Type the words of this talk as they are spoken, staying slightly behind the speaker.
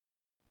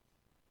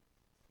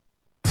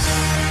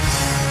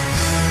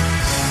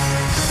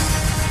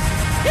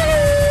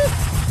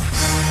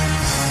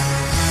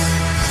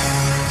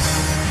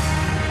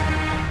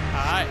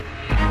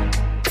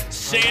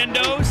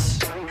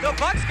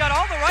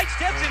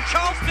steps in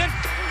Charleston.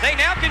 They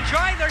now can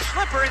try their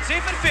slipper and see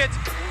if it fits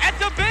at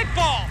the big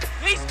ball.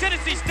 East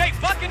Tennessee State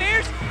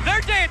Buccaneers,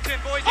 they're dancing,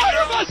 boys and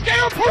Hunter girls.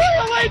 Muscaro,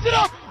 Perea lays it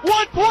up.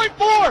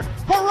 1.4.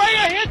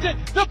 Perea hits it.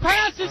 The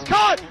pass is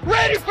caught.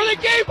 Ready for the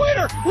game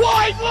winner.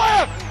 Wide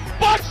left.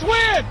 Bucks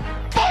win.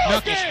 Ball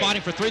Knuckles game.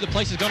 spotting for three. The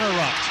place is going to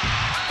erupt.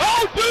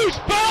 Oh, Deuce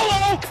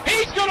Bello.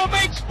 He's going to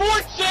make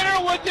Sports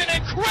Center with an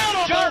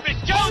incredible.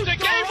 Jarvis Jones, the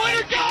game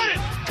winner, got it.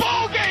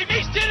 Ball game.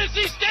 East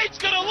Tennessee State's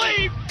going to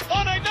leave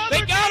on another.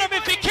 They got him.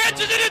 If he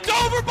catches it, it's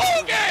over.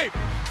 Ball game.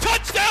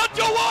 Touchdown,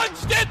 Jawan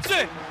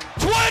Stinson.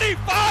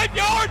 25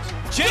 yards.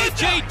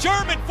 J.J.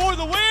 German for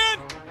the win.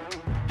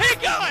 He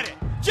got it.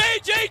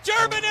 J.J.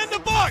 German and the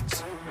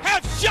Bucks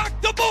have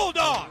shocked the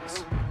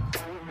Bulldogs.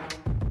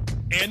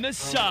 And the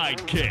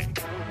sidekick.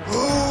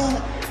 Who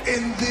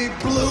in the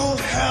blue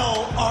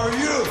hell are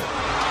you?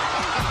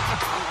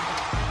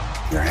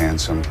 You're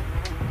handsome,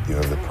 you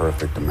have the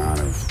perfect amount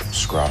of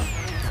scruff,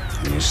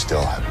 and you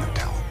still have no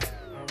talent.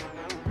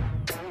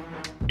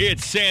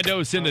 It's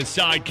Sandos and the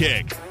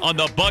sidekick on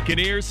the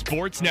Buccaneers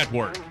Sports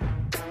Network.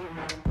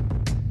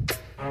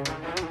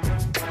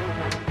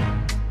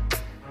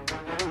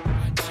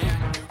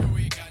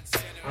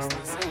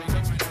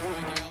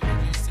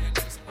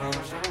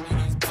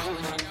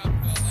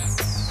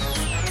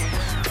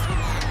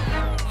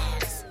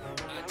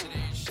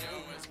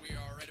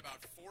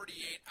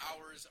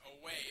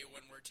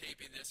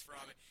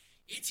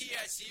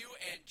 ETSU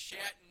and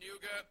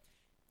Chattanooga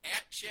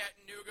at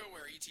Chattanooga,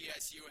 where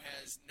ETSU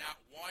has not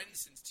won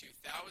since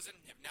 2000,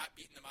 have not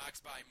beaten the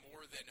Mocs by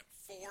more than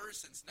 4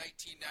 since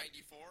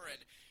 1994.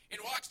 And in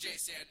walks Jay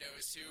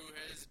Sandos, who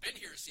has been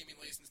here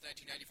seemingly since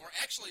 1994,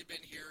 actually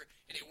been here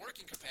in a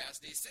working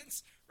capacity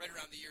since right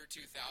around the year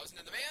 2000.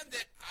 And the man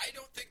that I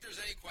don't think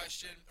there's any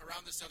question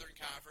around the Southern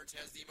Conference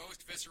has the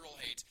most visceral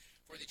hate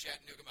for the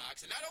Chattanooga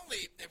Mocs. And not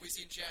only have we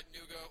seen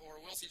Chattanooga, or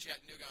will see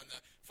Chattanooga on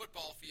the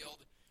football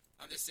field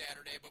on this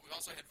Saturday, but we've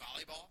also had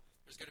volleyball.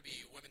 There's going to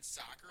be women's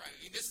soccer. I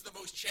mean, this is the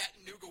most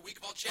Chattanooga week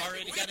of all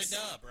Chattanooga Already got a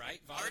dub, right?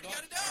 Already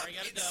got a dub. Already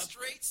got a In dub.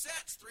 straight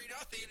sets, 3-0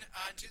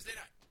 on Tuesday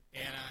night.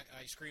 And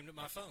I screamed at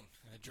my phone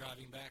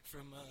driving back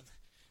from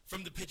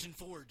the Pigeon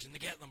Forge and the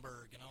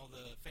Gatlinburg and all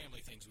the family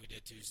things we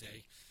did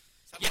Tuesday.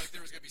 Sounded like there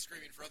was going to be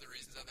screaming for other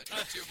reasons on that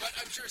trip, too. But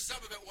I'm sure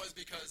some of it was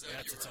because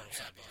That's you a were total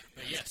happy. sidebar.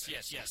 But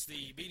yes.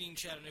 The beating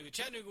Chattanooga.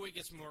 Chattanooga week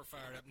gets more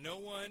fired up. No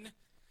one.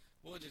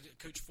 What did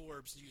Coach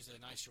Forbes use a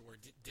nicer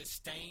word?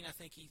 Disdain, I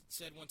think he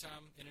said one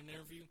time in an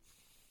interview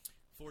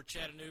for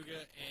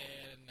Chattanooga.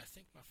 And I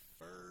think my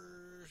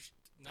first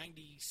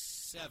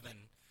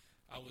 97,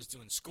 I was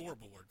doing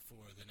scoreboard for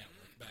the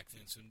network back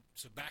then.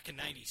 So back in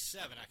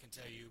 97, I can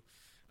tell you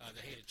the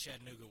hate of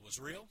Chattanooga was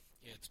real.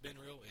 It's been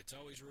real. It's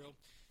always real.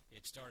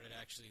 It started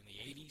actually in the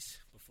 80s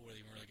before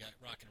they really got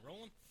rocking and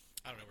rolling.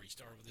 I don't know where you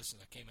started with this since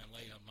I came in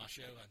late on my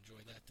show. I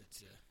enjoyed that.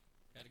 That's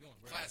got it going.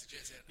 Classic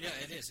Jason. Yeah,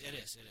 it is.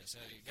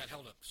 Got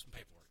held up some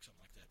paperwork,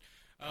 something like that.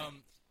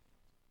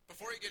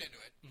 Before you get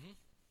into it,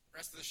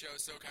 rest of the show,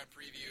 SoCon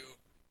preview,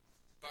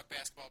 Buck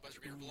basketball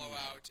buzzer beater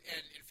blowout,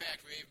 and in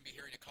fact, we may even be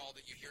hearing a call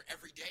that you hear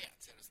every day on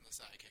Sandos and the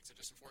Sidekick, so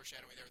just some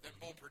foreshadowing there. Then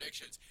bold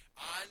predictions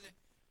on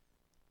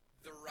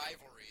the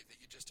rivalry that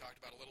you just talked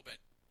about a little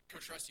bit.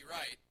 Coach Rusty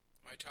Wright,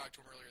 when I talked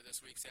to him earlier this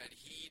week, said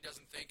he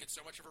doesn't think it's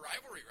so much of a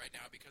rivalry right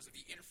now because of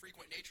the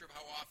infrequent nature of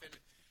how often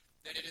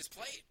that it is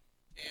played.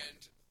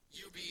 And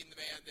you being the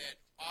man that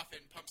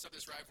often pumps up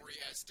this rivalry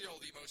as still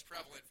the most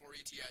prevalent for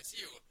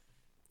ETSU,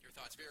 your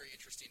thoughts very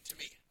interesting to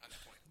me on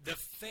that point. The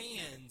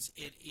fans,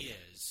 it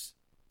is.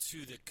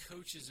 To the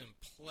coaches and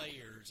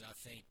players, I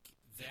think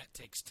that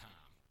takes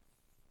time.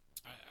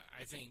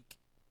 I think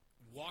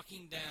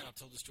walking down, I've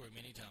told the story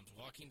many times,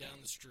 walking down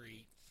the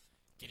street,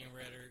 getting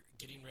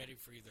ready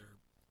for either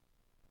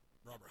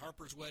Robert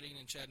Harper's wedding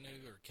in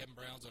Chattanooga or Kevin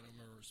Brown's, I don't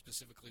remember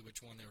specifically which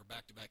one, they were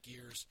back-to-back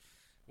years,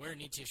 wearing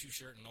an ETSU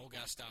shirt, and an old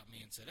guy stopped me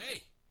and said,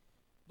 "Hey,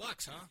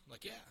 Bucks, huh?" I'm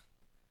like, "Yeah.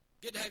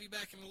 Good to have you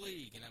back in the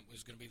league." And that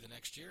was going to be the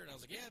next year. And I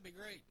was like, "Yeah, it'd be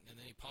great." And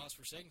then he paused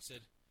for a second and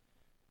said,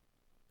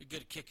 "Be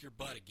good to kick your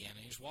butt again."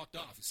 And he just walked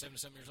off. He's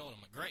 77 years old.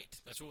 I'm like, "Great.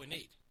 That's what we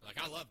need."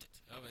 Like, I loved it.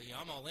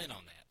 I'm all in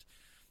on that.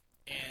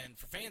 And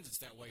for fans, it's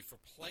that way. For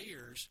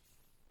players,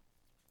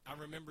 I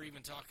remember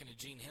even talking to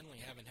Gene Henley,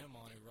 having him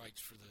on, who writes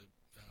for the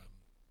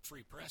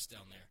Free Press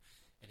down there.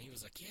 And he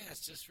was like, "Yeah,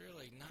 it's just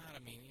really not. I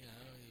mean,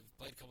 you've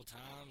played a couple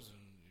times and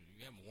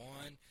you haven't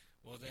won."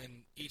 Well,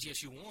 then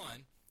ETSU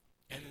won.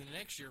 And then the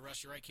next year,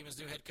 Rusty Wright came as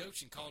new head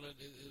coach and called it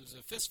was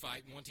a fist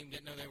fight, and one team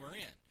didn't know they were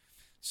in.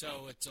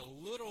 So it's a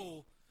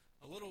little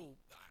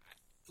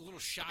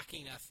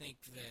shocking, I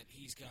think, that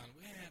he's gone,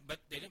 but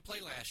they didn't play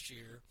last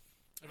year.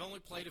 They've only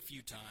played a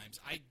few times.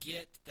 I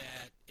get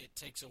that it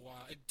takes a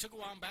while. It took a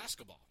while in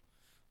basketball.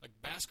 Like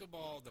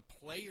basketball, the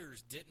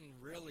players didn't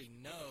really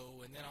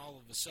know, and then all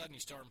of a sudden you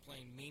start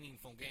playing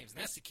meaningful games.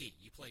 And that's the key.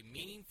 You play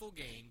meaningful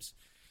games.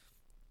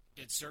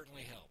 It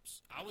certainly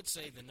helps. I would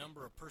say the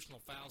number of personal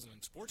fouls and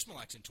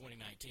unsportsmanlike in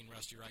 2019,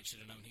 Rusty Wright should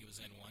have known he was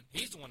in one.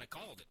 He's the one that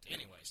called it.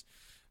 Anyways,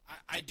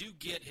 I do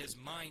get his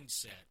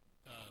mindset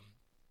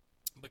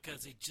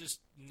because it's just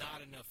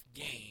not enough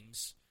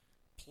games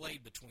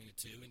played between the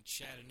two, and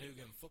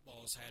Chattanooga in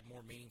football has had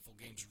more meaningful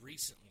games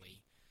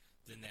recently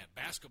than that.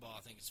 Basketball,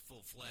 I think, is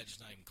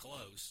full-fledged, not even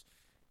close.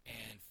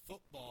 And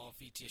football,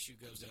 if ETSU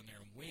goes down there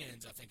and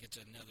wins, I think it's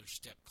another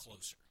step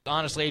closer.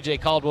 Honestly, A.J.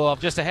 Caldwell,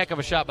 just a heck of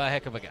a shot by a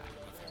heck of a guy.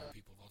 One of my favorite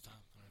people of all time.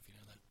 I don't know if you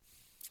know that.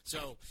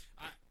 So,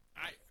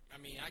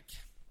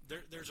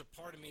 there's a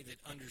part of me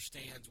that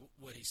understands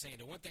what he's saying.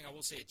 The one thing I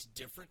will say, it's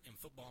different in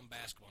football and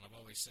basketball, and I've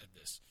always said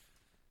this.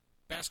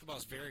 Basketball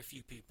is very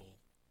few people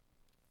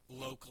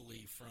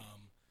locally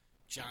from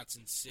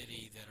Johnson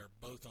City that are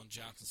both on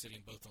Johnson City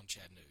and both on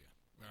Chattanooga.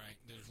 Right?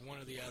 There's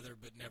one or the other,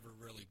 but never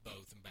really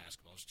both in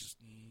basketball. It's just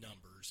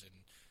numbers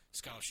and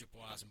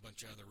scholarship-wise and a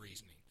bunch of other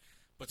reasoning.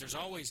 But there's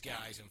always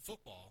guys in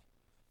football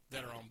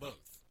that are on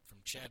both.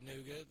 From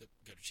Chattanooga that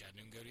go to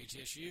Chattanooga and go to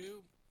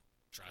ETSU.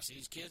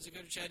 Tri-Cities kids that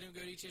go to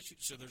Chattanooga and go to ETSU.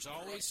 So there's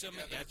always some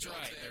 – that's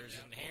right. There's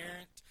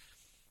inherent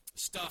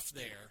stuff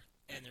there,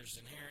 and there's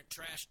inherent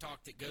trash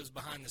talk that goes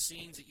behind the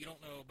scenes that you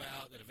don't know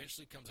about that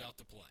eventually comes out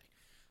to play.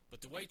 But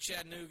the way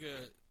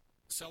Chattanooga –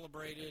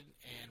 celebrated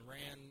and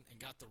ran and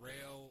got the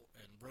rail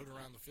and rode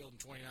around the field in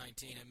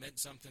 2019. It meant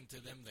something to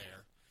them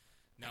there.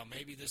 Now,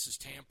 maybe this is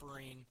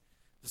tampering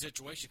the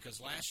situation because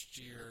last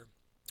year,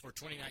 or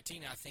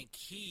 2019, I think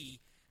he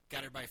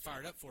got everybody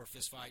fired up for a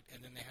fist fight,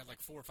 and then they had like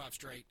 4 or 5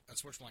 straight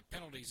unsportsmanlike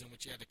penalties in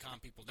which you had to calm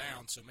people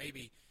down. So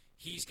maybe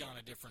he's gone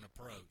a different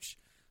approach.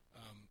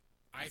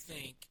 I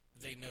think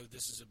they know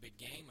this is a big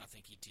game. I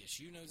think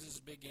ETSU knows this is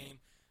a big game.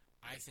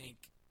 I think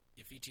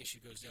if ETSU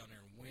goes down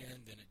there and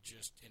win, then it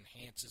just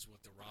enhances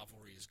what the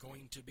rivalry is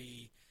going to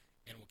be,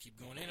 and we'll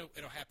keep going.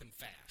 It'll happen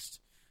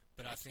fast.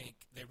 But I think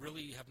they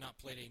really have not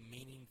played a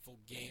meaningful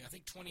game. I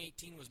think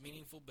 2018 was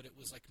meaningful, but it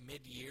was like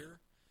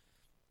mid-year,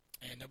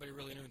 and nobody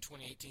really knew in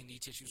 2018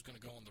 the ETSU was going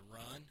to go on the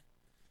run.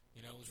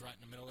 You know, it was right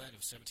in the middle of that. It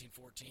was 17-14,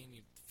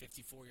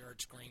 54-yard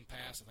screen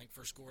pass. I think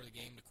first score of the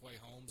game to Quay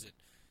Holmes. It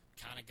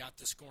kind of got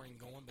the scoring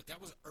going, but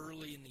that was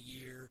early in the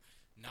year.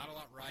 Not a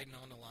lot riding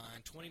on the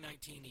line.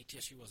 2019,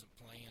 ETSU wasn't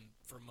playing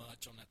for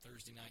much on that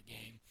Thursday night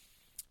game.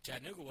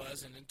 Chattanooga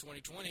was, and in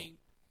 2020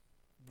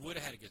 would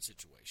have had a good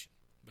situation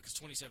because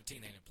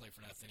 2017 they didn't play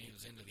for nothing. It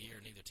was end of the year,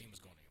 and neither team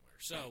was going anywhere.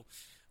 So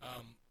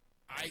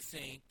I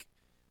think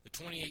the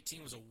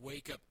 2018 was a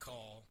wake-up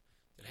call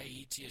that,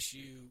 hey,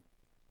 ETSU,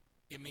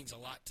 it means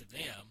a lot to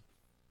them.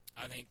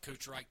 I think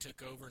Coach Wright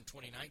took over in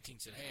 2019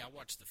 and said, hey, I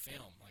watched the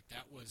film. Like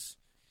that was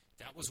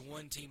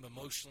one team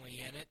emotionally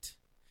in it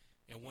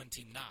and one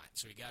team not.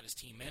 So he got his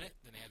team in it.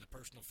 Then they had the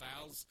personal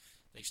fouls.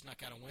 They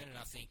snuck out a win, and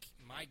I think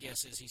my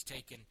guess is he's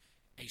taken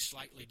a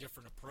slightly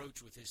different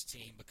approach with his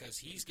team because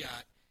he's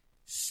got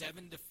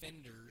 7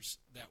 defenders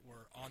that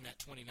were on that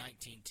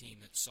 2019 team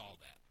that saw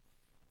that.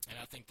 And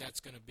I think that's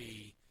going to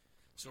be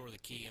sort of the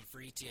key. And for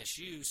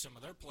ETSU, some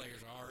of their players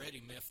are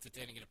already miffed that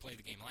they didn't get to play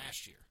the game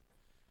last year.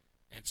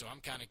 And so I'm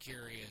kind of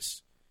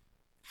curious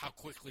how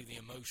quickly the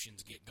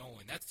emotions get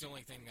going. That's the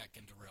only thing that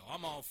can derail.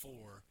 I'm all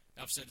for,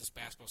 I've said this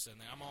basketball,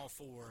 I'm all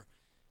for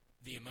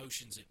the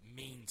emotions that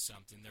mean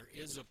something. There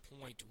is a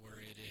point where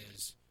it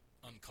is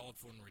uncalled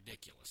for and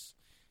ridiculous.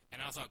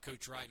 And I thought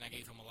Coach Wright, and I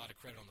gave him a lot of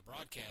credit on the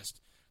broadcast,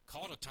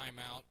 called a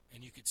timeout,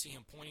 and you could see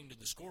him pointing to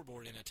the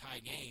scoreboard in a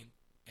tie game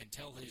and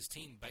tell his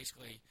team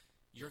basically,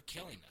 you're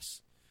killing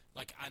us.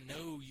 Like, I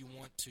know you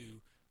want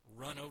to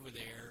run over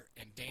there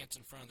and dance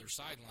in front of their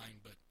sideline,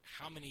 but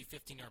how many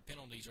 15-yard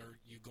penalties are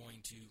you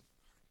going to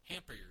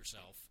hamper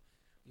yourself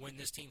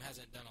when this team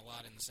hasn't done a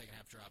lot in the second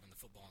half drive in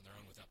the football on their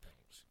own without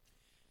penalties?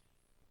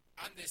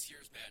 On this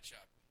year's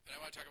matchup, and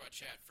I want to talk about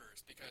Chat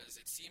first because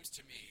it seems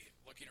to me,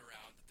 looking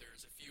around, that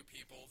there's a few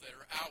people that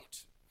are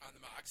out on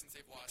the mock since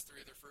they've lost 3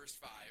 of their first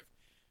 5.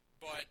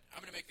 But I'm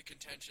going to make the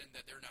contention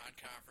that their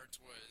non-conference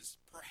was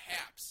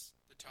perhaps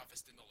the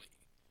toughest in the league.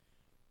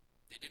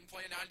 They didn't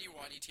play a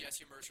non-D1.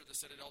 ETSU, Mercer, the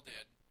Citadel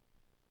did.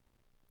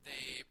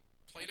 They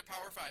played a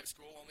Power 5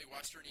 school. Only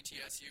Western,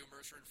 ETSU,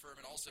 Mercer, and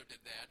Furman also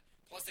did that.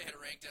 Plus, they had a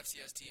ranked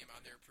FCS team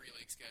on their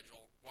pre-league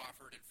schedule.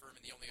 Wofford and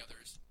Furman, the only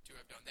others to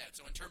have done that.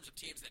 So in terms of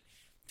teams that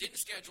didn't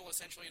schedule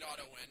essentially an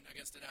auto win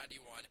against a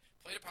non-D1,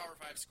 played a Power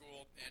 5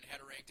 school, and had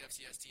a ranked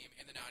FCS team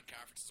in the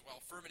non-conference as well,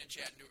 Furman and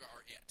Chattanooga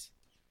are it.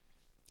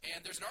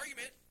 And there's an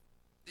argument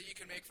that you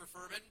can make for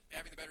Furman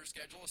having the better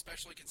schedule,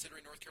 especially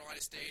considering North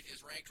Carolina State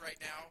is ranked right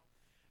now.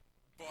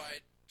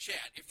 But,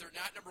 Chat, if they're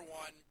not number 1,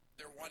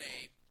 they're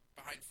 1A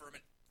behind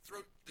Furman.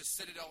 Throw the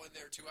Citadel in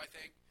there, too, I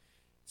think,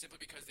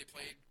 simply because they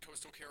played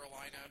Coastal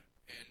Carolina,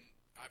 and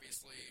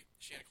obviously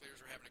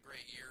Chanticleers are having a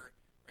great year,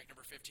 ranked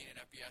number 15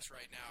 in FBS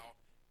right now.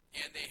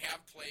 And they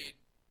have played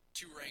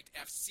 2 ranked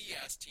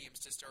FCS teams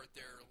to start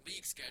their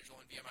league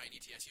schedule in VMI and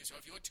ETSU. So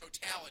if you look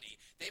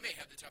totality, they may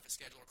have the toughest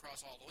schedule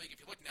across all the league.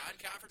 If you look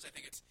non-conference, I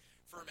think it's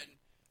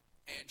Furman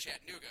and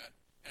Chattanooga,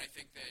 and I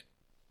think that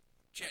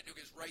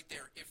Chattanooga is right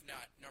there, if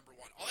not number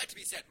 1. All that to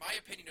be said, my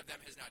opinion of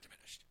them has not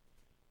diminished.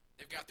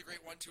 They've got the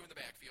great 1-2 in the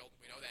backfield.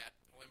 We know that.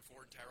 Lim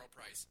Ford and Tyrell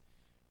Price.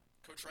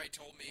 Coach Wright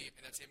told me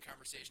in that same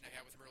conversation I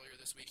had with him earlier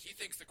this week, he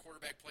thinks the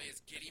quarterback play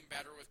is getting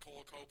better with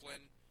Cole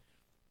Copeland.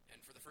 And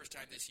for the first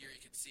time this year,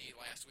 you can see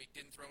last week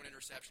didn't throw an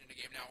interception in a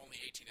game. Now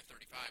only 18 of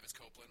 35 is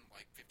Copeland,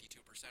 like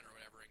 52% or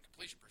whatever in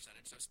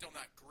still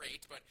not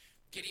great, but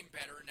getting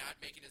better, not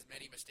making as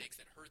many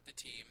mistakes that hurt the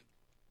team.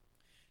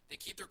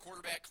 They keep their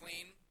quarterback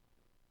clean,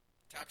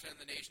 top 10 in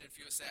the nation in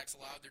fewest sacks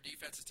allowed. Their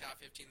defense is top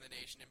 15 in the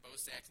nation in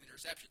both sacks and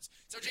interceptions.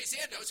 So, Jay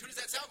Sandos, who does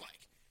that sound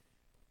like?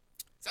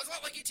 Sounds a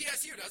lot like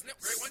ETSU, doesn't it?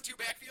 Great 1-2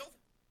 backfield.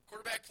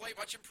 Quarterback play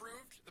much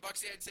improved. The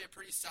Bucs, I'd say, a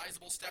pretty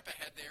sizable step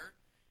ahead there.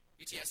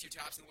 ETSU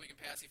tops in the league in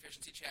pass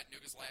efficiency.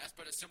 Chattanooga's last,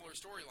 but a similar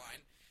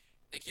storyline.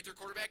 They keep their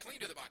quarterback clean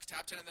to the Bucs.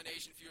 Top 10 in the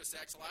nation, fewest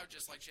sacks allowed,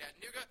 just like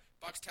Chattanooga.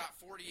 Bucs top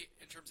 40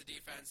 in terms of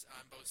defense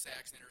on both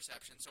sacks and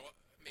interceptions. So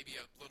maybe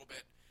a little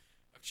bit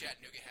of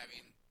Chattanooga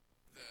having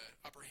the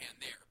upper hand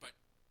there, but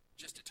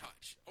just a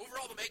touch.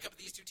 Overall, the makeup of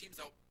these two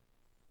teams, though,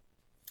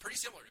 pretty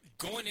similar to me.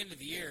 Going into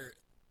the year,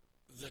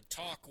 the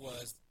talk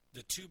was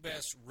the two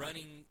best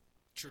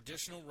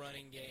traditional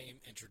running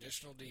game and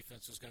traditional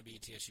defense was going to be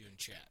ETSU and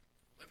Chat.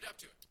 Lived up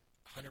to it.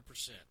 100%.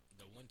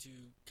 The 1-2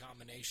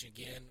 combination,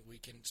 again, we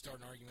can start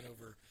an argument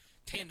over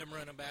tandem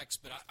running backs,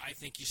 but I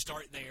think you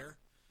start there.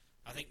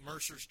 I think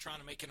Mercer's trying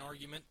to make an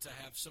argument to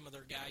have some of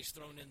their guys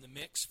thrown in the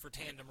mix for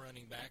tandem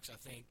running backs. I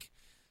think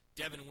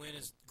Devin Wynn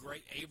is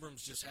great.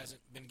 Abrams just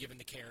hasn't been given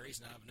the carries,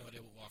 and I have no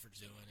idea what Wofford's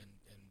doing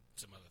and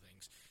some other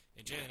things.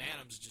 And Jalen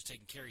Adams is just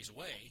taking carries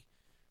away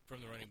from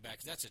the running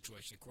backs in that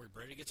situation. Corey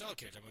Brady gets all the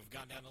carries. I mean, we've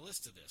gone down the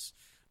list of this.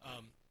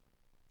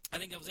 I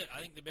think that was it. I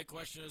think the big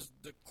question is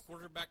the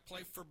quarterback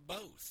play for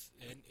both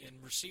and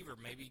receiver,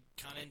 maybe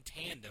kind of in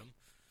tandem,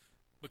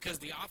 because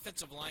the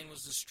offensive line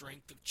was the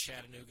strength of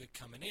Chattanooga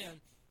coming in.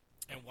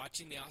 And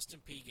watching the Austin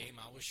Peay game,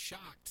 I was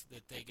shocked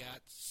that they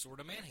got sort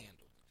of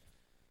manhandled.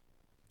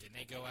 Didn't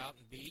they go out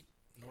and beat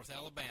North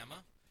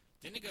Alabama?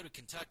 Didn't they go to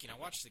Kentucky? And I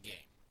watched the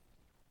game.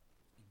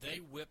 They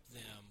whipped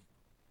them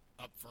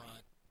up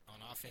front on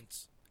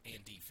offense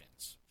and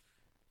defense.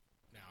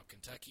 Now,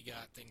 Kentucky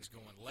got things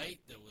going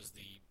late. There was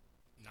the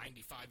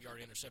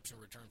 95-yard interception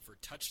return for a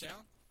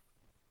touchdown.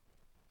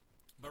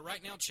 But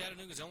right now,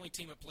 Chattanooga's the only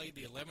team that played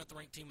the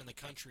 11th-ranked team in the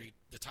country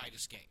the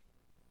tightest game.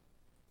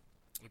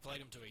 We played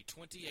them to a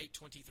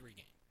 28-23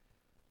 game.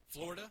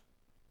 Florida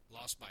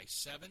lost by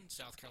 7.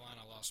 South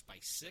Carolina lost by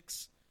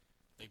 6.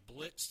 They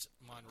blitzed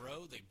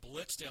Monroe. They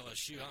blitzed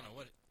LSU. I don't know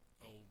what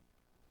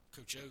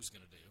Coach O's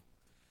going to do.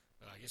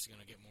 I guess he's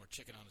going to get more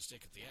chicken on the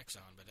stick at the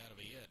Exxon, but that'll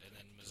be it. And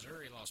then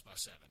Missouri lost by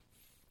 7.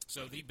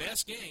 So the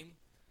best game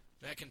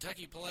that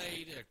Kentucky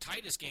played, their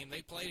tightest game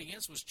they played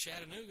against was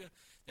Chattanooga.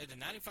 They had the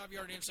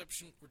 95-yard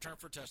interception return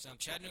for a touchdown.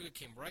 Chattanooga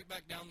came right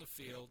back down the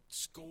field,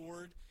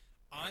 scored,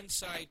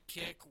 onside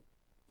kick,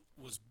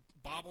 was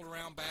bobbled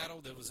around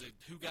battle. There was a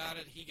who got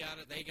it, he got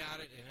it, they got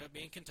it. It ended up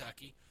being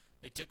Kentucky.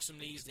 They took some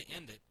knees to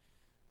end it.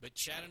 But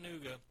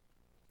Chattanooga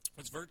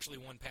was virtually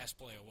one pass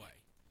play away.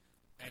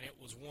 And it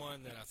was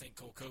one that I think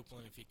Cole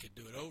Copeland, if he could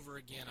do it over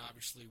again,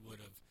 obviously would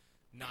have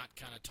not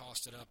kind of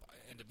tossed it up.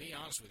 And to be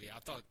honest with you, I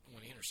thought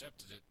when he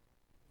intercepted it,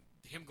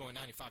 him going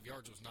 95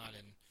 yards was not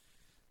in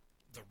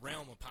the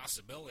realm of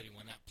possibility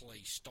when that play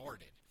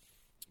started.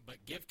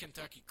 But give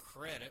Kentucky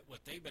credit,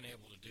 what they've been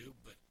able to do.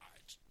 But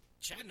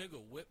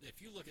Chattanooga whipped,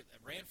 if you look at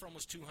that, ran for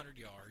almost 200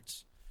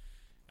 yards.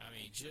 I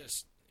mean,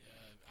 just,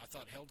 I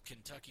thought held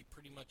Kentucky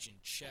pretty much in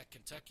check.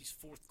 Kentucky's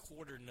fourth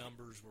quarter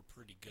numbers were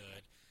pretty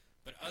good.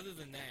 But other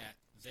than that,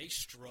 they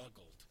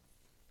struggled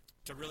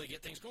to really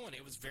get things going.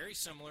 It was very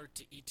similar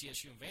to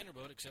ETSU and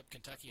Vanderbilt, except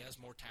Kentucky has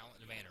more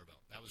talent than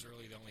Vanderbilt. That was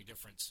really the only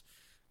difference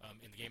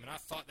in the game. And I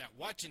thought that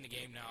watching the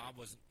game, now I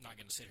was not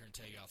going to sit here and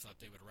tell you I thought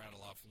they would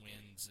rattle off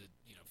wins at,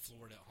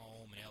 Florida at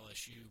home and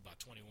LSU by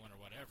 21 or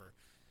whatever.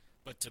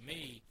 But to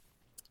me,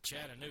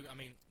 Chattanooga, I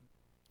mean,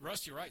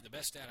 Rusty Wright, the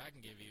best stat I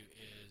can give you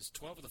is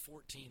 12 of the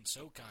 14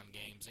 SoCon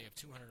games, they have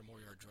 200 or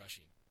more yards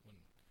rushing when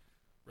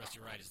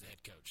Rusty Wright is the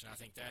head coach. And I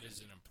think that is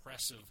an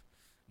impressive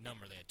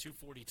number. They had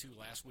 242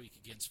 last week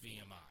against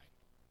VMI.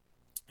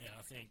 And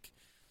I think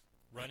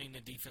running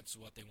the defense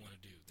is what they want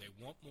to do. They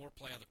want more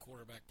play out of the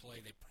quarterback play.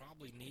 They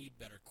probably need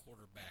better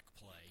quarterback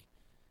play.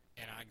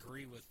 And I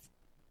agree with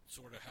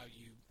sort of how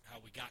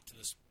we got to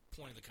this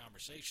point of the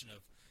conversation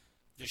of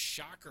the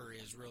shocker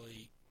is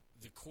really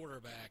the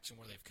quarterbacks and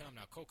where they've come.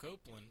 Now, Cole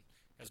Copeland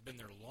has been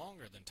there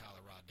longer than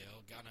Tyler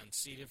Roddell, got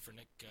unseated for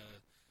Nick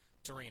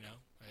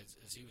Torino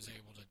as he was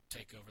able to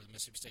take over the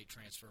Mississippi State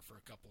transfer for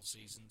a couple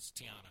seasons.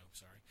 Tiano,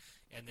 sorry.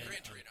 And then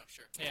Torino,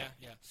 sure. Yeah.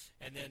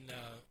 And then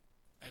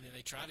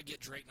they try to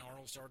get Drayton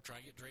Arnold started.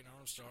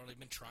 They've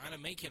been trying to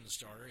make him the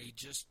starter. He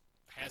just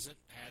hasn't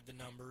had the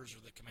numbers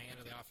or the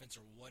command of the offense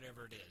or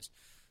whatever it is.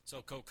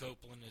 So Cole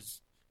Copeland is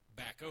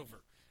back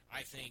over.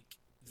 I think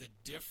the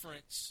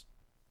difference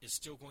is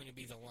still going to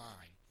be the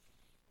line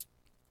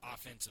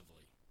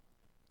offensively.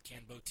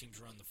 Can both teams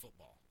run the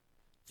football?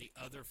 The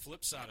other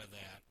flip side of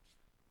that,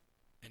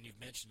 and you've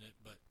mentioned it,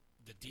 but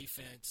the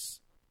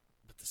defense,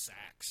 but the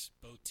sacks.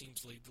 Both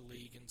teams lead the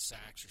league in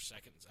sacks, or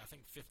second, I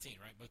think 15,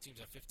 right? Both teams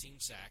have 15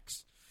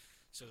 sacks,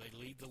 so they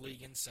lead the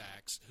league in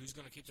sacks. Who's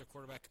going to keep their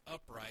quarterback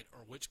upright,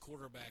 or which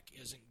quarterback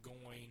isn't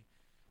going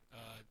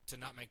to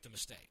not make the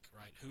mistake,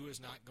 right? Who is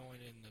not going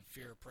in the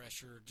fear of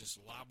pressure, just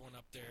lob one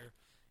up there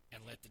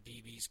and let the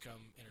DBs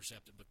come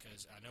intercept it?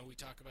 Because I know we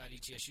talk about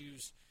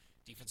ETSU's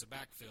defensive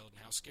backfield and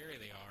how scary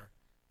they are,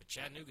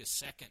 Chattanooga's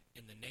second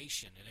in the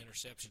nation in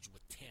interceptions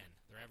with 10.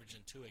 They're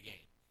averaging 2 a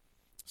game.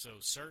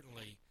 So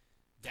certainly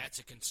that's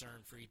a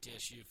concern for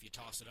ETSU. If you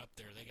toss it up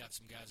there, they got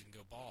some guys that can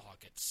go ball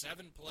hawk. At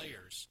 7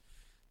 players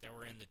that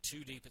were in the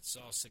 2 deep that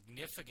saw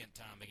significant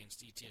time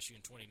against ETSU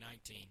in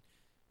 2019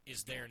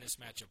 is there in this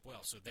matchup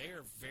well. So they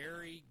are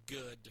very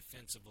good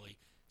defensively,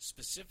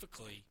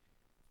 specifically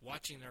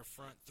watching their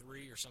front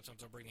 3, or sometimes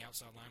they'll bring the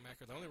outside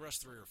linebacker. They only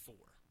rush 3 or 4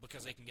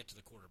 because they can get to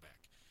the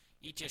quarterback.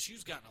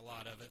 ETSU's gotten a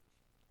lot of it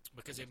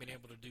because they've been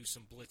able to do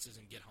some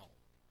blitzes and get home.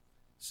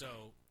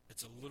 So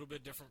it's a little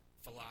bit different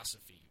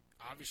philosophy.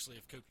 Obviously,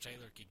 if Coach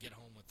Taylor could get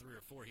home with 3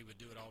 or 4, he would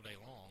do it all day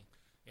long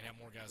and have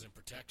more guys in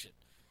protection.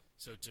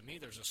 So to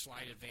me, there's a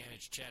slight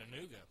advantage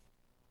Chattanooga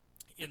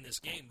in this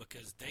game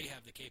because they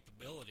have the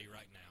capability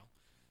right now.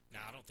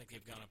 Now, I don't think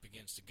they've gone up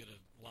against as good a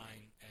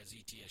line as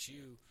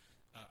ETSU.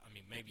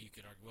 Maybe you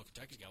could argue, well,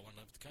 Kentucky's got one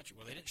left in the country.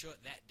 Well, they didn't show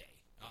it that day.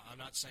 I'm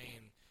not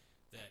saying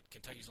that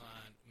Kentucky's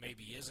line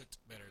maybe isn't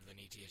better than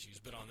ETSU's,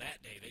 but on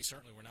that day, they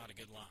certainly were not a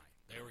good line.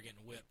 They were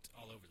getting whipped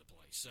all over the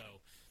place. So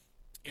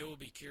it will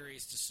be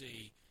curious to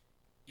see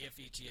if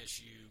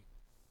ETSU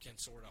can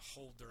sort of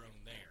hold their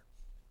own there.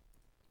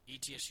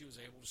 ETSU was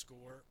able to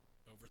score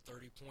over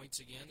 30 points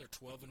again. They're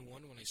 12-1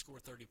 when they score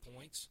 30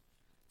 points.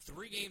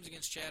 3 games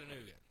against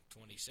Chattanooga,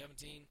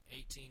 2017,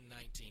 18,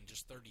 19,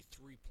 just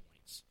 33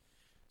 points.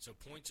 So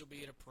points will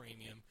be at a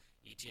premium.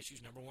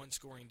 ETSU's number 1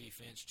 scoring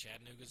defense.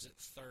 Chattanooga's at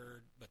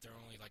 3rd, but they're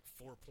only like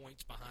 4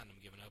 points behind them,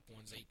 giving up.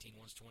 One's 18,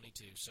 one's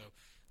 22. So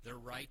they're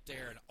right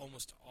there in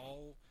almost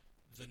all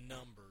the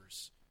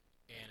numbers,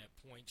 and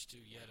it points to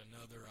yet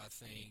another, I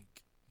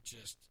think,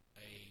 just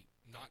a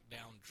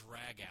knockdown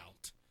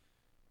drag-out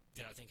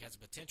that I think has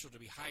the potential to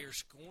be higher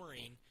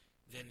scoring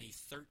than the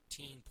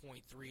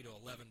 13.3 to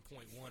 11.1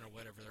 or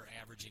whatever they're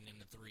averaging in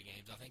the 3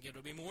 games. I think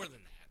it'll be more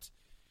than that.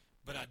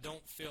 But I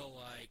don't feel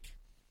like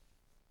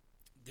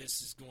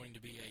this is going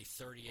to be a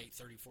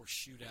 38-34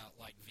 shootout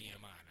like VMI.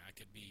 Now, I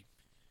could be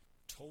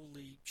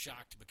totally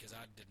shocked because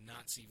I did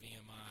not see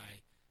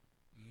VMI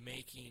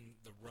making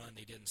the run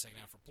they did in the second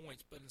half for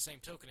points. But in the same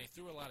token, they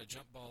threw a lot of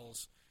jump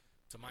balls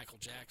to Michael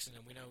Jackson,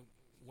 and we know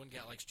one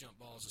guy likes jump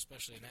balls,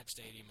 especially in that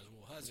stadium, as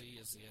Will Huzzy,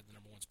 as they had the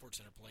number 1 Sports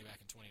Center play back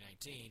in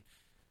 2019.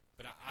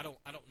 But I don't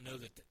know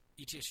that the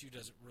ETSU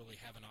doesn't really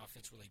have an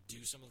offense where they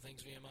do some of the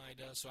things VMI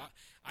does. So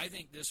I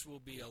think this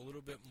will be a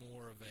little bit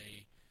more of a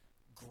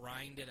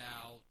grinded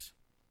out,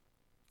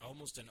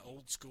 almost an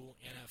old school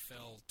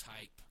NFL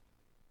type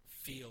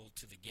feel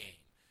to the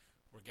game,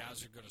 where guys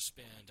are going to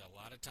spend a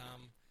lot of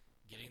time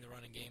getting the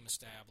running game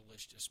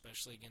established,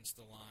 especially against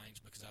the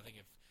lines, because I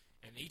think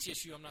and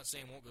ETSU, I'm not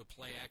saying won't go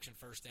play action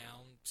first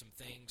down, some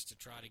things to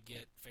try to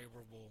get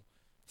favorable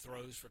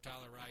throws for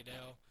Tyler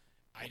Rydell.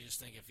 I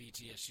just think if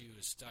ETSU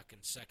is stuck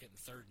in 2nd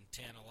and 3rd and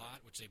 10 a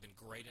lot, which they've been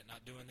great at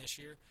not doing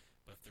this year,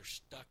 but if they're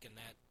stuck in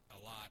that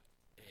a lot,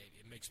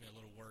 it makes me a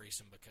little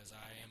worrisome because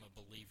I am a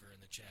believer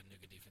in the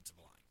Chattanooga defensive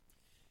line.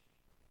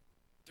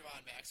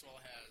 Devon Maxwell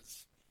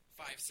has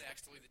 5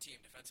 sacks to lead the team,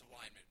 defensive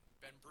lineman.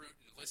 Ben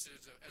Bruton listed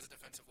as a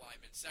defensive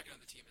lineman, 2nd on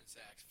the team in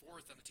sacks,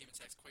 4th on the team in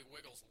sacks. Quay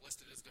Wiggles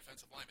listed as a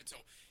defensive lineman.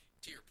 So,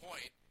 to your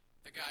point,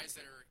 the guys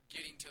that are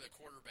getting to the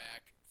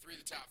quarterback, 3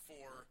 of the top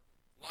 4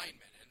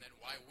 linemen, and then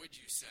why would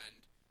you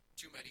send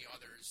too many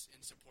others in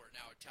support?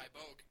 Now, Ty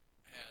Boak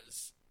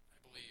has,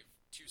 I believe,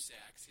 2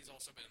 sacks. He's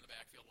also been in the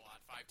backfield a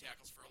lot, 5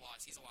 tackles for a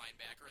loss. He's a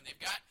linebacker, and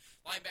they've got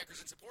linebackers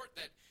in support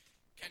that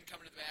can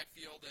come into the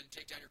backfield and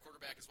take down your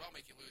quarterback as well,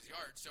 make you lose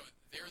yards. So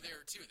they're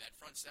there, too. That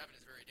front 7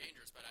 is very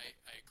dangerous, but I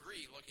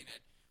agree, looking at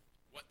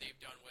what they've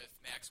done with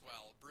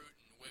Maxwell,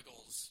 Bruton,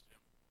 Wiggles,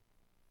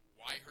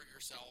 why hurt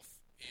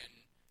yourself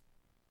in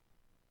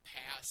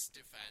pass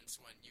defense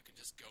when you can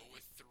just go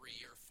with 3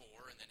 or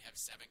 4 and then have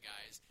 7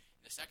 guys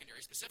in the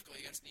secondary,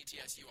 specifically against an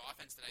ETSU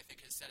offense that I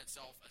think has set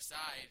itself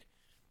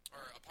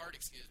apart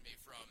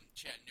from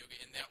Chattanooga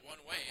in that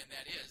one way, and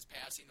that is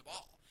passing the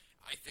ball.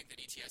 I think that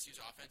ETSU's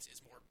offense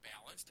is more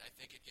balanced. I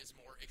think it is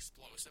more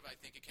explosive. I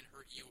think it can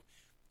hurt you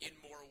in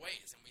more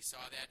ways, and we saw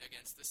that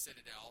against the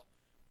Citadel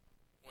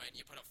when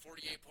you put up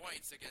 48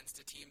 points against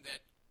a team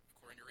that,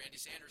 according to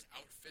Randy Sanders,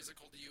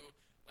 out-physicaled you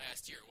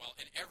last year. Well,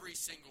 in every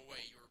single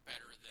way, you were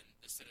better than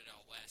the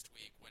Citadel last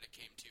week when it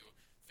came to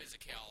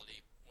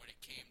physicality, when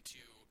it came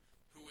to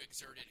who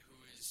exerted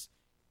whose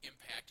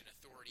impact and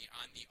authority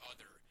on the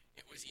other.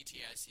 It was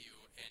ETSU,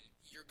 and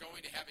you're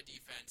going to have a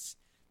defense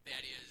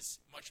that is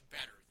much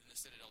better than the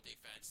Citadel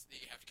defense that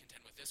you have to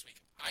contend with this week.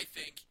 I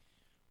think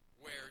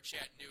where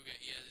Chattanooga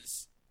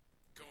is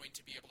going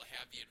to be able to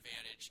have the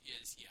advantage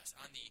is, yes,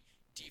 on the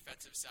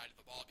defensive side of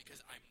the ball, because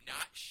I'm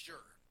not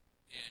sure,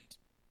 and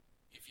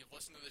if you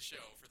listen to the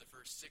show for the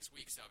first 6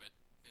 weeks of it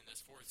in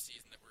this 4th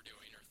season that we're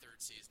doing, or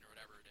 3rd season, or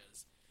whatever it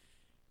is,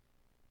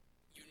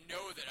 you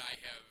know that I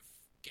have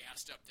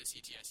gassed up this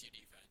ETSU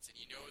defense, and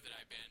you know that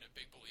I've been a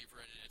big believer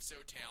in it. It's so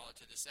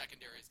talented. The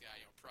secondary's got,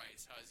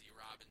 Price, Huzzy,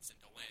 Robinson,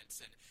 DeLentz,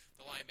 and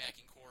the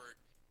linebacking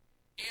court,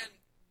 and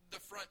the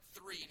front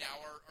three now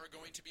are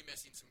going to be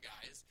missing some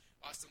guys.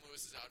 Austin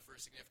Lewis is out for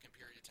a significant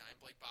period of time.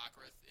 Blake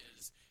Bockrath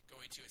is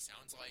going to, it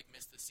sounds like,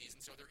 miss the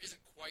season. So there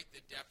isn't quite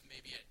the depth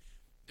maybe at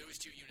those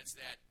two units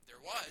that there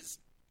was.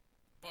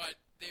 But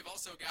they've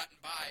also gotten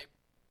by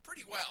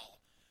pretty well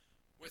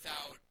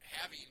without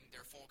having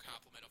their full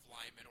complement of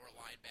linemen or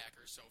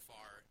linebackers so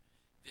far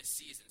this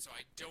season. So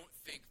I don't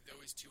think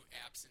those two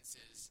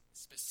absences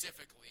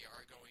specifically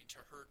are going to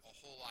hurt a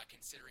whole lot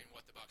considering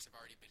what the Bucs have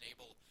already been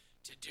able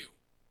to do.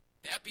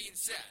 That being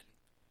said,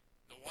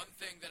 the one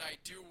thing that I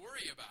do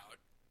worry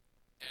about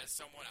as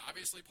someone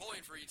obviously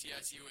pulling for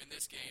ETSU in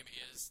this game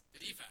is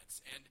the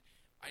defense. And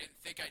I didn't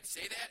think I'd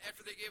say that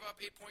after they gave up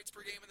 8 points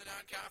per game in the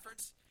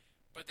non-conference,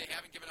 but they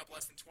haven't given up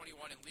less than 21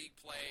 in league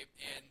play,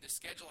 and the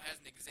schedule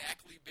hasn't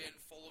exactly been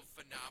full of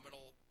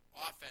phenomenal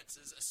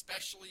offenses,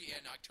 especially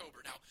in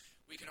October. Now,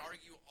 we can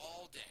argue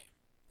all day,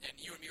 and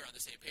you and me are on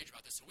the same page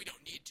about this, so we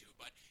don't need to,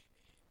 but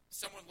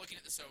someone looking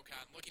at the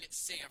SoCon, looking at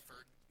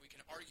Samford, we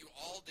can argue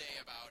all day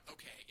about,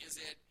 okay, is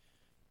it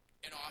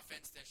an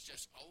offense that's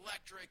just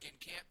electric and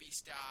can't be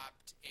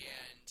stopped,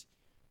 and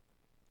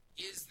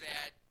is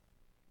that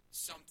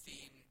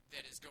something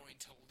that is going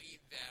to lead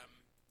them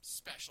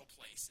special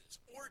places,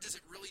 or does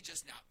it really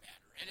just not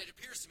matter? And it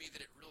appears to me that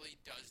it really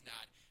does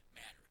not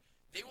matter.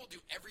 They will do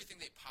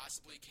everything they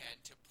possibly can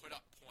to put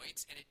up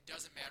points, and it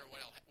doesn't matter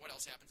what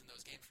else happens in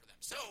those games for them.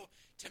 So,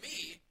 to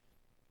me,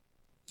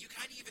 you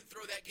kind of even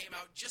throw that game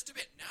out just a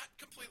bit. Not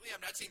completely.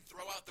 I'm not saying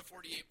throw out the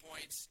 48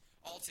 points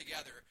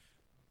altogether,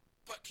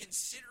 but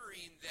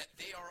considering that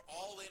they are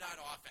all in on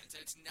offense,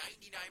 and it's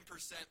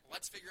 99%,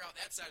 let's figure out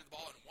that side of the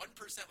ball, and 1%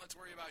 let's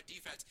worry about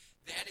defense,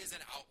 that is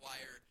an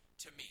outlier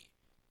to me.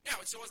 Now,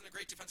 it still wasn't a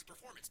great defensive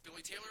performance. Billy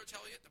Taylor will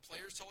tell you it. The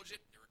players told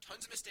you it. There were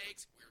tons of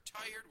mistakes. We were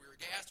tired. We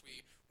were gassed.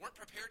 We weren't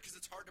prepared because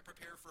it's hard to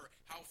prepare for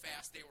how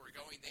fast they were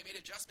going. They made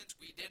adjustments.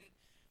 We didn't.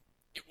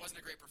 It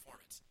wasn't a great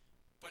performance.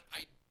 But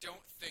I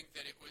don't think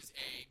that it was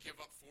a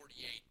give-up 48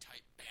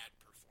 type bad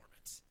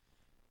performance.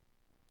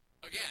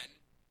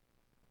 Again,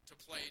 to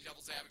play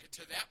devil's advocate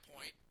to that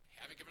point,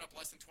 having given up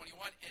less than 21,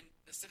 and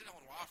the Citadel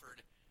and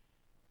Wofford,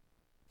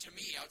 to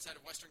me, outside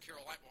of Western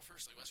Carolina, well,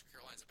 firstly, Western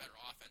Carolina's a better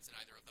offense than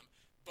either of them,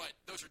 but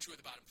those are two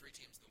of the bottom three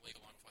teams in the league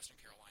along with Western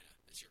Carolina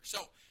this year.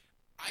 So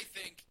I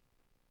think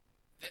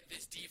that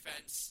this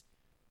defense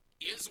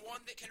is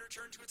one that can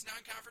return to its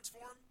non-conference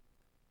form.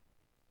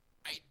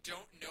 I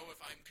don't know if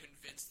I'm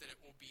convinced that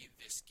it will be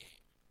this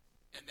game,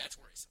 and that's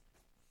worrisome.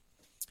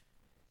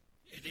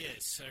 It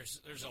is.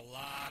 There's a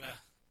lot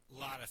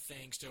of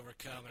things to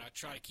overcome, and I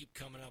try to keep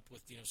coming up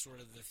with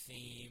sort of the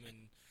theme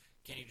and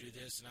can you do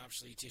this? And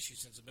obviously ETSU,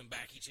 since it's been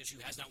back, ETSU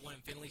has not won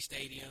in Finley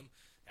Stadium.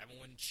 Haven't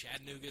won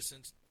Chattanooga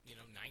since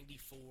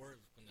 94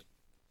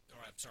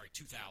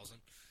 2000.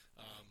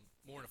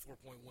 More than a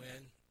 4-point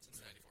win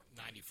Since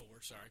 94.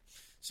 Sorry.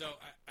 So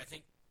I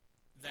think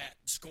that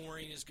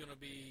scoring is going to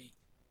be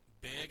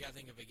big. I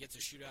think if it gets a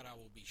shootout, I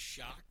will be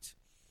shocked.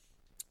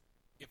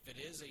 If it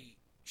is a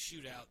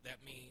shootout, that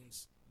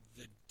means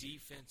the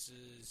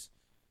defenses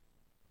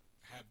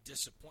have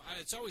disappointed.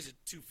 It's always a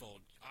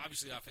twofold.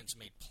 Obviously, the offense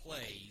made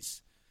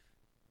plays,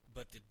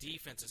 but the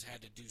defense has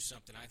had to do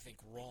something, I think,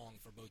 wrong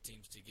for both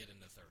teams to get in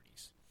the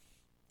 30s.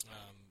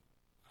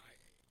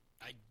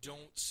 I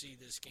don't see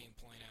this game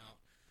playing out.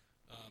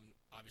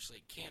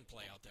 Obviously, it can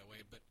play out that way,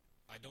 but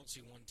I don't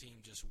see one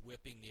team just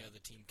whipping the other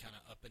team kind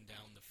of up and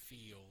down the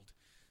field.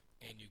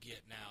 And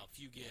if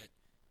you get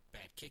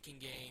bad kicking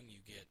game, you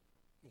get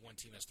one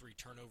team has 3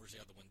 turnovers, the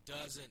other one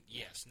doesn't.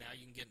 Yes, now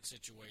you can get in a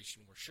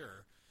situation where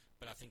sure,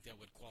 but I think that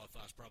would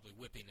qualify as probably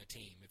whipping a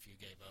team if you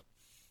gave up,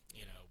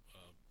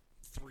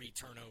 3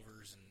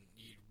 turnovers and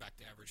you're back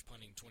to average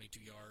punting 22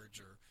 yards,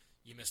 or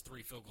you missed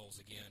 3 field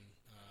goals again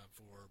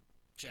for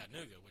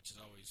Chattanooga, which has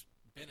always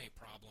been a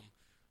problem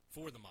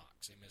for the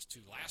Mocs. They missed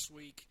 2 last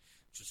week,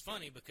 which was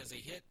funny because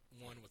they hit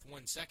one with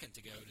 1 second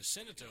to go to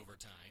send it to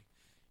overtime,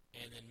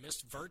 and then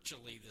missed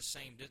virtually the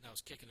same distance. I was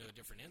kicking to a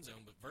different end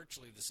zone, but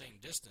virtually the same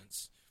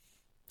distance,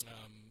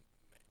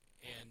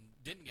 and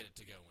didn't get it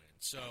to go in.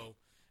 So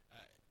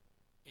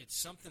it's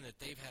something that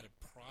they've had a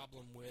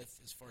problem with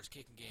as far as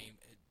kicking game.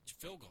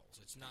 Field goals.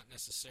 It's not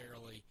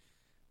necessarily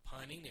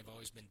punting. They've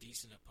always been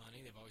decent at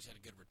punting. They've always had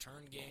a good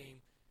return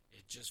game.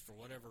 It just, for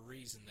whatever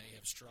reason, they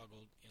have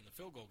struggled in the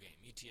field goal game.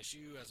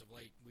 ETSU, as of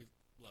late, we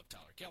love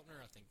Tyler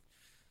Keltner. I think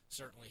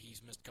certainly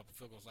he's missed a couple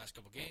field goals last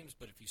couple games,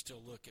 but if you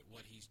still look at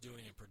what he's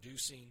doing and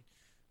producing,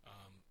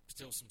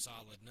 still some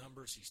solid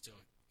numbers. He's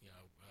still,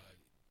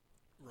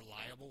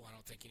 reliable. I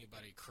don't think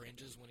anybody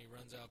cringes when he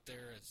runs out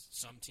there, as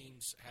some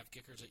teams have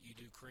kickers that you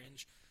do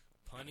cringe.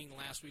 Punting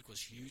last week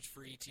was huge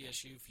for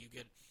ETSU. If you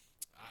get,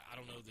 I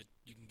don't know that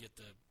you can get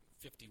the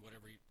 50,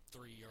 whatever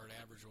 3-yard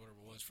average or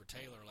whatever it was for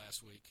Taylor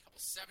last week. A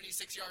couple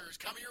 76-yarders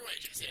coming your way,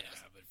 Jason.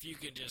 Yeah, but if you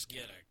can just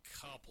get a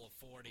couple of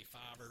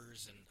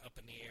 45ers and up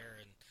in the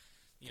air and,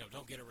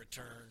 don't get a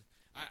return,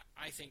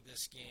 I think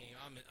this game,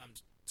 I'm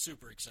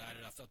super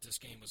excited. I thought this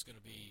game was going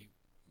to be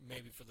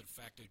maybe for the de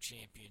facto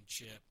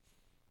championship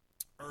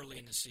early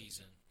in the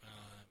season,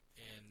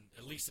 and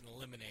at least an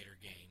eliminator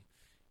game.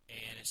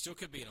 And it still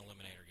could be an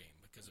eliminator game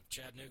Because if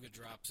Chattanooga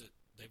drops it,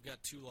 they've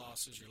got 2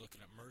 losses. You're looking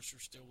at Mercer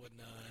still with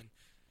none.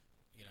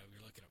 You know,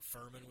 you're looking at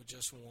Furman with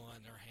just 1.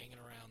 They're hanging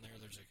around there.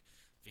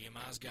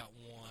 VMI's got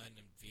 1,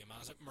 and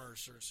VMI's at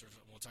Mercer. So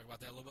we'll talk about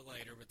that a little bit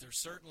later. But there's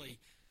certainly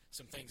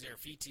some things there.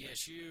 If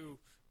ETSU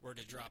were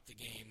to drop the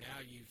game,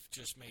 now you've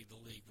just made the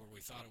league where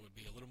we thought it would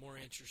be a little more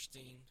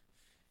interesting.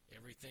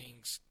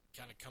 Everything's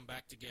kind of come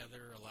back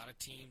together. A lot of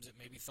teams that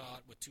maybe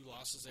thought with 2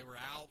 losses they were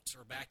out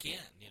are back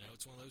in. You know,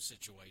 it's one of those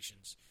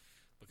situations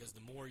because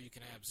the more you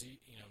can have,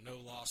 no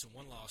loss and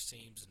 1-loss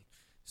teams and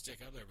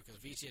stick up there, because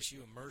if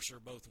ETSU and Mercer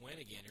both win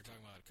again, you're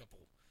talking about a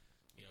couple,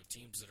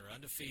 teams that are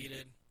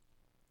undefeated.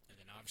 And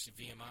then obviously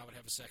VMI would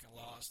have a second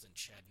loss, then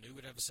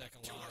Chattanooga would have a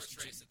second 2 loss. 2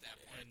 horse race at that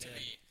point, and to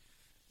me.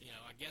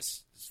 I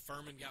guess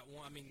Furman got 1.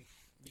 I mean,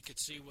 you could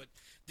see what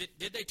did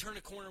they turn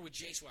a corner with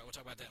Jace White? We'll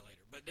talk about that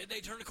later. But did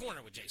they turn a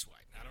corner with Jace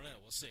White? I don't know.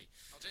 We'll see.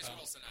 Well, Jace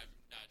Wilson, I'm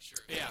not sure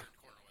if they turned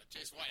a corner with.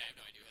 Jace White, I have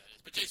no idea who that is.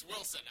 But Jace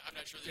Wilson, I'm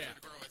not sure they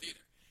turned a corner with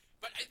either.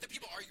 But the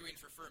people arguing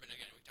for Furman,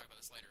 again, we can talk about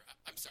this later.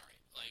 I'm sorry.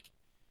 Like,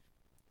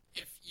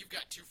 if you've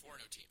got 2 4-0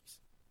 teams,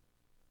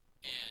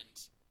 and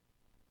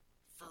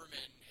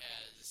Furman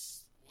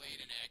has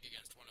laid an egg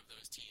against one of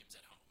those teams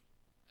at home,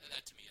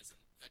 that to me isn't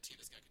a team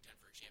that's going to contend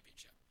for a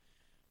championship.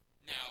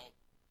 Now,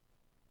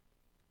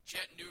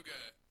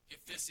 Chattanooga,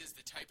 if this is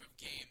the type of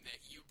game that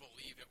you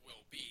believe it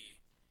will be,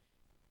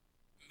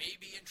 may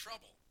be in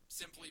trouble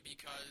simply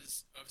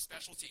because of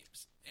special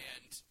teams.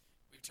 And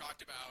we've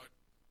talked about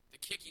the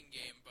kicking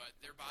game, but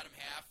their bottom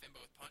half in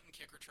both punt and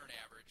kick return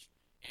average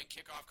and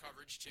kickoff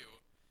coverage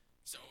too.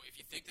 So if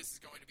you think this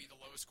is going to be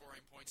the lowest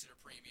scoring points at a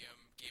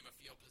premium, game of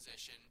field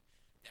position,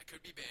 that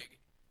could be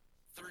big.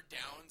 Third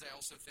downs, I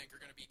also think,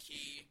 are going to be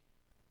key.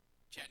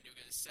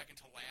 Chattanooga is second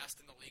to last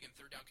in the league in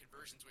third down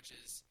conversions, which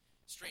is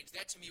strange.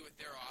 That, to me, with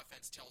their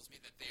offense, tells me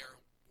that they are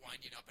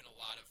winding up in a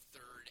lot of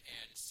 3rd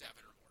and 7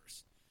 or more.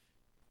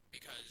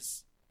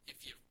 Because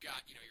if you've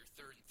got, your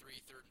 3rd and 3,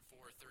 3rd and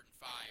 4, 3rd and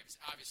 5s,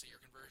 obviously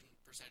your conversion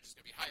percentage is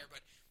going to be higher.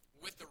 But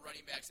with the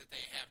running backs that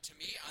they have, to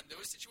me, on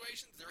those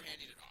situations, they're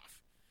handing it off.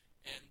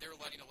 And they're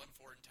letting Alim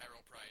Ford and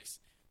Tyrell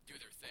Price do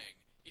their thing.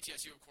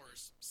 ETSU, of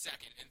course,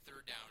 2nd and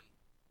 3rd down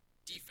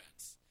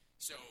defense.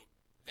 So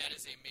that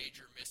is a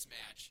major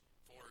mismatch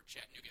for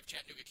Chattanooga. If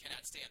Chattanooga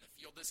cannot stay on the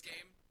field this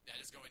game, that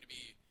is going to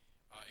be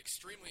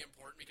extremely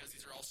important because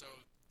these are also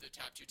the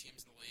top 2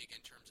 teams in the league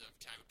in terms of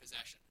time of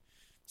possession.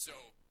 So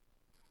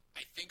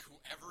I think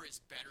whoever is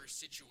better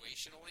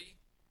situationally,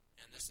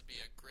 and this would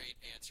be a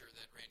great answer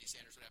that Randy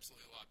Sanders would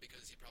absolutely love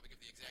because he'd probably give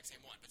the exact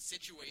same one, but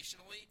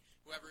situationally,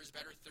 whoever is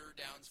better 3rd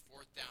downs,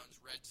 4th downs,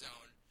 red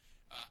zone,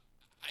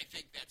 I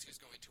think that's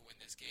who's going to win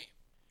this game.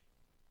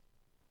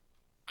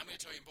 I'm going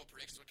to tell you in bold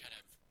predictions what kind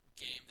of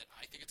game that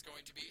I think it's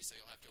going to be, so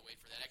you'll have to wait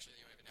for that. Actually,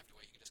 you don't even have to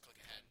wait. You can just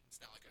click ahead. It's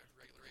not like a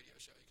regular radio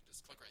show. You can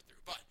just click right through.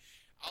 But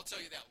I'll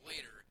tell you that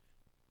later.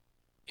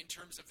 In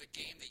terms of the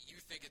game that you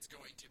think it's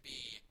going to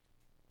be,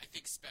 I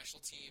think special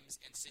teams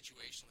and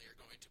situationally are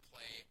going to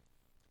play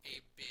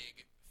a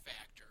big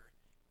factor.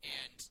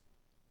 And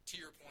to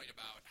your point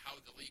about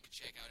how the league could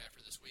shake out after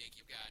this week,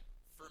 you've got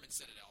Furman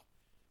Citadel,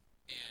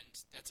 and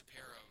that's a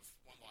pair of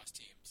 1-loss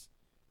teams.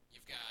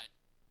 You've got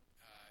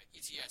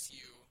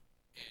ETSU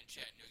and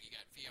Chattanooga. You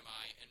got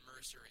VMI and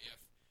Mercer.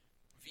 If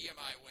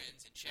VMI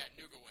wins and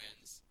Chattanooga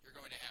wins, you're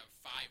going to have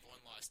 5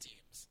 1-loss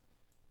teams,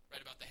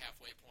 right about the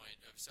halfway point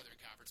of Southern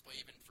Conference play,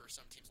 even for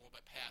some teams a little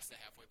bit past the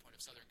halfway point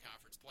of Southern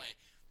Conference play.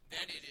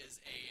 Then it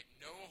is a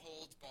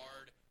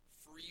no-holds-barred,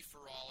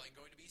 free-for-all, and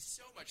going to be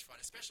so much fun,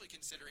 especially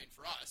considering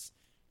for us,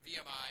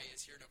 VMI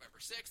is here November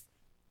 6th,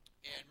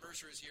 and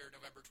Mercer is here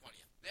November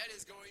 20th. That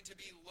is going to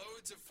be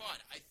loads of fun.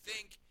 I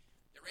think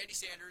that Randy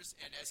Sanders,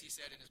 and as he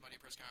said in his Monday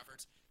press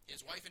conference, his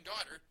wife and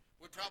daughter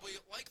would probably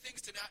like things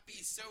to not be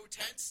so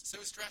tense,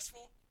 so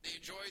stressful. They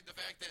enjoyed the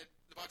fact that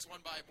the Bucs won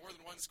by more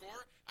than 1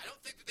 score. I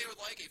don't think that they would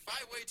like a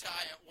 5-way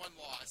tie at 1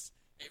 loss,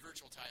 a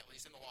virtual tie at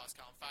least in the loss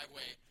column,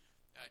 5-way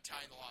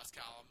tie in the loss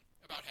column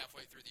about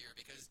halfway through the year,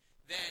 because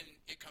then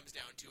it comes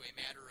down to a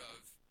matter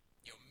of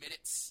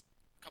minutes,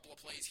 a couple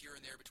of plays here and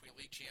there between a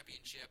league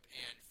championship,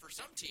 and for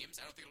some teams,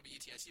 I don't think it'll be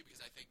ETSU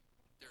because I think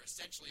they're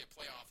essentially a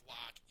playoff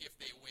lock if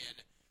they win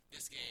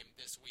this game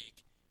this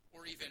week,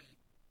 or even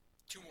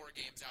 2 more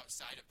games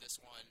outside of this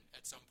one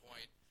at some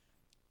point.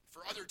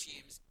 For other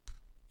teams,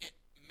 it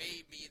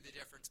may mean the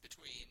difference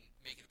between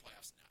making the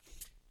playoffs and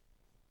not.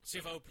 See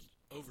if I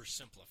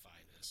oversimplify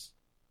this.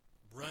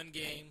 Run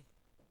game,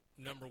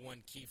 number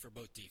 1 key for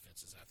both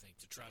defenses, I think,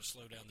 to try to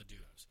slow down the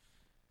duos.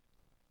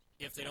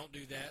 If they don't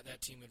do that,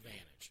 that team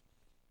advantage.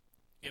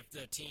 If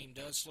the team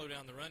does slow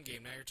down the run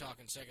game, now you're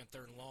talking 2nd,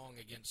 3rd, and long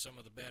against some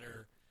of the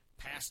better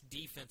pass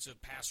defensive,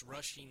 pass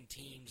rushing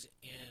teams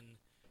in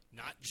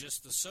not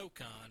just the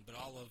SoCon, but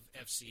all of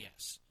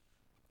FCS.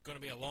 Going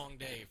to be a long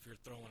day if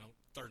you're throwing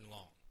a 3rd and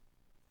long.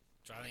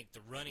 So I think the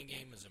running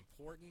game is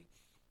important.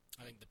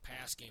 I think the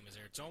pass game is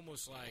there. It's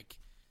almost like,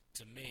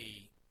 to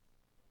me,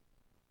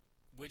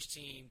 which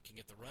team can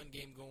get the run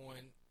game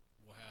going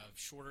will have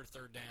shorter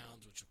third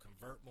downs, which will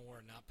convert more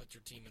and not put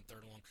your team in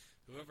third and long.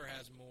 Whoever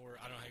has more,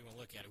 I don't know how you want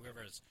to look at it,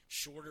 whoever has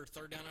shorter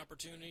third down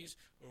opportunities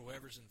or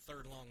whoever's in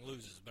third long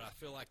loses. But I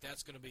feel like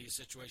that's going to be a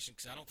situation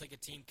because I don't think a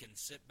team can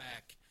sit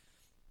back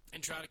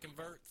and try to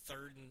convert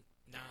 3rd and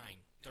 9,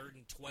 3rd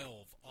and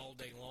 12 all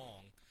day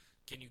long.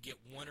 Can you get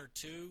 1 or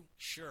 2?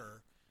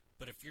 Sure.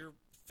 But if you're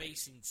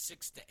facing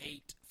 6 to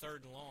 8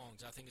 third and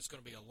longs, I think it's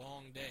going to be a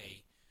long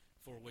day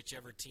for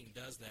whichever team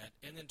does that.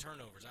 And then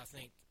turnovers. I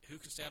think who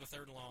can stay out of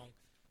third and long,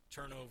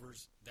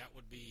 turnovers, that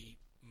would be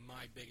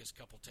my biggest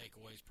couple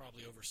takeaways.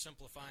 Probably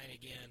oversimplifying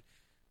again,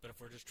 but if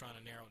we're just trying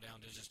to narrow it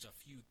down to just a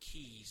few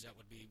keys, that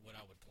would be what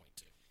I would point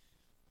to.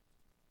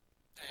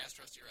 I asked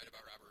Rusty right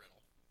about Robert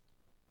Riddle.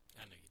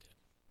 I know you did.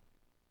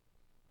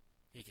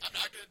 I'm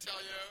not going to tell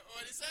you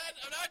what he said.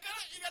 I'm not going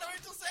to. You got to wait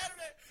till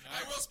Saturday. No.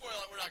 I will spoil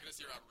it. We're not going to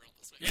see Robert Riddle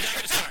this week. You're not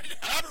going to start.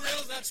 Robert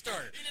Riddle's not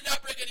started. He did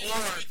not break any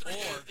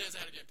days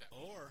out of game time.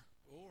 Or.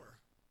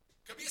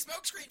 Could be a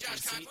smokescreen,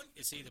 Josh Conklin.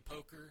 Is he the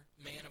poker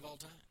man of all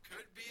time?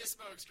 Could be a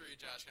smokescreen,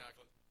 Josh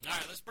Conklin. All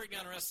right, let's break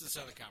down the rest of the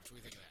Southern Conference.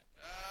 What do you think of that?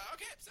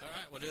 Okay. So All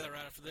right, we'll do that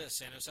right after this.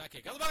 San Jose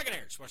Sidekick on the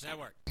Buccaneers Sports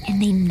Network. And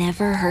they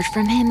never heard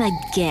from him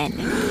again.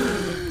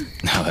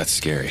 Now that's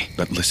scary.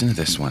 But listen to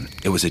this one.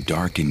 It was a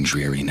dark and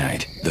dreary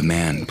night. The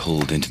man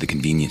pulled into the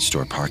convenience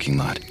store parking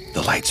lot.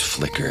 The lights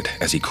flickered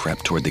as he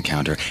crept toward the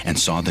counter and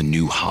saw the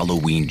new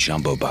Halloween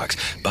jumbo box.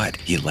 But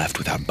he left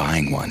without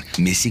buying one,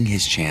 missing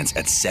his chance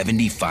at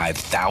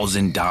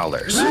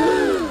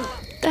 $75,000.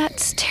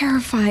 That's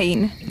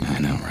terrifying. I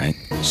know, right?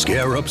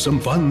 Scare up some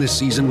fun this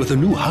season with a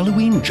new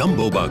Halloween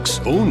Jumbo Bucks,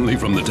 only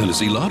from the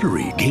Tennessee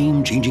Lottery.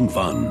 Game-changing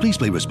fun. Please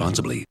play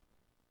responsibly.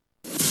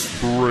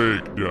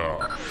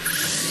 Breakdown.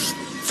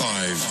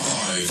 5,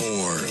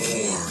 4,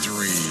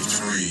 3,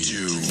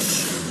 2,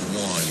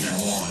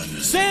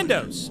 1.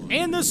 Sandos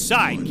and the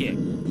Sidekick.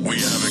 We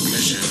have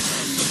ignition.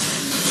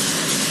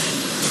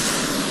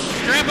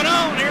 Strap it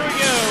on, here we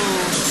go.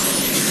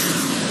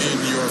 In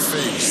your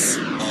face,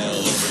 all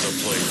over the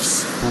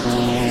place.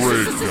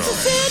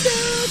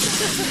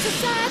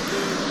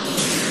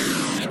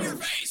 In your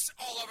face,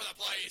 all over the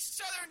place.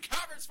 Southern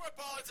Conference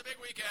football, it's a big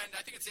weekend.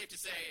 I think it's safe to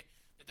say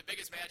that the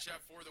biggest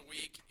matchup for the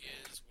week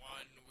is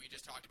one we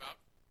just talked about,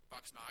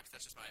 Bucks Mocs.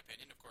 That's just my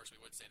opinion. Of course, we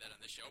would say that on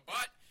this show.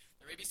 But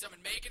there may be some in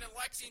Macon and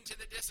Lexington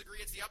that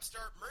disagree. It's the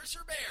upstart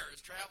Mercer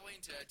Bears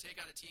traveling to take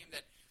on a team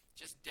that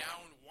just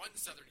downed one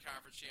Southern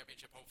Conference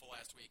championship hopeful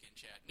last week in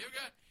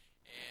Chattanooga.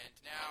 And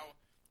now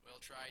we'll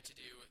try to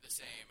do the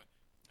same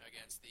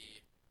against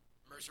the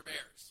Mercer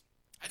Bears.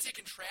 I'd say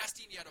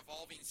contrasting yet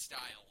evolving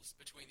styles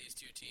between these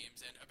two teams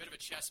and a bit of a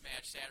chess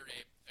match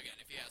Saturday. Again,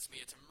 if you ask me,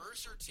 it's a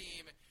Mercer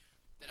team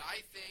that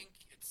I think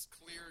it's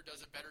clear does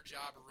a better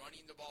job of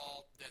running the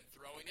ball than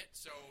throwing it.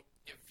 So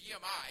if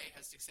VMI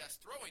has success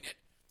throwing it,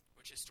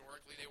 which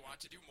historically they want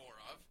to do more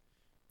of,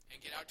 and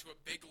get out to a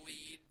big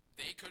lead,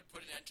 they could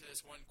put an end to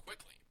this one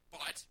quickly.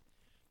 But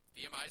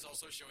VMI is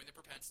also showing the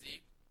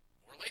propensity,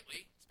 more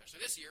lately,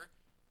 especially this year,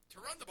 to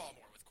run the ball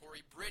more with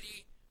Corey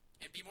Britty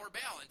and be more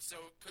balanced.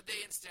 So could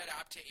they instead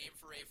opt to aim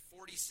for a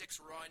 46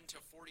 run to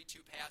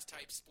 42 pass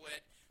type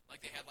split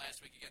like they had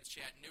last week against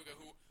Chattanooga,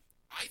 who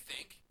I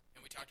think,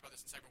 and we talked about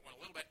this in segment 1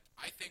 a little bit,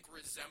 I think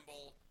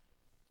resemble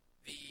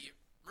the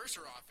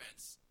Mercer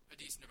offense a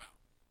decent amount.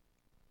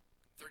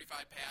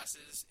 35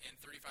 passes and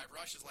 35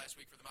 rushes last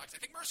week for the Mocs.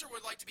 I think Mercer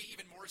would like to be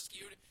even more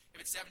skewed.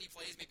 If it's 70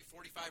 plays, maybe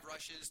 45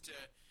 rushes to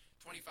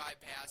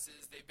 25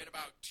 passes. They've been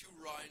about 2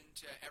 run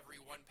to every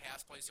 1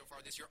 pass play so far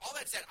this year. All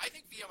that said, I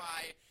think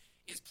VMI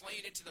is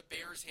playing into the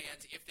Bears'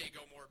 hands if they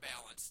go more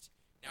balanced.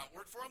 Now, it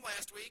worked for them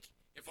last week,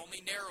 if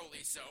only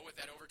narrowly so, with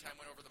that overtime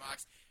win over the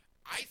Mocs.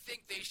 I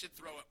think they should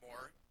throw it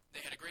more.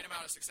 They had a great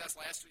amount of success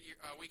last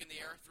week in the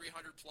air,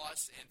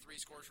 300-plus, and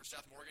 3 scores for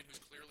Seth Morgan, who's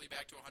clearly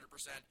back to 100%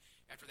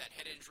 after that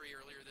head injury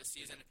earlier this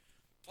season.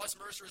 Plus,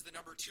 Mercer is the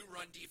number 2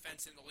 run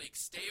defense in the league.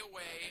 Stay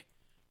away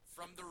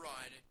from the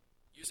run.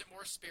 Use it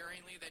more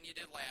sparingly than you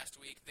did last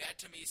week.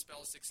 That, to me,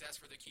 spells success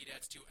for the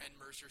Keydets to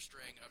end Mercer's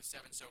string of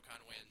 7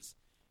 SoCon wins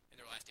in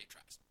their last 8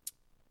 tries.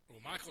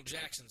 Well, Michael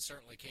Jackson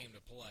certainly came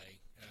to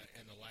play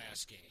in the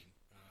last game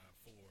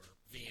for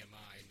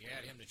VMI. And you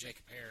add him to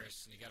Jacob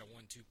Harris, and you got a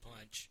 1-2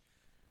 punch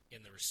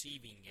in the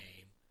receiving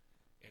game.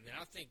 And then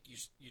I think you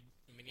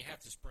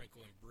have to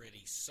sprinkle in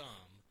Britty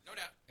some. No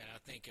doubt. And I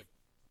think if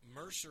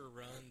Mercer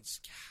runs,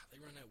 they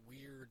run that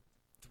weird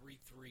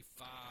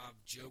 3-3-5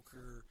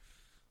 Joker,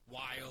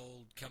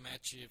 wild, come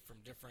at you from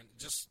different,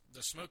 just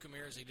the smoke and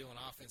mirrors they do on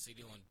offense, they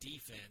do on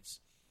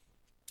defense.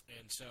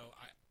 And so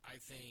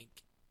I think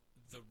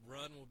the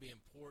run will be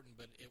important,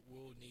 but it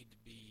will need to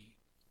be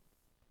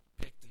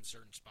picked in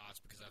certain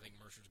spots because I think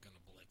Mercer's going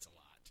to blitz a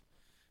lot.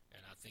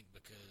 And I think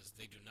because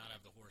they do not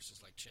have the horses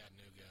like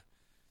Chattanooga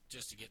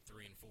just to get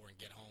 3 and 4 and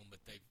get home,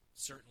 but they've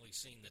certainly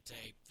seen the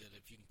tape that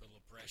if you can put a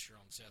little pressure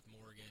on Seth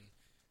Morgan,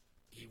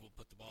 he will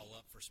put the ball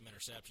up for some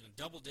interceptions.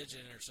 Double-digit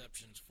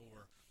interceptions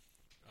for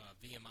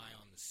VMI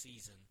on the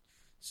season.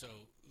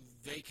 So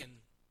they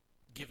can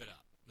give it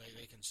up.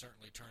 They can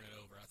certainly turn it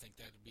over. I think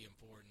that would be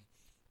important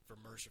for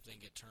Mercer if they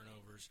can get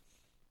turnovers.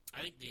 I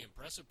think the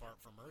impressive part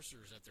for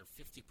Mercer is that they're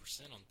 50%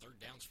 on third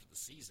downs for the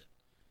season.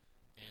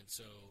 And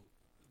so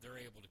they're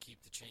able to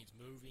keep the chains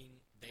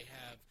moving.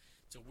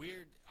 It's a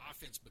weird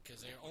offense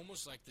because they're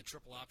almost like the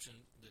triple option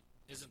that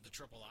isn't the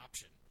triple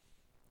option.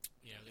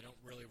 You know, they don't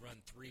really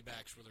run three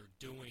backs where they're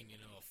doing,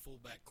 a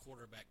fullback,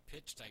 quarterback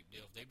pitch type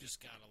deal. They've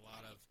just got a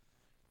lot of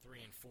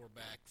 3 and 4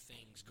 back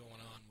things going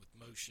on with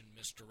motion,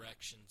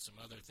 misdirection, some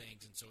other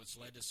things, and so it's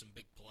led to some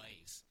big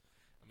plays.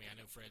 I mean, I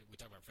know we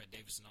talk about Fred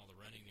Davis and all the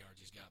running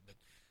yards he's got, but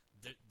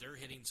they're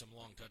hitting some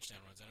long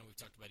touchdown runs. I know we've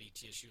talked about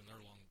ETSU and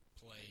their long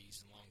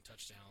plays and long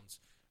touchdowns,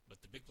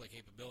 but the big play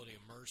capability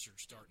of Mercer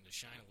is starting to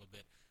shine a little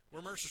bit. Where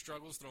Mercer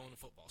struggles throwing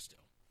the football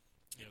still.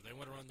 They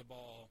want to run the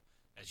ball,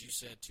 as you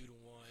said, 2-1,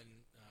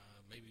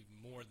 maybe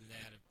more than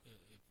that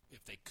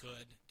if they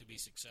could to be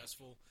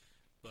successful.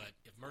 But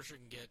if Mercer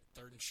can get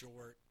third and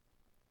short,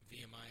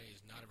 VMI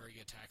is not a very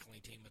good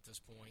tackling team at this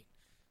point.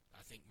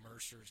 I think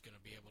Mercer is going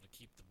to be able to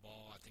keep the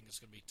ball. I think it's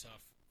going to be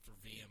tough for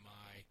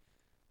VMI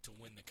to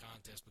win the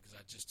contest because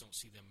I just don't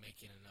see them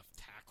making enough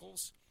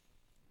tackles.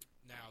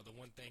 Now, the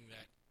one thing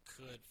that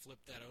could flip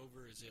that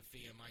over is if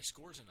VMI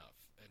scores enough,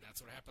 and that's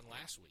what happened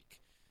last week.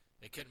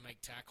 They couldn't make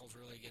tackles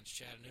really against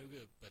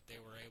Chattanooga, but they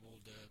were able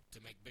to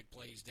make big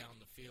plays down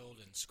the field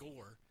and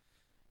score.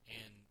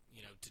 And,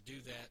 to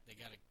do that, they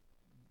got to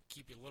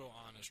keep you a little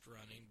honest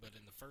running. But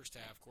in the first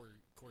half,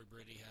 Corey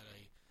Britty had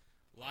a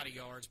lot of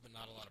yards but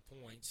not a lot of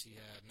points. He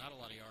had not a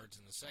lot of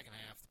yards in the second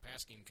half. The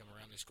pass game come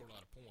around, they scored a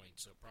lot of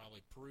points. So it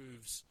probably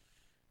proves,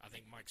 I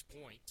think, Mike's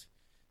point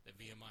that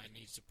VMI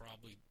needs to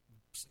probably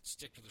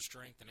stick to the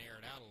strength and air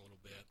it out a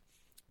little bit.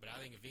 But I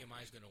think if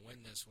VMI is going to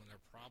win this one,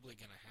 they're probably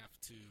going to have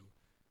to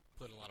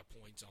put a lot of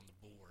points on the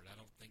board. I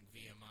don't think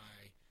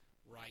VMI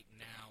right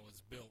now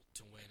is built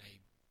to win a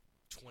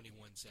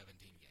 21-17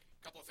 game.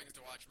 A couple of things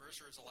to watch.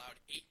 Mercer has allowed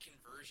 8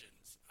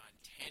 conversions on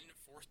 10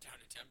 fourth down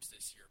attempts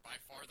this year, by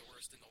far the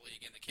worst in the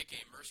league. In the kick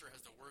game, Mercer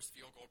has the worst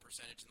field goal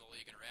percentage in the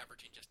league and are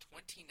averaging just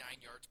 29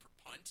 yards per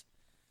punt.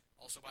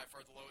 Also by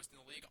far the lowest in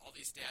the league. All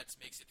these stats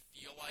makes it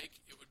feel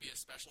like it would be a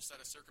special set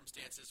of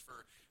circumstances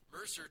for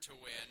Mercer to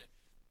win,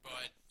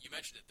 but you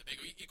mentioned it, the big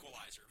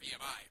equalizer,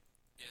 VMI,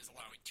 is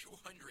allowing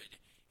 283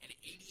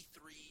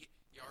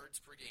 yards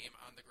per game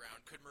on the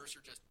ground. Could Mercer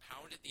just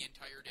pound it the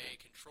entire day,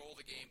 control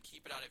the game,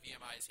 keep it out of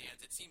VMI's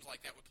hands? It seems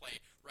like that would play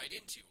right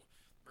into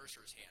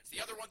Mercer's hands.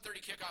 The other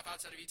 1:30 kickoff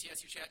outside of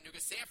ETSU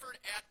Chattanooga, Sanford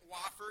at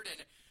Wofford,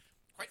 and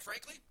quite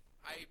frankly,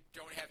 I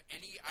don't have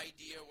any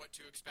idea what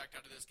to expect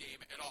out of this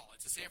game at all.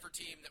 It's a Sanford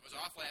team that was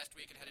off last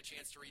week and had a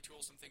chance to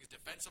retool some things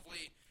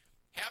defensively.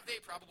 Have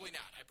they? Probably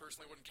not. I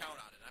personally wouldn't count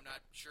on it. I'm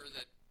not sure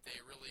that they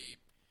really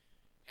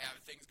have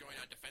things going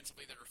on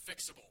defensively that are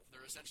fixable.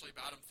 They're essentially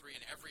bottom 3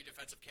 in every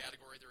defensive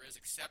category there is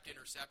except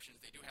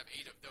interceptions. They do have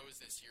 8 of those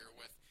this year,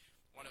 with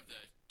one of the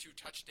 2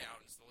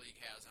 touchdowns the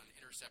league has on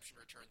interception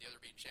return, the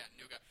other being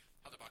Chattanooga.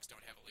 How the Bucs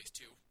don't have at least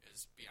 2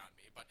 is beyond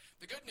me. But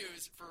the good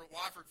news for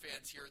Wofford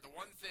fans here, the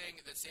one thing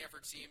that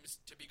Sanford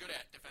seems to be good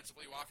at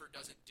defensively, Wofford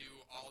doesn't do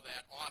all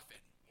that often.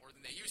 More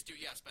than they used to,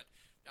 yes, but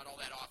not all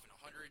that often.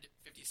 157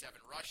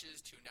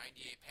 rushes,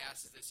 298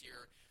 passes this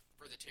year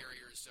for the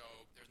Terriers, so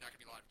there's not going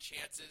to be a lot of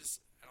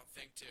chances, I don't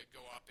think, to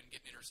go up and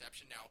get an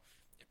interception. Now,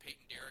 if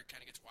Peyton Derrick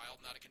kind of gets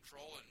wild and out of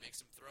control and makes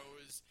some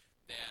throws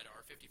that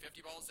are 50-50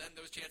 balls, then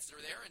those chances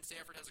are there, and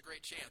Sanford has a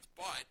great chance.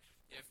 But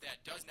if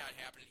that does not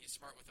happen and he's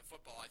smart with the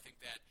football, I think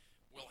that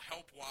will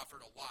help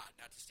Wofford a lot,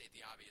 not to state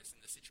the obvious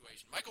in this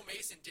situation. Michael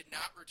Mason did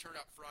not return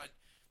up front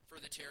for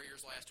the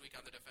Terriers last week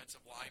on the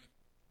defensive line.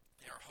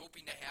 They are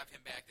hoping to have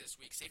him back this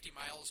week. Safety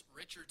Miles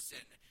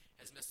Richardson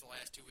has missed the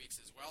last 2 weeks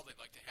as well. They'd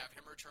like to have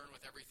him return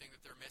with everything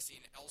that they're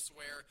missing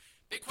elsewhere.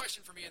 Big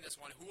question for me in this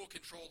one, who will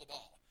control the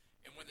ball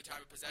and win the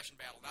time of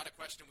possession battle? Not a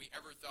question we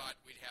ever thought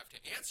we'd have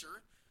to answer.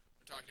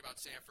 We're talking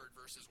about Sanford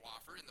versus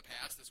Wofford. In the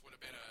past, this would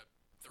have been a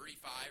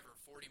 35 or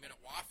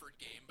 40-minute Wofford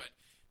game, but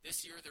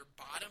this year they're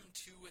bottom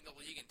 2 in the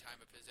league in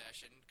time of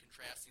possession,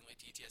 contrastingly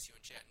to ETSU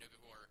and Chattanooga,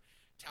 who are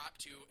top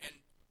 2.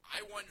 And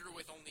I wonder,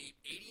 with only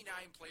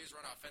 89 plays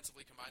run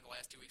offensively combined the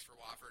last 2 weeks for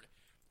Wofford,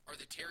 are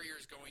the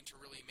Terriers going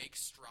to really make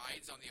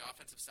strides on the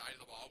offensive side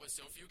of the ball with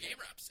so few game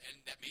reps?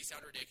 And that may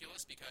sound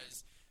ridiculous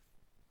because,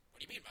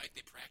 what do you mean, Mike?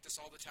 They practice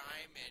all the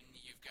time, and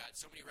you've got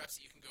so many reps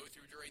that you can go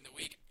through during the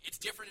week. It's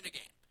different in a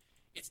game.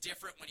 It's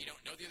different when you don't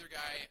know the other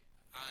guy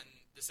on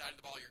the side of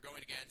the ball you're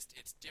going against.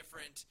 It's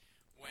different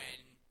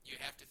when you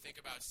have to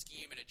think about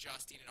scheme and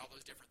adjusting and all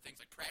those different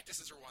things. Like,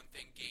 practices are one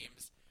thing,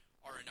 games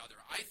are another.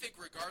 I think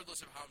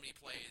regardless of how many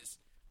plays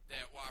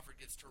that Wofford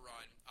gets to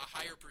run, a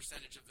higher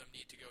percentage of them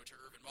need to go to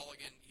Irvin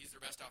Mulligan. He's their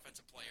best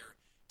offensive player.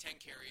 10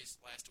 carries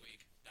last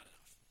week, not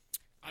enough.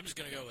 I'm just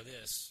going to go with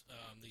this.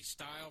 The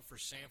style for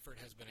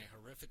Sanford has been a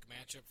horrific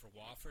matchup for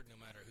Wofford, no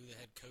matter who the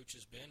head coach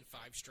has been.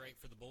 5 straight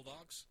for the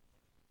Bulldogs.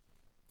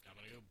 I'm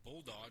going to go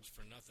Bulldogs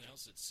for nothing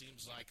else. It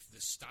seems like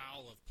the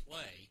style of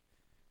play,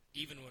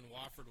 even when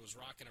Wofford was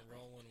rocking and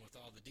rolling with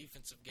all the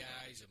defensive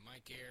guys and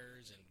Mike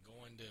Ayers and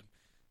going to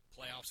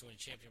playoffs and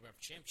winning championship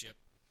after championship,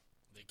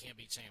 they can't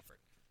beat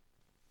Sanford.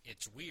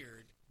 It's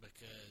weird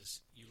because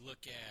you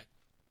look at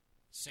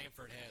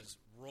Samford has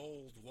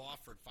rolled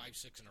Wofford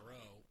 5-6 in a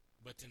row,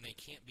 but then they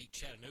can't beat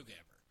Chattanooga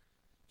ever.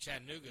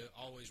 Chattanooga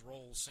always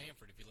rolls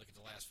Samford if you look at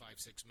the last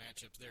 5-6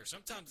 matchups there.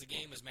 Sometimes the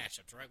game is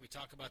matchups, right? We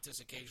talk about this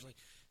occasionally.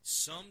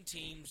 Some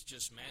teams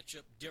just match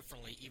up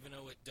differently, even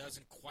though it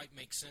doesn't quite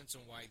make sense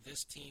on why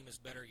this team is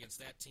better against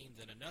that team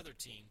than another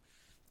team.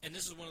 And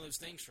this is one of those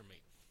things for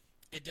me.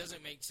 It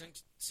doesn't make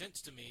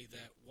sense to me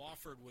that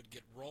Wofford would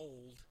get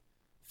rolled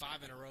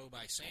 5 in a row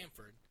by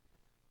Samford,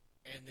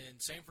 and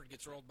then Samford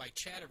gets rolled by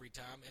Chat every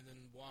time, and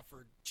then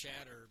Wofford,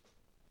 Chat are,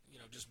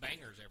 just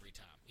bangers every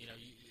time.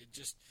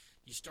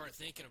 You start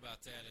thinking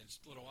about that, and it's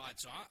a little odd.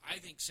 So I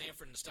think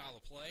Samford in the style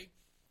of play,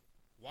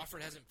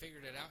 Wofford hasn't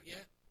figured it out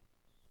yet.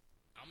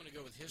 I'm going to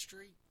go with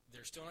history.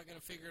 They're still not going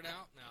to figure it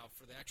out. Now,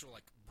 for the actual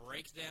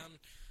breakdown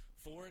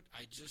for it,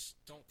 I just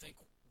don't think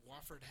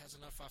Wofford has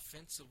enough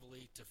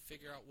offensively to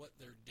figure out what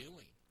they're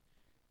doing.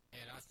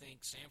 And I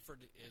think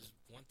Samford is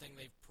one thing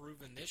they've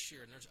proven this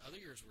year, and there's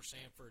other years where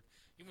Samford,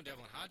 even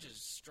Devlin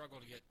Hodges,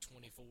 struggled to get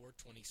 24,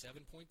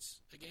 27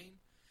 points a game.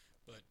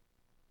 But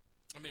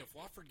if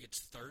Wofford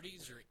gets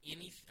 30s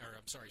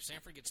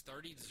Samford gets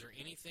 30s, is there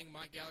anything,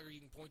 Mike Gallagher, you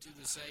can point to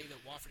say that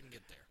Wofford can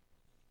get there?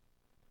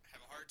 I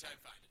have a hard time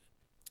finding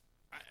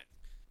it.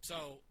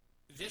 So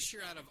this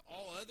year, out of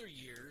all other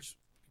years,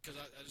 because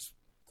I just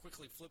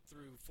quickly flipped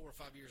through 4 or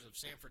 5 years of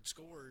Samford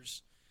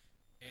scores,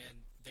 and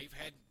they've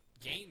had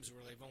games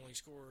where they've only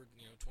scored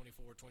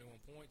 24, 21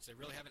 points. They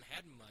really haven't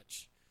had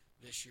much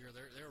this year.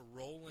 They're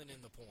rolling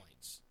in the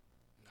points,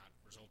 not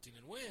resulting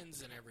in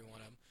wins in every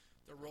one of them.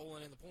 They're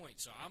rolling in the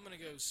points. So I'm going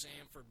to go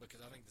Samford because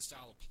I think the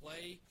style of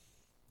play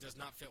does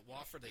not fit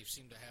Wofford. They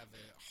seem to have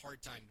a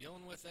hard time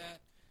dealing with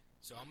that.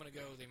 So I'm going to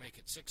go, they make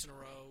it 6 in a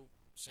row.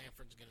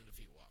 Samford's going to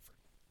defeat Wofford.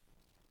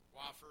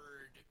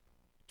 Wofford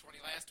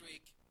 20 last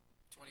week,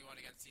 21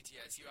 against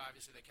CTSU.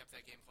 Obviously, they kept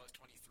that game close,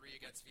 23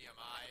 against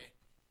VMI.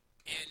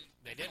 And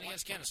they did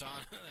against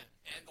Kennesaw.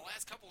 And the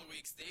last couple of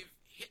weeks, they've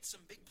hit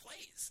some big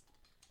plays.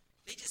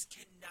 They just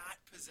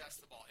cannot possess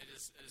the ball. It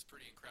is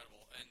pretty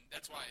incredible. And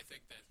that's why I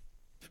think that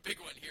the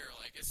big one here,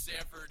 is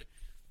Samford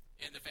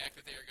and the fact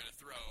that they are going to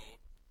throw,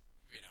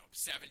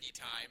 70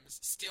 times,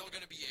 still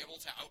going to be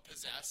able to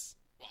outpossess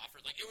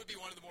Wofford. It would be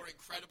one of the more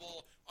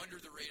incredible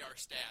under-the-radar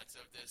stats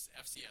of this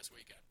FCS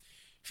weekend.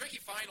 Tricky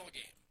final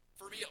game,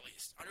 for me at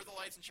least. Under the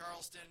lights in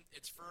Charleston,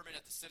 it's Furman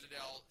at the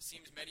Citadel.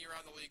 Seems many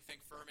around the league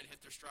think Furman hit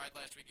their stride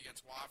last week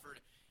against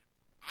Wofford.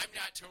 I'm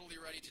not totally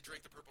ready to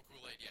drink the purple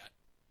Kool-Aid yet.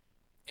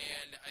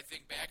 And I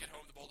think back at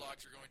home, the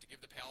Bulldogs are going to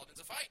give the Paladins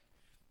a fight.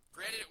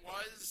 Granted, it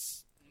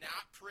was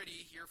not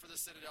pretty here for the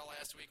Citadel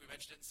last week. We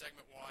mentioned it in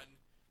segment 1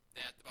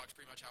 that the Bucs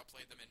pretty much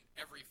outplayed them in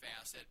every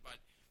facet, but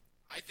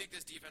I think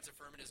this defensive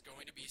Furman is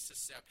going to be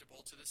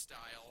susceptible to the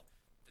style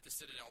that the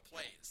Citadel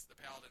plays. The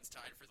Paladins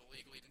tied for the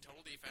league lead in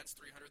total defense,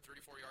 334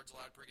 yards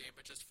allowed per game,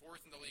 but just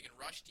 4th in the league in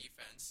rush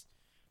defense.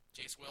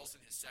 Jace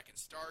Wilson, his second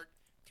start.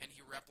 Can he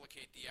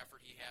replicate the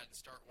effort he had in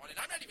start 1? And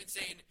I'm not even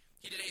saying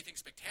he did anything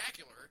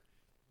spectacular,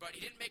 but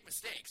he didn't make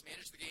mistakes,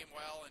 managed the game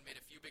well, and made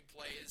a few big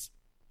plays.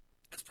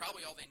 That's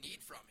probably all they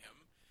need from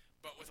him.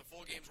 But with a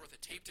full game's worth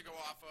of tape to go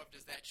off of,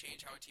 does that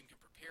change how a team can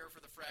prepare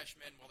for the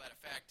freshman? Will that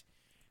affect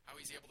how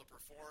he's able to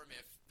perform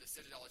if the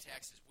Citadel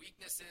attacks his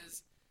weaknesses?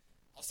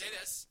 I'll say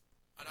this,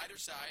 on either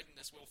side, and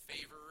this will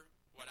favor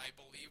what I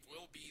believe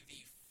will be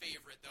the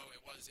favorite, though it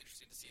was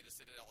interesting to see the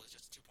Citadel is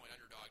just a 2-point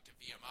underdog to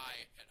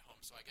VMI at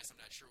home, so I guess I'm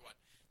not sure what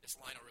this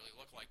line will really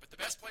look like. But the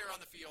best player on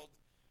the field,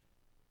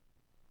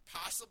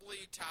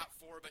 possibly top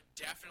 4, but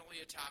definitely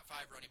a top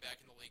 5 running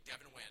back in the league,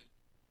 Devin Wynn,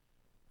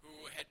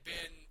 who had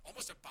been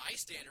almost a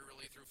bystander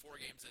really through 4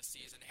 games this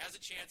season, has a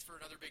chance for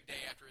another big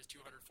day after his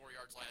 204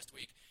 yards last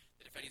week.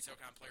 The defending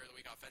SoCon Player of the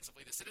Week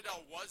offensively. The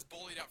Citadel was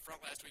bullied up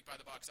front last week by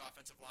the Bucs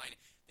offensive line.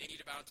 They need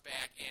to bounce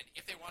back, and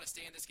if they want to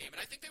stay in this game, and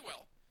I think they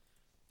will,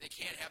 they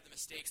can't have the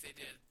mistakes they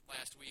did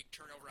last week,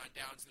 turnover on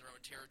downs in their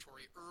own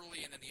territory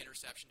early, and then the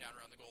interception down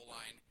around the goal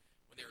line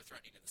when they were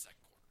threatening in the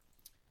second quarter.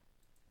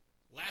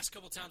 Last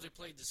couple times they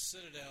played the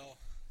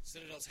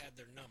Citadel's had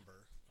their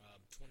number,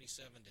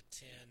 27-10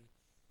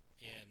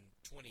 in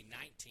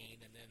 2019,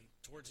 and then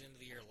towards the end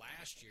of the year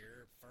last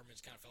year,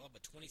 Furman's kind of fell up,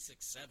 but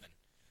 26-7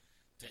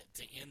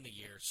 to end the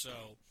year.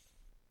 So,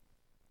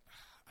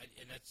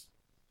 and that's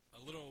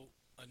a little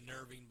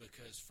unnerving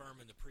because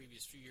Furman the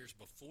previous few years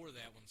before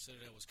that, when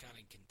Citadel was kind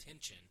of in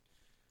contention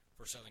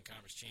for Southern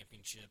Conference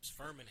championships,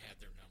 Furman had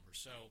their number.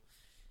 So,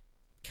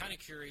 kind of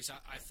curious.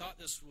 I thought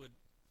this would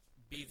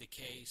be the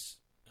case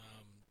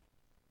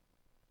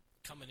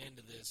coming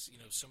into this.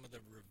 Some of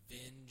the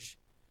revenge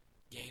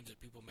games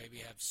that people maybe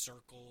have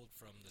circled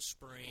from the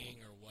spring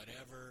or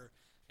whatever,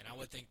 and I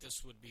would think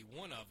this would be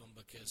one of them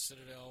because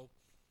Citadel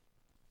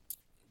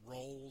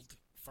rolled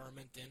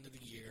Furman at the end of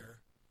the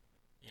year.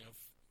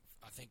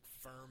 I think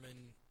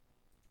Furman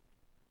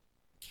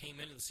came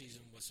into the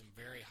season with some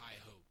very high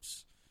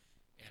hopes,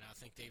 and I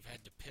think they've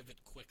had to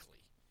pivot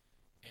quickly.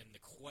 And the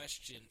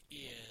question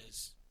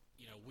is,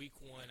 week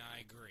 1,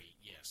 I agree.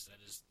 Yes, that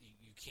is,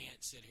 you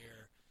can't sit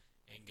here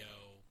and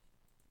go,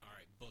 all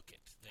right, book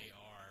it. They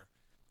are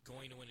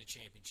going to win a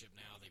championship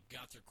now. They've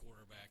got their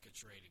quarterback.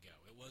 It's ready to go.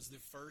 It was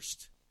the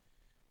first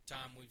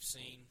time we've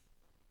seen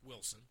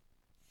Wilson.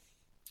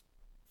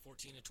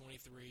 14 of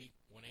 23,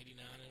 189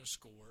 and a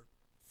score.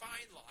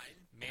 Fine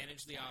line.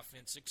 Managed the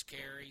offense, 6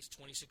 carries,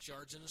 26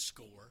 yards and a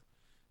score.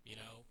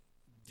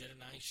 Did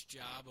a nice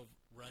job of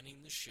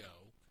running the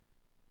show.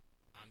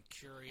 I'm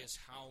curious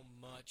how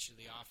much of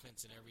the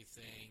offense and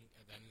everything.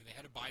 I mean, they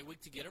had a bye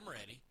week to get them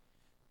ready.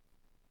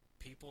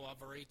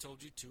 I've already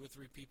told you, 2 or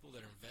 3 people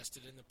that are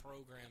invested in the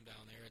program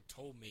down there had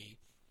told me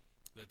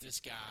that this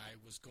guy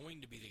was going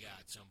to be the guy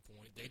at some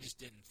point. They just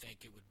didn't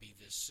think it would be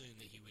this soon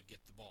that he would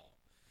get the ball.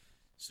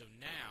 So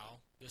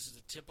now, this is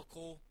a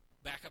typical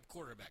backup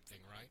quarterback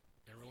thing, right?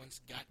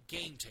 Everyone's got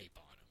game tape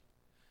on him.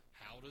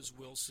 How does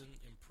Wilson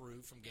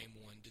improve from game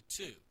 1 to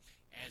 2?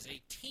 As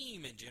a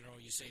team in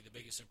general, you say the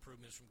biggest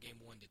improvements from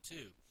game 1 to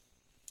 2.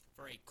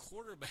 For a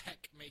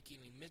quarterback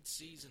making a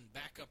midseason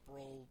backup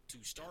role to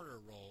starter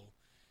role,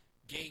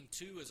 game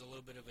 2 is a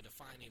little bit of a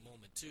defining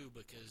moment too,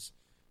 because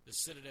the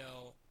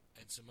Citadel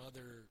and some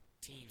other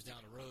teams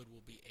down the road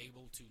will be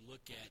able to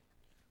look at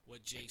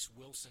what Jace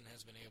Wilson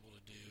has been able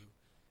to do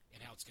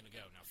and how it's going to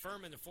go. Now,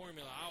 Furman, the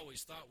formula I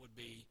always thought would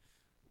be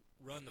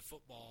run the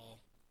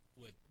football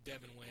with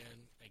Devin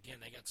Wynn.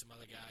 Again, they got some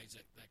other guys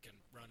that can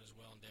run as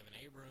well in Devin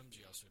Abrams.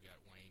 You also got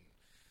Wayne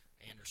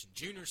Anderson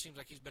Jr. Seems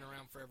like he's been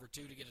around forever,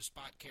 too, to get a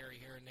spot carry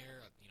here and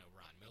there.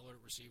 Ron Miller,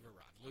 receiver,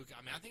 Rod Luca.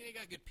 I think they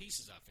got good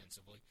pieces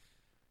offensively.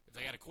 If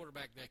they got a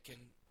quarterback that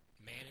can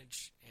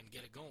manage and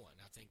get it going,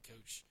 I think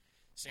Coach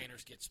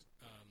Sanders gets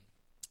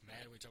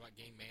mad when we talk about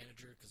game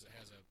manager because it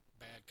has a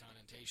bad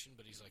connotation,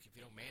 but he's like, if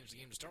you don't manage the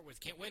game to start with,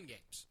 you can't win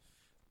games.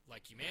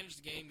 Like, you manage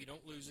the game, you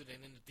don't lose it,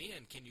 and then at the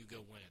end, can you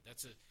go win it?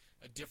 That's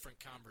a different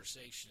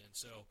conversation. And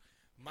so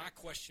my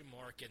question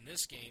mark in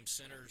this game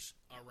centers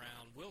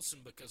around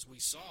Wilson because we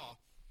saw,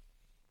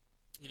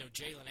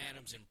 Jalen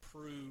Adams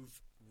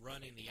improve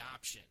running the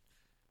option.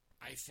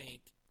 I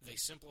think they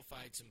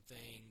simplified some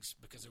things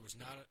because there was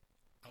not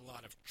a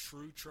lot of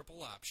true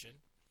triple option.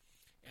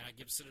 And I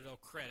give Citadel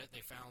credit.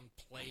 They found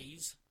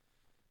plays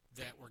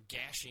that were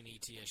gashing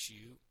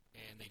ETSU,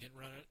 and they didn't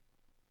run it,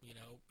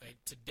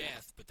 to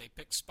death, but they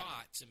picked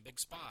spots and big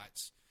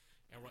spots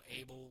and were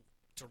able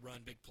to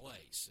run big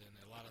plays. And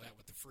a lot of that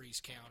with the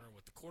freeze counter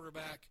with the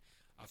quarterback.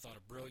 I thought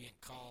a brilliant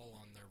call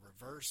on their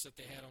reverse that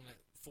they had on that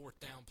 4th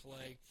down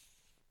play.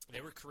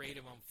 They were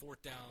creative on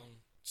 4th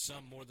down,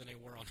 some more than they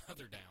were on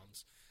other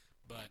downs.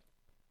 But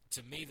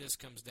to me, this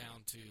comes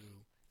down to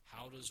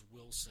how does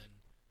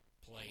Wilson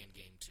play in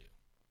game 2?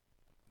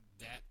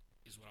 That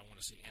is what I want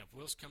to see. And if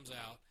Wilson comes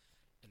out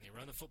and they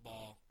run the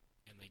football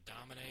and they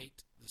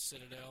dominate the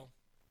Citadel,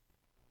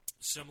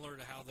 similar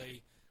to how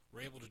they were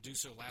able to do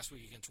so last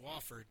week against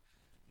Wofford,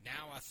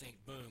 now I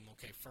think, boom,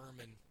 okay,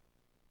 Furman,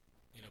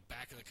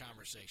 back in the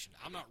conversation.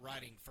 I'm not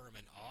writing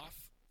Furman off.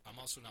 I'm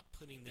also not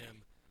putting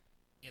them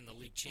in the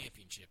league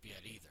championship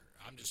yet either.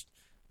 I'm just,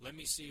 let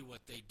me see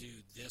what they do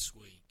this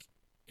week.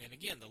 And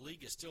again, the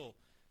league is still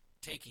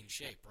taking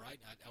shape, right?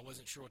 I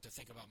wasn't sure what to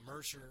think about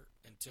Mercer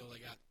until they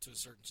got to a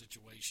certain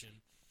situation.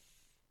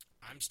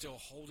 I'm still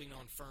holding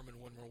on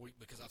Furman one more week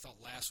because I thought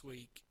last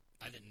week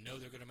I didn't know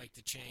they were going to make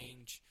the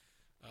change,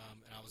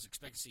 and I was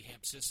expecting to see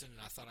Hamp Sisson,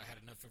 and I thought I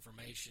had enough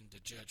information to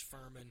judge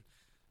Furman,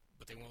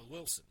 but they went with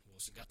Wilson.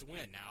 Wilson got the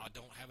win. Now I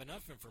don't have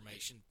enough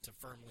information to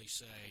firmly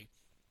say,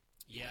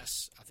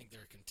 yes, I think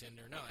they're a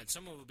contender. No, and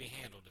some of it will be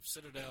handled. If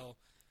Citadel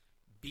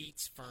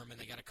beats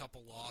Furman, they got a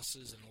couple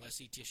losses, and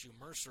unless ETSU or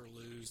Mercer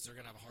lose, they're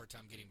going to have a hard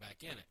time getting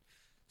back in it.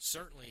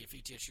 Certainly, if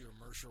ETSU or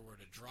Mercer were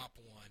to drop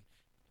one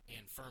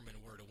and Furman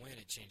were to win,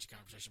 it changed the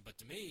conversation.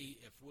 But to me,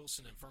 if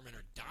Wilson and Furman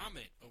are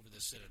dominant over the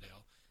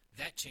Citadel,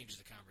 that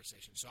changes the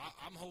conversation. So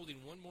I'm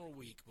holding one more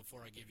week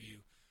before I give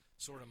you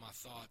sort of my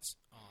thoughts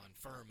on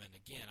Furman.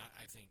 Again,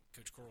 I think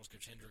Coach Corals,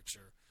 Coach Hendricks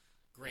are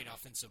great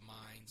offensive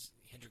minds.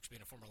 Hendricks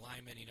being a former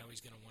lineman,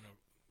 he's going to want to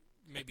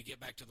maybe get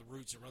back to the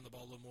roots and run the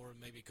ball a little more.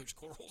 Maybe Coach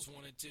Corals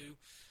wanted to.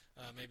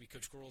 Maybe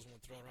Coach Corals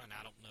wanted to throw it around.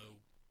 I don't know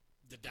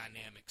the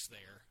dynamics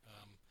there.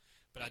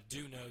 But I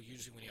do know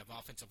usually when you have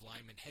offensive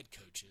linemen head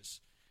coaches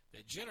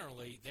that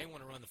generally they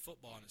want to run the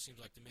football, and it seems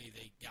like to me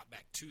they got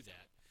back to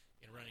that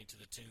in running to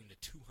the tune to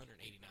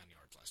 289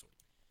 yards last week.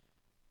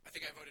 I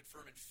think I voted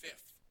Furman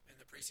 5th in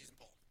the preseason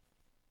poll.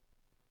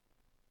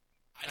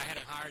 I had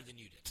it higher than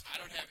you did. I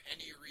don't have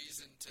any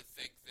reason to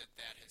think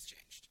that has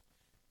changed.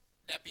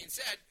 That being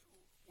said,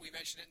 we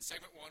mentioned it in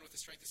segment 1 with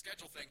the strength of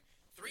schedule thing.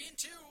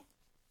 3-2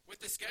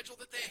 with the schedule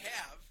that they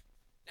have.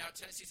 Now,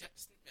 Tennessee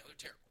Tech's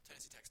terrible.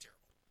 Tennessee Tech's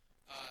terrible.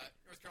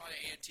 North Carolina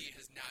A&T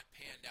has not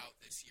panned out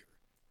this year.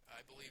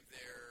 I believe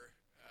they're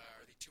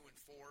are they 2-4?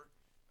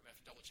 I'm gonna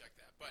have to double check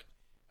that. But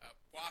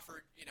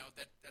Wofford,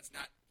 that's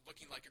not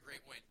looking like a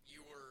great win.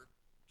 You were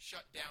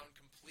shut down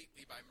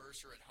completely by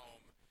Mercer at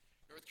home.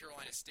 North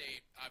Carolina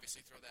State,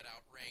 obviously throw that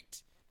out,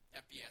 ranked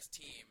FBS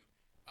team.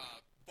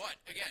 But,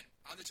 again,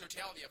 on the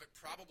totality of it,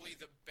 probably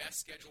the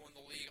best schedule in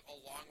the league,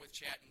 along with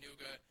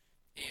Chattanooga,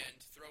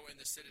 and throw in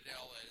the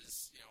Citadel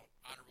as,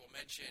 honorable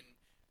mention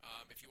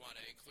if you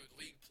want to include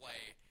league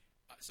play.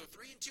 So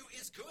 3-2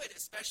 is good,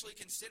 especially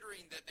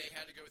considering that they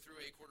had to go through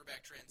a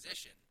quarterback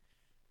transition.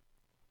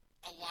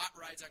 A lot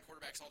rides on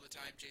quarterbacks all the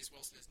time. Jace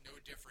Wilson is no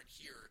different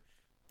here.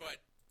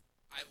 But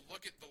I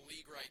look at the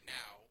league right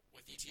now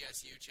with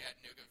ETSU,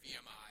 Chattanooga,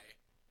 VMI,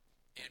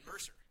 and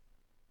Mercer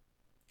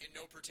in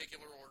no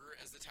particular order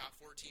as the top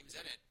 4 teams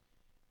in it.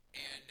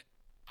 And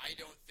I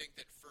don't think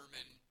that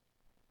Furman,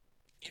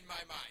 in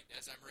my mind,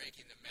 as I'm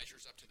ranking them,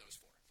 measures up to those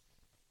 4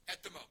 at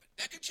the moment.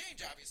 That could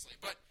change, obviously,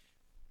 but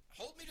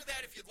hold me to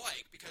that if you'd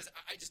like, because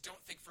I just don't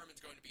think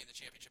Furman's going to be in the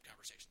championship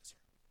conversation this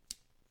year.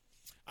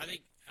 I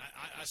think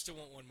I still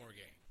want one more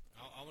game.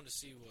 I want to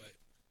see what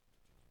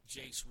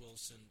Jace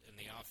Wilson and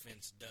the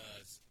offense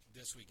does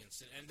this weekend.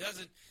 And it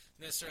doesn't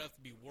necessarily have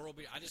to be world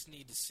beat. I just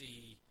need to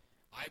see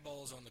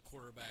eyeballs on the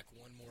quarterback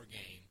one more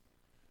game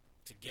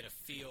to get a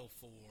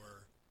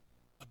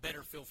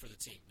better feel for the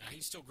team. Now,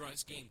 he's still growing.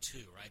 It's game 2,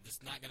 right?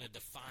 That's not going to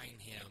define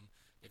him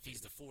if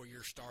he's the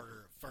 4-year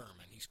starter at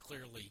Furman. He's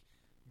clearly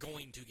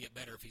going to get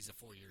better if he's a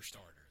 4-year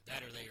starter.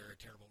 That or they are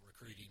terrible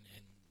recruiting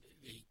and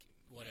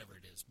whatever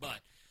it is. But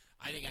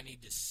I think I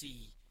need to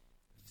see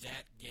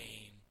that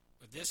game,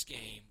 or this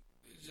game,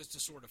 just to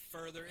sort of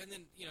further. And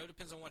then, it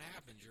depends on what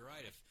happens. You're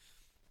right.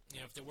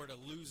 If they were to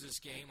lose this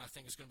game, I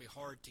think it's going to be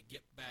hard to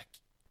get back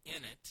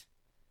in it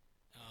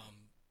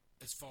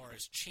as far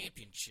as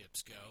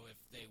championships go.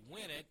 If they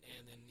win it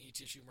and then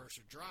ETSU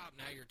Mercer drop,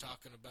 now you're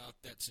talking about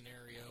that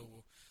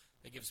scenario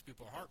that gives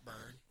people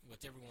heartburn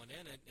with everyone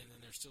in it, and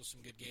then there's still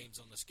some good games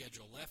on the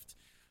schedule left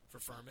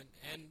for Furman.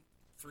 And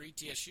for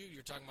ETSU,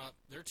 you're talking about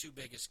their 2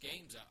 biggest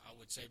games, I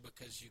would say,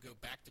 because you go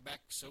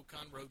back-to-back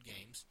SoCon road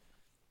games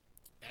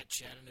at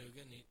Chattanooga,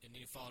 and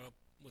you follow up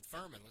with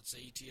Furman. Let's say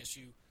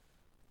ETSU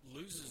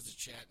loses to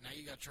Chat. Now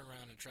you got to turn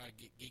around and try to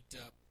get geeked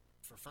up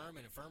for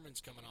Furman, and Furman's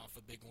coming off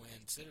a big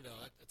win.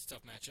 Citadel, that's a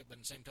tough matchup, but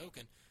in the same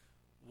token,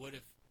 what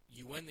if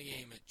you win the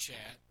game at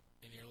Chat,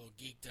 and you're a little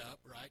geeked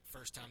up, right?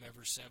 First time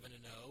ever 7-0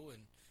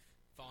 and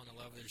falling in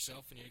love with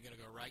yourself, and you're going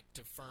to go right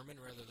to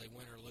Furman whether they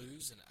win or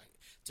lose. And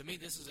to me,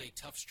 this is a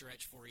tough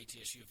stretch for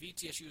ETSU. If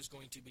ETSU is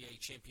going to be a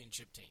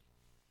championship team,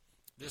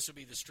 this will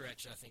be the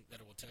stretch, I think,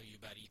 that it will tell you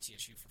about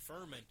ETSU. For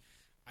Furman,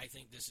 I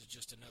think this is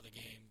just another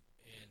game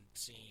and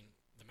seeing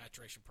the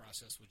maturation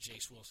process with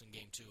Jace Wilson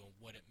game 2 and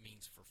what it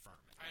means for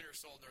Furman. I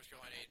undersold North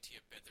Carolina A&T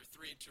a bit. They're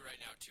 3-2 right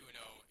now, 2-0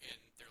 in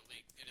their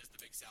league. It is the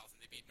Big South,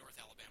 and they beat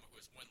North Alabama, who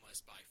was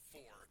winless by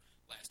 4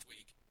 last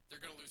week. They're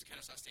going to lose to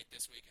Kennesaw State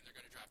this week, and they're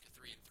going to drop to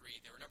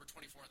 3-3. They were number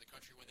 24 in the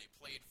country when they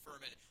played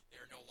Furman.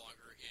 They are no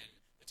longer in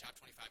the top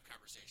 25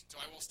 conversation. So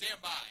I will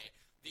stand by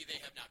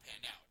they have not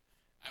panned out.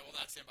 I will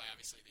not stand by,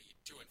 obviously, the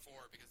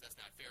 2-4 because that's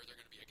not fair.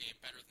 They're going to be a game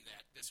better than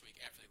that this week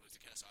after they lose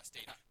to Kennesaw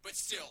State. But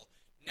still,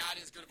 not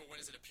as good of a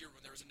win as it appeared when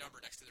there was a number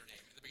next to their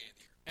name at the beginning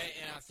of the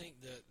year. And I think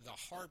the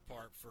hard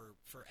part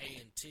for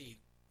A&T,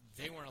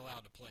 they weren't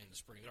allowed to play in the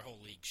spring. Their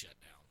whole league shut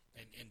down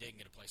and didn't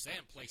get a play. So they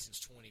haven't played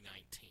since 2019.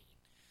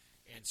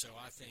 And so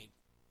I think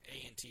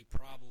A&T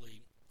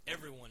probably,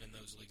 everyone in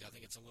those leagues, I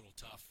think it's a little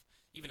tough.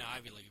 Even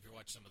Ivy League, if you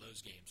watch some of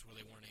those games where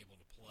they weren't able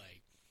to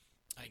play,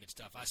 I think it's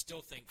tough. I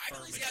still think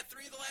Furman. Ivy League's got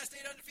 3 of the last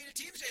 8 undefeated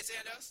teams, Jay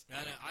Sandos.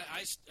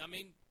 I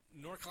mean,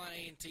 North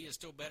Carolina A&T is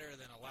still better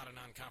than a lot of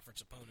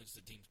non-conference opponents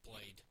the teams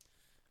played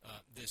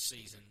this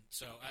season.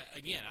 So,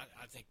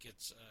 I think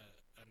it's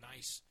a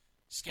nice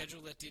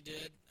schedule that they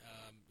did.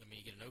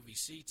 You get an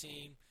OVC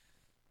team,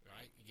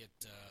 right? You get,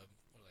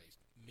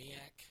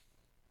 MEAC.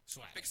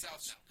 Swag. Big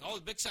South now. Oh,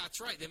 the Big South.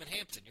 That's right. Them in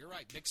Hampton. You're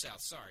right. Big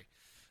South. Sorry.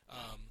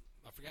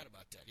 I forgot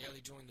about that. Yeah,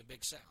 they joined the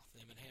Big South.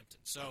 Them in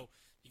Hampton. So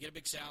you get a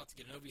Big South,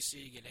 you get an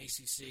OVC, you get an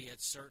ACC.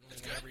 It's certainly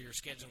whenever you're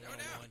scheduling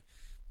one.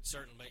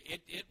 Certainly.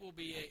 It will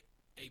be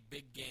a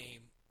big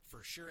game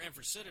for sure. And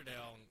for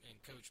Citadel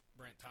and Coach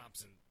Brent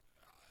Thompson,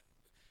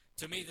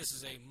 to me, this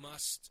is a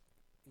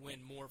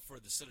must-win more for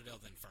the Citadel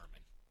than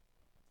Furman.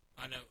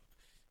 I know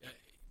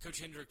Coach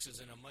Hendricks is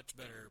in a much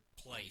better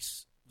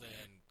place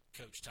than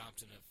Coach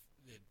Thompson if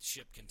the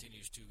ship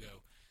continues to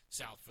go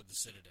south for the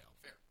Citadel.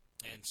 Fair.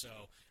 And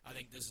so I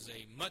think this is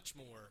a much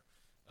more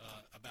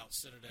about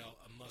Citadel,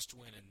 a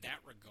must-win in that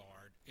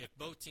regard. If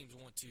both teams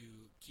want to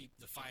keep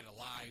the fight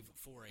alive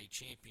for a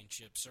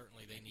championship,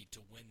 certainly they need to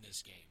win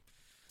this game.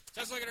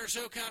 So let's look at our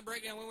SoCon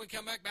breakdown when we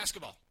come back.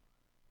 Basketball.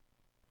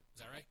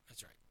 Is that right?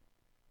 That's right.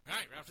 All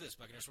right, right after this,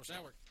 Buccaneers Sports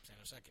Network. See you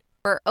in a second.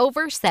 For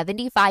over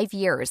 75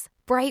 years,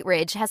 Bright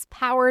Ridge has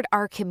powered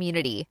our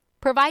community,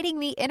 providing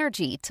the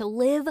energy to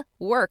live,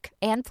 work,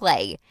 and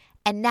play.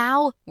 And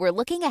now we're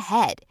looking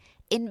ahead,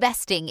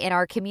 investing in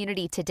our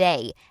community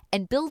today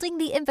and building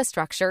the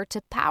infrastructure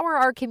to power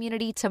our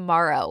community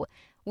tomorrow.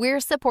 We're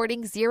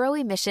supporting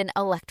zero-emission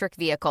electric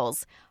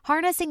vehicles,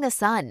 harnessing the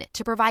sun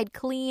to provide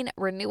clean,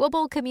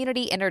 renewable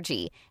community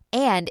energy,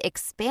 and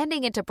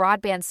expanding into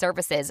broadband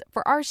services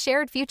for our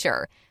shared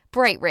future.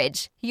 Bright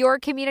Ridge, your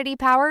community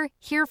power,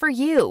 here for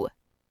you.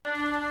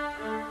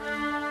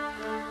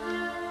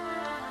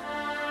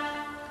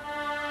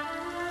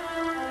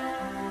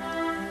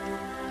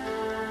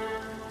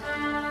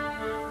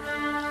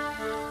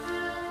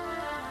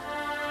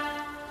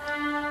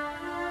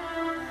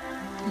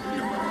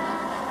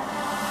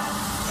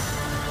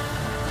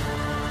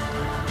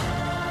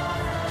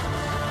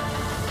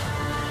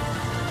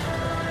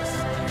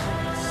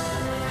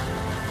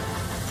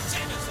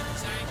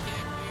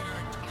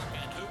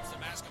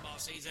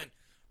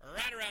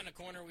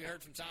 We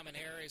heard from Simon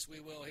Harris.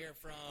 We will hear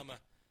from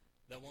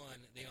the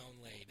one, the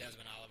only,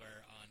 Desmond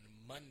Oliver on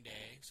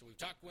Monday. So we've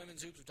talked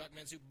women's hoops, we've talked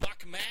men's hoops.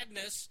 Buck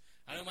Madness.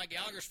 I know Mike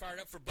Gallagher's fired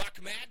up for Buck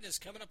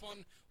Madness coming up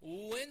on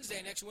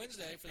next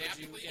Wednesday for those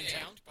of you in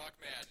town. Buck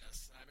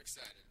Madness. I'm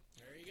excited.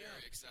 There you go.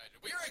 Very excited.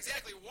 We are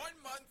exactly 1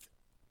 month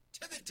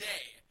to the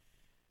day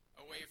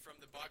away from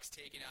the Bucks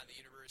taking on the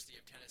University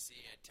of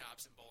Tennessee at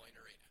Thompson Bowling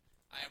Arena.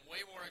 I am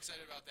way more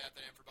excited about that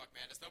than I am for Buck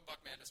Madness, though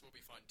Buck Madness will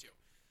be fun too.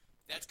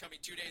 That's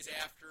coming 2 days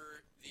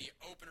after the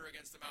opener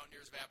against the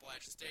Mountaineers of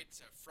Appalachian State.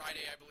 It's a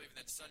Friday, I believe, and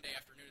then Sunday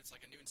afternoon. It's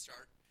like a noon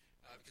start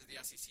because of the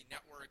SEC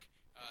network.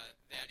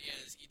 That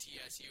is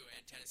ETSU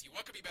and Tennessee.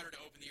 What could be better to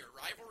open the year?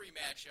 Rivalry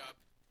matchup,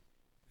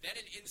 then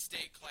an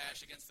in-state clash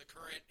against the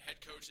current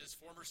head coach's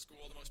former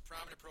school, the most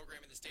prominent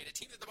program in the state, a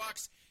team that the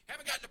Bucks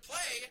haven't gotten to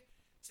play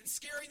since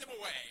scaring them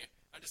away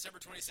on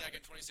December 22nd,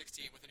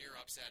 2016 with a near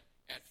upset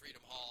at Freedom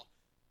Hall.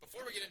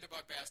 Before we get into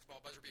Buck basketball,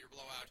 buzzer beater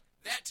blowout,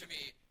 that to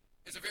me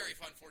is a very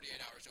fun 48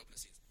 hours to open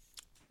the season.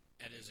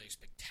 That is a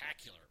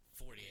spectacular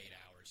 48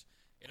 hours.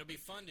 It'll be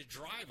fun to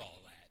drive all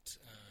that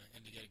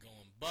and to get it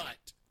going,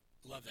 but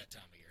love that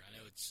time of year. I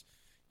know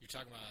you're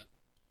talking about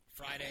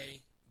Friday,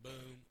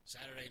 boom,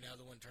 Saturday,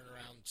 another one, turn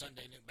around,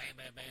 Sunday, bam,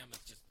 bam, bam.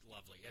 It's just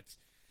lovely. It's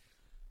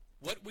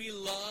what we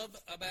love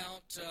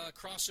about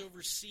crossover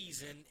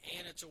season,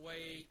 and it's a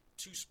way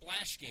to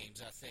splash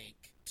games, I think,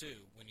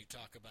 too, when you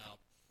talk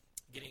about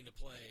getting to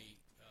play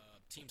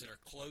teams that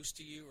are close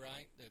to you,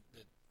 right,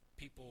 that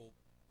people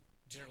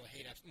generally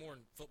hate more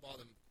in football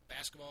than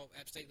basketball.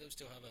 App State, those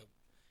still have a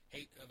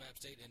hate of App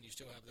State, and you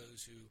still have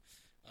those who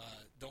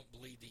don't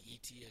bleed the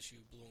ETSU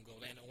blue and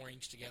gold and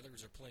orange together.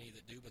 There are plenty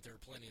that do, but there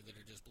are plenty that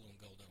are just blue and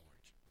gold and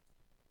orange.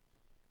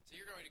 So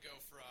you're going to go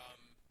from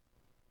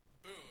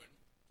Boone,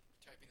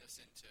 typing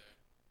this into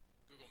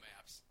Google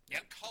Maps,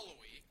 yep.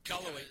 Cullowhee,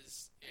 Cullowhee,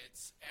 because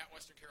it's at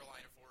Western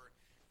Carolina for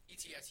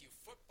ETSU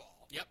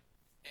football. Yep.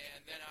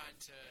 And then on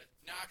to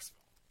Knoxville.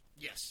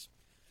 Yes.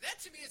 That,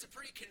 to me, is a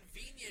pretty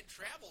convenient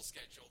travel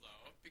schedule,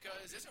 though,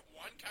 because isn't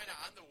one kind of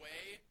on the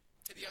way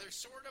to the other,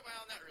 sort of?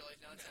 Well, not really.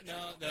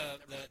 No,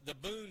 the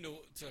Boone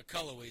to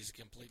Cullowhee is a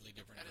completely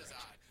different direction. That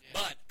is odd. Yeah.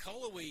 But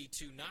Cullowhee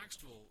to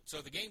Knoxville,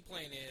 so the game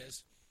plan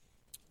is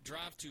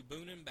drive to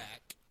Boone and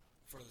back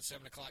for the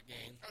 7 o'clock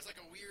game. That was like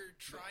a weird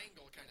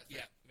triangle kind of thing.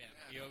 Yeah.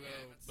 You'll go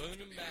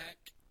Boone and back,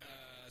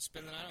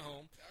 spend the night at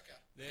home. Okay.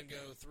 Then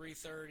go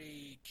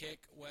 3:30,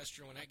 kick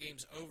Western. When that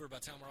game's over,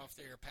 by the time we're off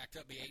there, packed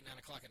up, be 8, 9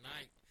 o'clock at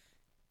night.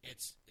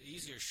 It's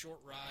easier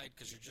short ride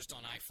because you're just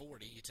on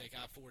I-40. You take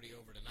I-40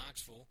 over to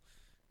Knoxville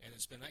and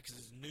then spend that because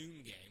it's a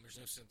noon game. There's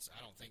no sense,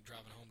 I don't think,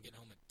 getting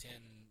home at 10,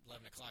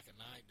 11 o'clock at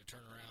night to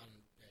turn around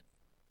at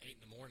 8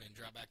 in the morning and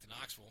drive back to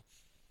Knoxville.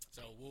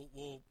 So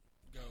we'll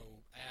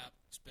go app,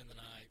 spend the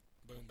night,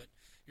 boom. But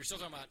you're still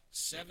talking about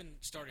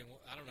 7 starting,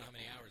 I don't know how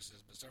many hours it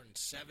is, but starting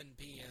 7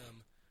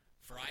 p.m.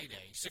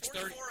 Friday,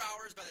 6:30. 44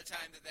 hours by the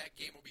time that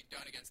game will be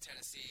done against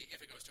Tennessee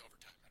if it goes to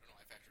overtime. I don't know.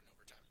 I factored in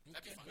overtime.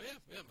 That'd be fun.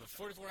 Yeah, but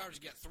 44 hours,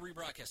 you get 3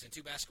 broadcasts and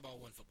 2 basketball,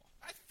 1 football.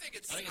 I think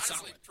it's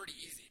honestly solid. Pretty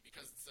easy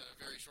because it's a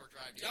very short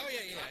drive. Oh,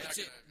 yeah.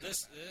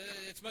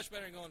 It's much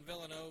better than going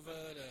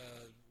Villanova to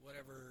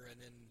whatever and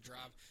then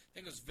drive. I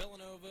think it was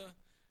Villanova.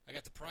 I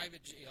got the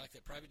private jet, like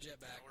that private jet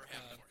back. We're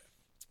happy for you.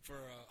 For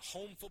a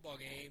home football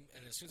game,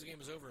 and as soon as the game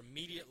was over,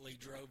 immediately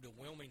drove to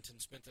Wilmington,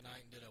 spent the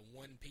night, and did a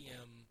 1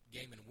 p.m.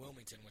 game in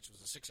Wilmington, which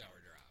was a 6-hour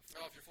drive.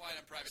 Well, if you're flying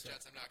on private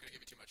jets, I'm not going to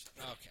give you too much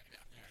time. Okay.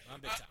 Yeah. All right.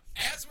 I'm big time.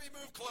 As we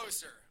move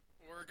closer,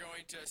 we're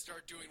going to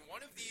start doing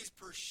one of these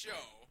per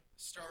show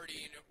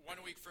starting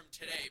 1 week from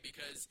today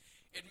because,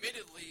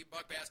 admittedly,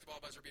 Buck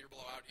basketball buzzer beater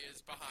blowout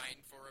is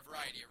behind for a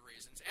variety of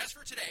reasons. As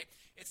for today,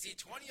 it's the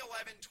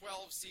 2011-12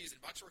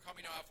 season. Bucks were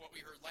coming off what we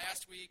heard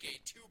last week, a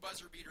 2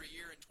 buzzer beater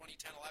year in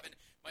 2010-11.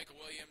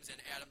 Michael Williams and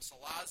Adam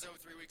Salazzo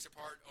 3 weeks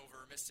apart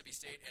over Mississippi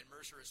State and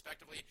Mercer,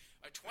 respectively.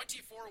 A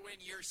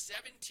 24-win year,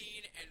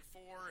 17-4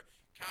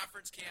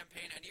 conference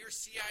campaign, a near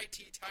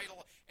CIT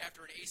title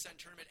after an ASUN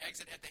tournament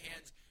exit at the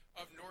hands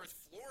of North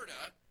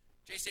Florida.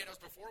 Jay Sandos,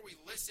 before we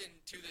listen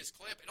to this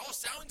clip, it all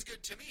sounds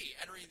good to me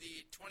entering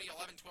the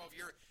 2011-12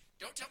 year.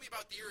 Don't tell me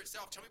about the year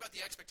itself. Tell me about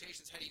the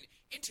expectations heading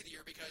into the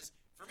year because,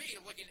 for me,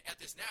 looking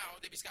at this now,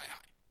 they'd be sky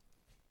high.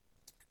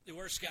 They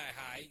were sky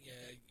high.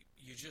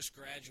 You just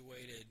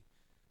graduated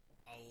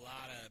a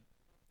lot of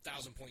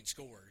 1,000-point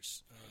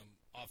scores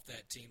off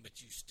that team,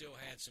 but you still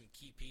had some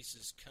key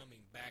pieces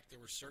coming back. There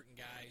were certain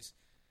guys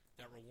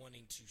that were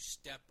wanting to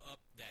step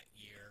up that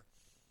year.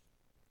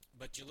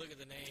 But you look at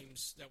the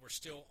names that were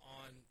still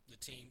on the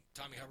team.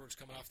 Tommy Hubbard's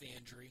coming off the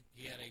injury.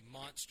 He had a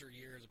monster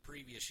year the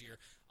previous year.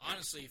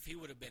 Honestly, if he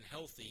would have been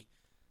healthy,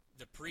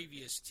 the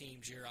previous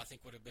team's year, I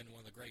think, would have been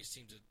one of the greatest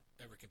teams that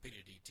ever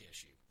competed at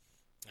ETSU.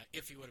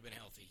 If he would have been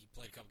healthy. He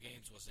played a couple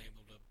games, wasn't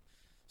able to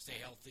stay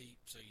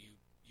healthy, so you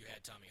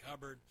had Tommy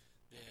Hubbard.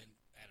 Then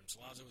Adam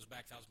Salazzo was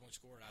back, 1,000-point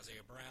scorer.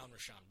 Isaiah Brown,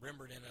 Rashawn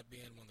Brimbert ended up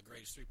being one of the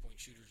greatest three-point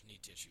shooters in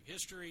ETSU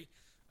history.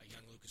 A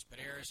young Lucas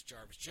Paderis,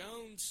 Jarvis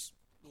Jones.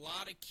 A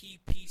lot of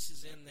key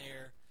pieces in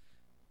there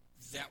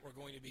that were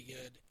going to be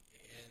good,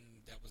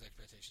 and that was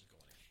expectations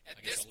going in.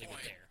 At this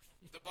point,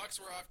 The Bucks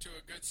were off to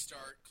a good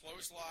start.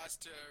 Close loss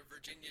to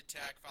Virginia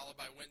Tech, followed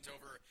by wins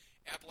over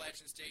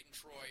Appalachian State and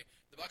Troy.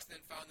 The Bucks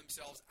then found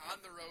themselves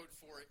on the road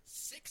for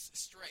 6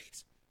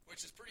 straight,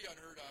 which is pretty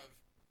unheard of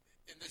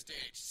in this day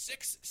and age.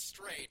 6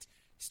 straight,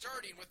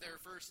 starting with their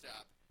first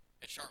stop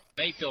at Charlotte.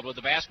 Mayfield with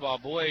the basketball.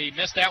 Boy, he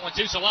missed that one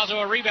too. Sollozzo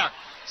a rebound.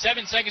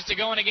 7 seconds to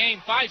go in the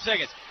game. 5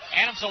 seconds.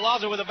 Adam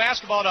Sollozzo with the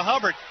basketball to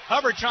Hubbard.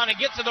 Hubbard trying to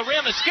get to the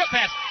rim. A skip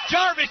pass.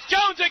 Jarvis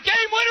Jones, a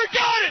game winner.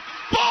 Got it!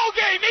 Ball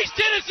game. East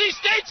Tennessee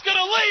State's going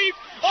to leave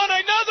on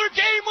another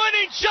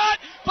game-winning shot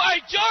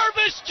by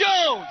Jarvis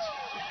Jones.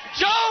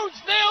 Jones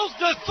nails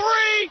the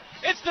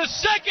 3. It's the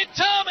second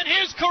time in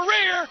his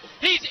career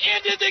he's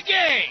ended the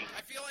game.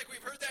 I feel like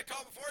we've heard that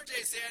call before,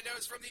 Jay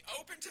Sandos. From the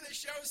open to the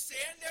show,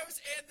 Sandos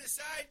and the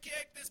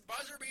sidekick. This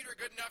buzzer beater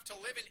good enough to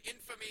live in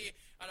infamy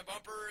on a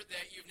bumper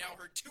that you've now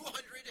heard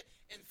 238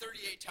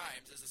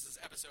 times, as this is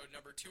episode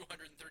number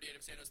 238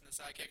 of Sandos and the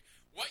sidekick.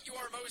 What you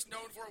are most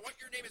known for, what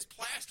your name is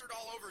plastered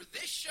all over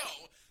this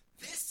show,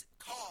 this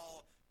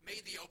call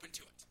made the open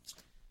to it.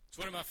 It's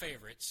one of my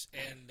favorites,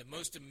 and the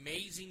most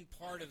amazing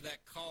part of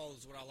that call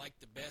is what I like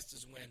the best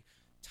is when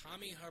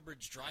Tommy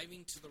Hubbard's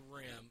driving to the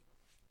rim,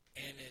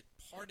 and it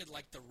parted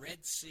like the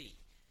Red Sea,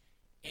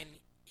 and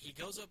he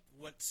goes up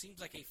what seems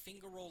like a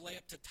finger roll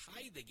layup to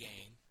tie the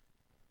game,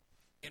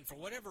 and for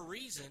whatever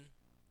reason,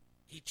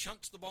 he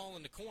chunks the ball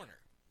in the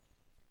corner.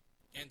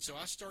 And so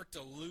I start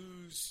to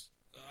lose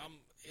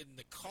in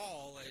the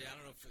call. I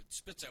don't know if it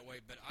spits that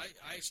way, but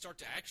I start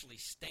to actually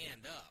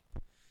stand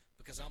up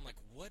because I'm like,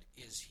 what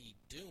is he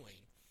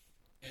doing?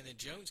 And then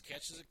Jones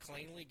catches it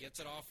cleanly, gets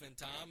it off in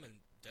time, and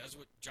does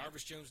what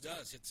Jarvis Jones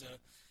does.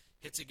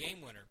 Hits a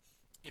game winner.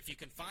 If you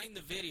can find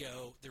the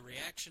video, the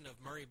reaction of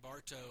Murray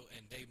Bartow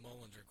and Dave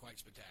Mullins are quite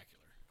spectacular.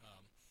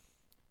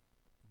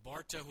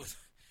 Bartow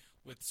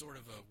with sort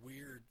of a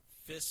weird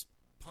fist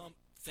pump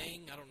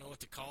thing. I don't know what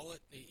to call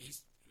it.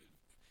 He's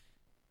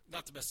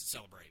not the best at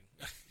celebrating.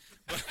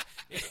 But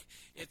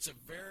it's a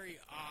very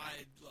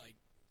odd, like,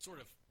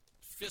 sort of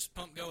fist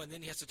pump go, and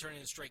then he has to turn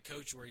in a straight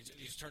coach where he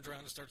just turns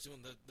around and starts doing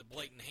the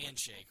blatant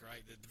handshake,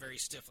 right? The very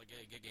stiff, like,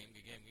 hey, good game,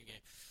 good game, good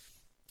game.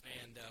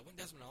 And wasn't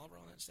Desmond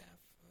Oliver on that staff?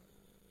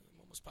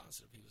 I'm almost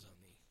positive he was on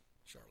the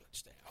Charlotte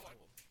staff. I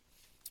will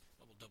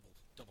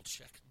double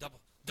check,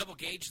 double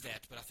gauge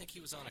that, but I think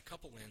he was on a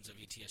couple ends of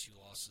ETSU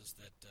losses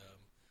that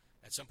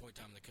at some point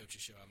in time in the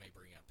coaches show I may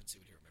bring up and see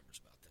what he remembers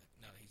about that.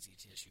 Now that he's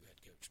ETSU head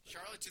coach.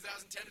 Charlotte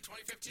 2010 to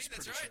 2015,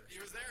 that's right. Sure.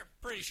 He was there.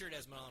 Pretty sure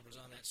Desmond Oliver was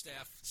on that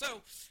staff.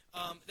 So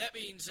that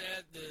being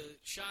said, the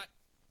shot,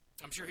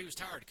 I'm sure he was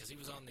tired because he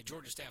was on the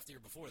Georgia staff the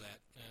year before that,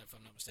 if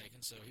I'm not mistaken.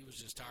 So he was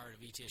just tired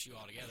of ETSU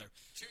altogether.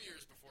 2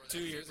 years before that.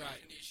 2 years,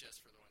 right. Canisius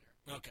for the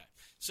 1 year. Okay.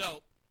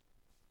 So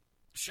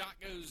shot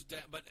goes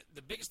down, but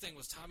the biggest thing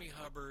was Tommy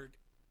Hubbard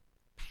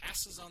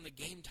passes on the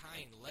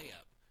game-tying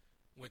layup,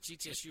 which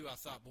ETSU, I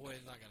thought, boy,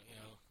 they're not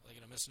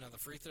going to miss another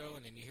free throw,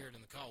 and then you hear it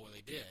in the call. Well,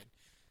 they did.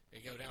 They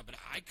go down, but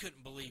I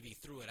couldn't believe he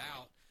threw it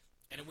out.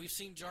 And then we've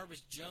seen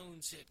Jarvis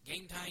Jones hit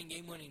game-tying,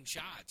 game-winning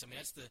shots. I mean,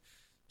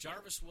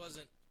 Jarvis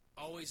wasn't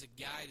always a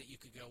guy that you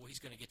could go, well, he's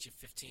going to get you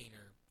 15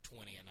 or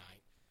 20 a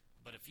night.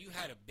 But if you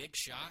had a big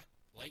shot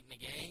late in the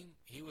game,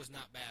 he was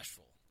not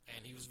bashful.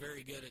 And he was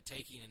very good at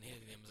taking and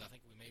hitting them. I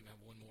think we may have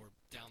one more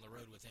down the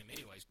road with him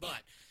anyways.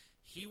 But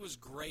he was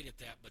great at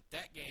that. But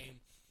that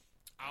game,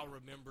 I'll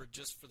remember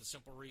just for the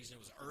simple reason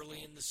it was early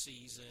in the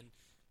season.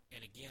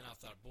 And, again, I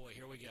thought, boy,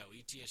 here we go.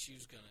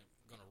 ETSU's going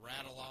to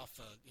rattle off.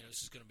 This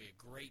is going to be a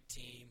great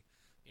team.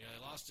 They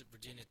lost at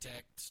Virginia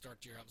Tech to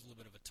start the year. It was a little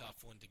bit of a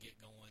tough one to get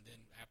going.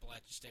 Then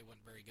Appalachian State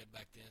wasn't very good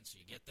back then,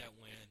 so you get that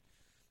win.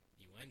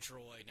 You win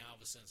Troy. Now all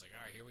of a sudden it's like,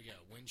 all right, here we go.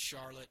 Win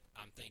Charlotte.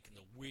 I'm thinking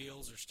the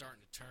wheels are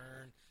starting to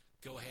turn.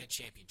 Go ahead,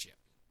 championship.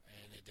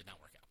 And it did not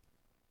work out.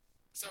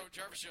 So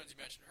Jarvis Jones, you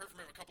mentioned, heard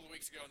from him a couple of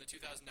weeks ago in the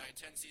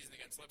 2009-10 season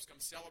against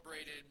Lipscomb.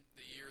 Celebrated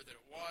the year that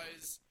it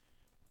was.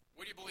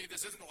 Would you believe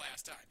this isn't the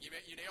last time? You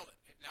nailed it.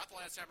 Not the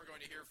last time we're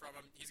going to hear from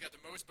him. He's got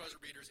the most buzzer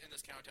beaters in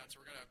this countdown,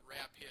 so we're going to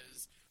wrap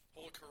his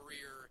whole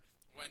career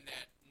when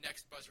that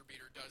next buzzer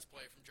beater does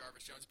play from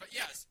Jarvis Jones. But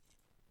yes,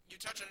 you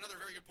touched on another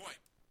very good point.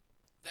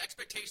 The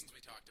expectations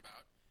we talked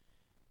about.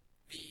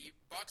 The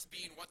Bucks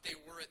being what they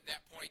were at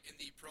that point in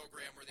the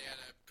program where they had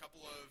a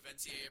couple of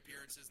NCAA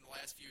appearances in the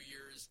last few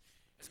years.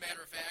 As a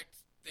matter of fact,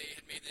 they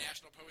had made the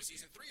national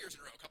postseason 3 years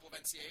in a row, a couple of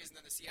NCAAs, and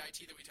then the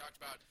CIT that we talked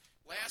about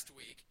last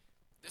week.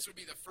 This would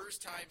be the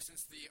first time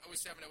since the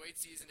 07-08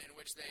 season in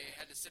which they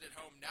had to sit at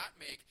home, not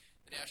make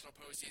the national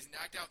postseason,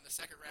 knocked out in the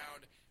second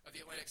round of the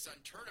Atlantic Sun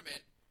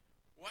tournament.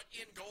 What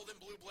in Golden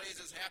Blue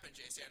Blazes happened,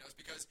 Jay Santos?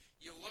 Because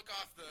you look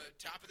off the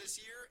top of this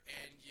year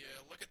and you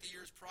look at the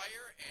years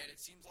prior, and it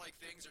seems like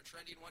things are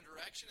trending one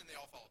direction and they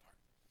all fall apart.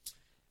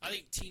 I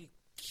think team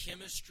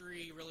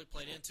chemistry really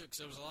played into it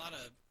because there was a lot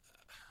of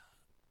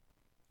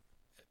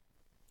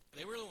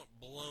they really weren't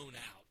blown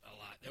out a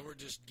lot. There were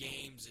just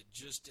games that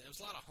there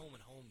was a lot of home and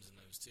homes in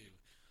those two.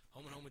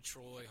 Home and home with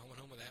Troy, home and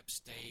home with App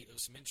State. There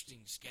was some interesting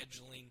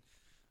scheduling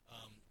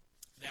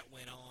that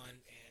went on.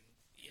 And,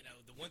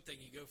 the one thing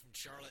you go from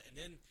Charlotte, and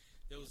then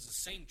there was the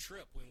same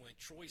trip we went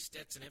Troy,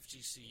 Stetson,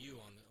 FGCU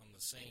on the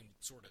same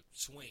sort of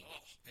swing,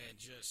 and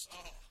just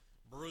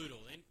brutal.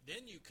 And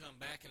then you come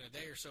back in a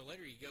day or so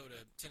later, you go to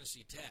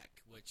Tennessee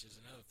Tech, which is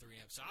another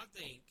 3.5. So I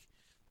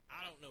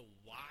don't know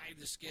why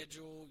the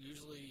schedule.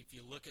 Usually, if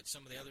you look at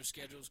some of the other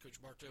schedules,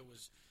 Coach Bartow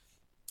was,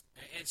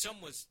 and some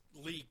was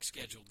league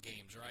scheduled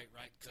games, right?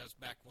 Because that's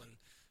back when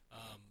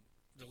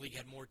the league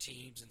had more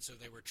teams, and so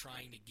they were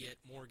trying to get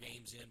more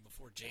games in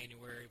before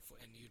January,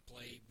 and you'd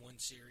play one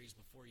series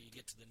before you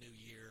get to the new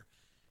year,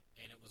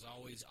 and it was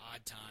always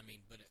odd timing.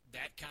 But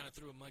that kind of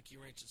threw a monkey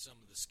wrench in some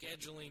of the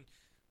scheduling.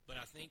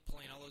 But I think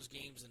playing all those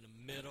games in the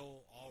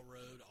middle, all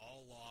road,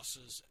 all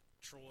losses,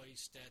 Troy,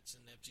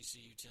 Stetson,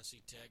 FGCU,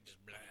 Tennessee Tech, just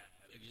blah,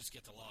 you just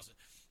get the losses.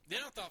 Then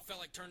I felt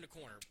like turned the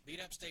corner,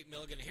 beat up State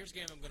Milligan, and here's a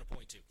game I'm going to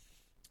point to.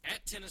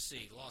 At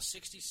Tennessee, lost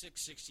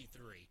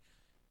 66-63.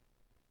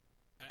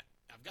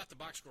 I've got the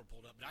box score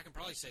pulled up, but I can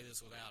probably say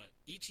this without it.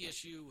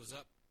 ETSU was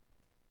up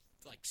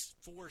like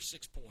 4 or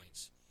 6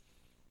 points,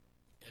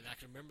 and I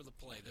can remember the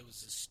play. There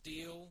was a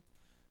steal.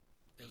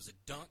 There was a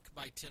dunk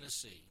by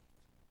Tennessee.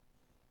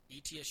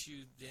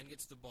 ETSU then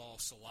gets the ball.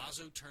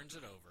 Salazzo turns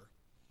it over.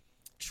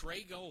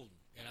 Trey Golden,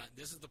 and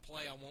this is the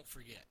play I won't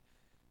forget.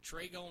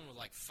 Trey Golden with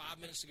like 5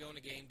 minutes to go in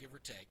the game, give or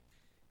take.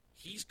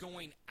 He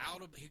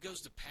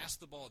goes to pass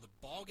the ball. The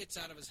ball gets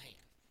out of his hand.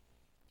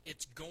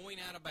 It's going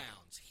out of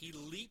bounds. He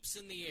leaps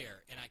in the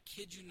air, and I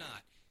kid you not,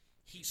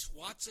 he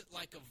swats it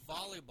like a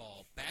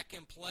volleyball back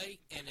in play,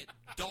 and it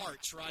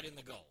darts right in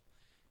the goal.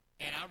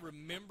 And I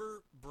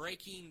remember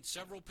breaking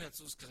several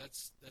pencils,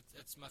 because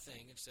that's my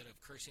thing. Instead of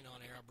cursing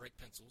on air, I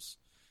break pencils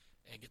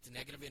and get the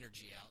negative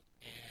energy out.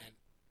 And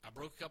I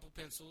broke a couple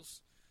pencils,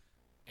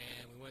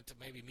 and we went to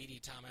maybe media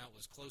timeout.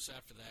 Was close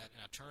after that,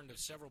 and I turned to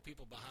several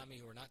people behind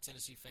me who were not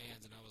Tennessee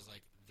fans, and I was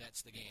like,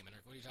 that's the game. And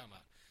they're like, what are you talking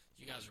about?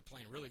 You guys are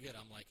playing really good.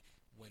 I'm like,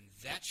 when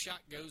that shot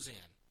goes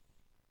in,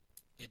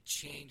 it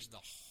changed the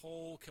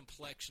whole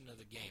complexion of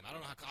the game. I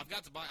don't know how. I've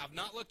got the box. I've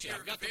not looked yet.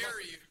 They're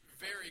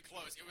very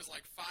close. It was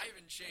like 5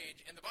 and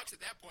change, and the Bucks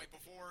at that point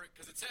before,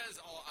 because it says,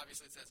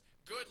 obviously it says,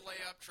 good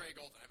layup, Trey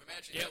Golden. I'm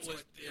imagining that's what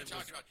you're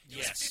talking about. It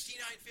was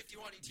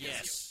 59-51 ETSU.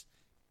 Yes.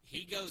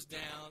 He goes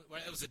down.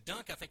 Well, it was a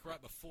dunk, I think,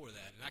 right before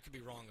that, and I could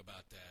be wrong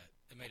about that.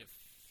 It made it,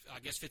 I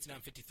guess,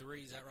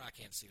 59-53. Is that right? I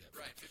can't see that.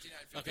 Right,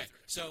 59-53. Okay.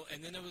 So, and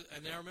then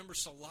I remember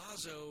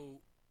Salazzo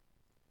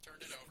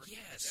turned it over.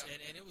 Yes, yep.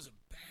 and it was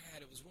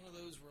it was one of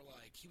those where,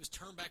 like, he was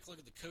turned back to look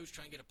at the coach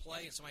trying to get a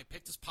play, and somebody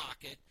picked his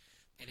pocket,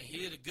 and he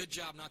did a good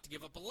job not to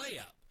give up a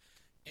layup.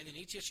 And then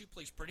ETSU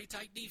plays pretty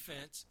tight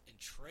defense, and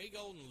Trey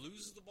Golden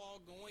loses the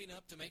ball going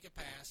up to make a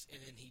pass, and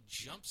then he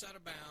jumps out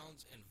of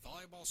bounds, and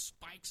volleyball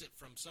spikes it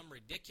from some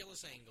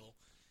ridiculous angle,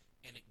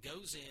 and it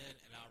goes in,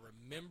 and I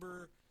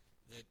remember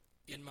that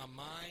in my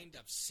mind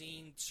I've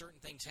seen certain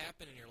things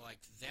happen, and you're like,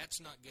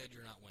 that's not good,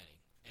 you're not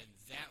winning. And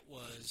that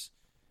was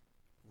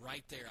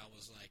right there. I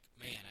was like,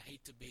 man, I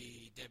hate to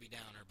be Debbie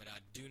Downer, but I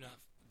do not.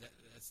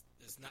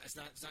 It's not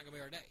going to be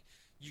our day.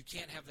 You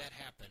can't have that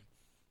happen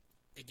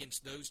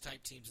against those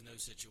type teams in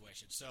those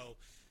situations. So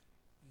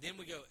then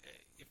we go.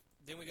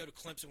 Then we go to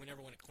Clemson. We never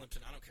win at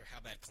Clemson. I don't care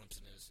how bad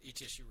Clemson is.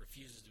 ETSU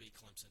refuses to beat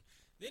Clemson.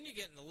 Then you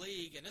get in the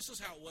league, and this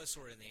is how it was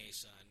sort of in the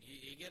ASUN.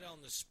 You get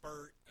on the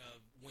spurt of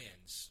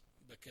wins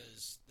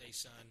because the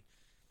ASUN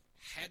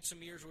had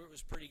some years where it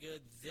was pretty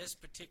good. This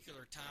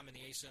particular time in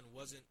the ASUN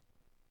wasn't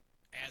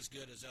as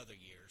good as other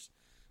years.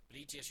 But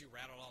ETSU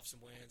rattled off some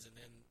wins, and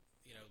then,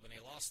 when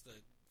they lost the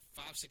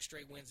 5-6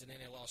 straight wins, and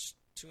then they lost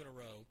 2 in a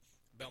row,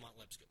 Belmont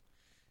Lipscomb.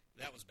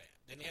 That was bad.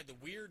 Then they had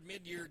the weird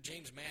mid-year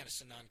James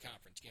Madison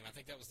non-conference game. I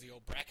think that was the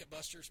old Bracket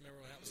Busters.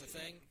 Remember when that was a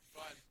thing?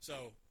 Fun.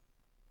 So,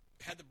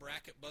 had the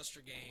Bracket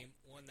Buster game,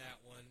 won that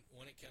one,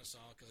 won at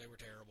Kennesaw because they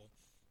were terrible.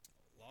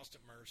 Lost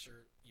at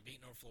Mercer. You beat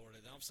North Florida.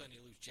 Then all of a sudden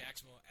you lose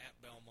Jacksonville at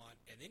Belmont.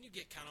 And then you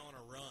get kind of on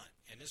a run.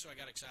 And this is where I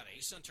got excited.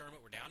 ASUN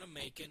tournament. We're down in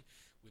Macon.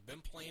 We've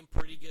been playing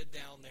pretty good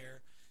down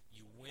there.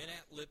 You win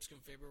at Lipscomb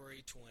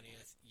February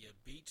 20th. You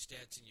beat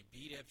Stetson. You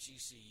beat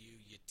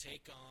FGCU. You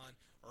take on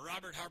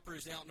Robert Harper,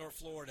 who's out in North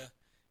Florida.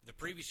 The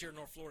previous year,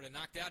 North Florida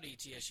knocked out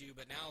ETSU,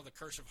 but now the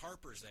curse of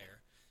Harper's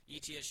there.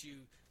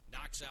 ETSU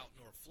knocks out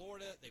North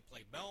Florida. They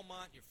play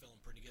Belmont. You're feeling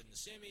pretty good in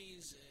the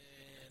semis,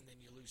 and then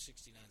you lose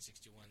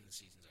 69-61, and the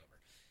season's over.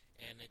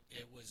 And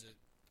it was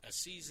a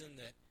season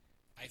that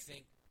I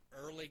think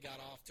early got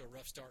off to a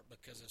rough start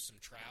because of some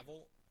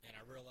travel. And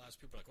I realized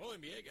people are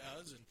like, NBA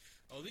guys, and,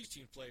 these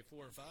teams play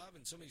 4 and 5,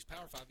 and some of these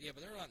Power 5. Yeah,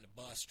 but they're not in a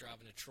bus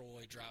driving to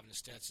Troy, driving to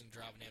Stetson,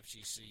 driving to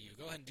FGCU.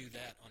 Go ahead and do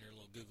that on your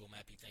little Google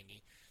Mappy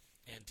thingy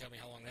and tell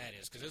me how long that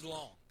is, because it's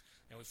long.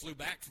 And we flew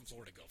back from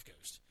Florida Gulf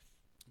Coast.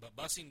 But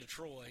busing to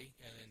Troy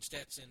and then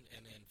Stetson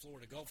and then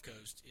Florida Gulf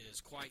Coast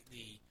is quite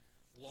the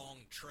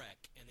long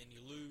trek. And then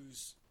you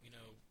lose,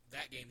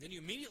 that game. Then you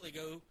immediately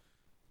go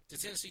to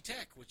Tennessee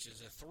Tech, which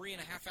is a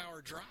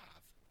 3.5-hour drive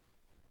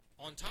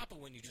on top of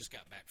when you just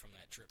got back from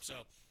that trip. So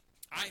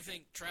I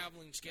think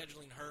traveling,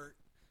 scheduling hurt.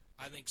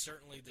 I think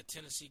certainly the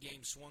Tennessee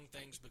game swung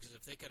things because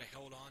if they could have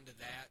held on to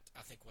that,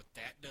 I think what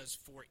that does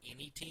for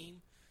any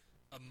team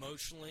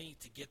emotionally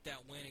to get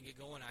that win and get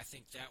going, I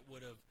think that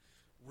would have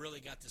really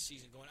got the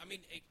season going. I mean,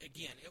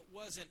 again, it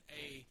wasn't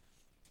a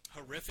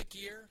horrific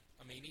year.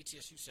 I mean,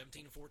 ETSU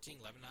 17-14,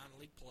 11-9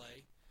 league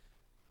play.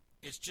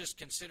 It's just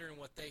considering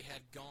what they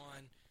had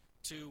gone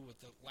to with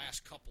the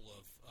last couple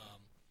of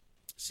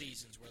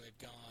seasons where they've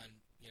gone,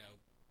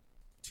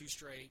 2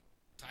 straight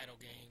title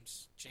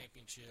games,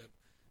 championship.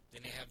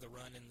 Then they have the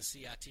run in the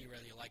CIT,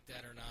 whether you like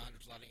that or not.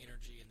 There's a lot of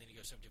energy, and then you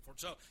go 17-14.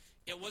 So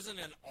it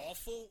wasn't an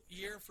awful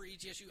year for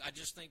ETSU. I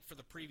just think for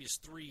the previous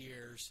 3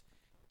 years,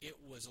 it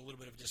was a little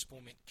bit of a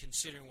disappointment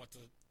considering what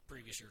the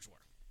previous years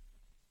were.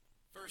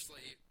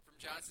 Firstly, from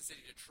Johnson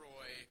City to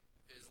Troy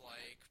is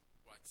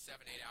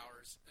 7-8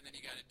 hours, and then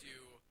you got to do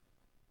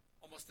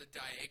almost the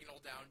diagonal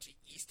down to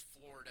East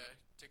Florida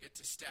to get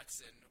to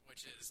Stetson,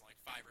 which is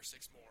 5 or 6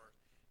 more,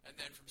 and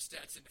then from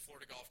Stetson to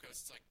Florida Gulf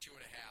Coast, it's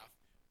 2.5.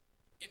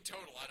 In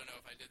total, I don't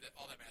know if I did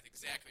all that math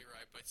exactly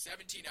right, but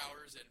 17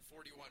 hours and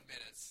 41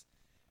 minutes.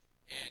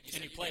 And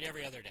you played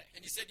every other day.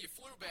 And you said you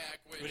flew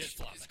back, which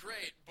is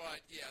great, but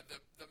yeah,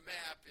 the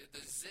map,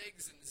 the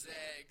zigs and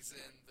zags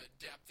and the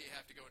depth you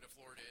have to go into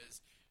Florida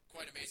is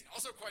quite amazing.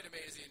 Also quite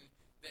amazing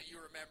that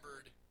you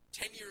remembered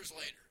 10 years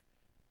later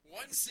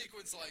one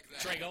sequence like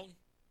that. Trey Golden?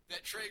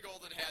 That Trey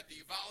Golden had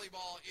the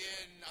volleyball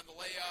in on the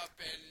layup,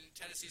 and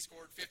Tennessee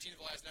scored 15 of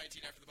the last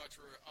 19 after the Bucks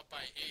were up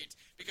by 8.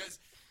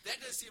 Because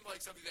that does seem like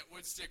something that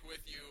would stick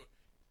with you.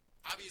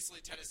 Obviously,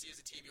 Tennessee is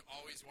a team you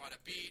always want to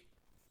beat.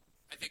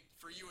 I think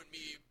for you and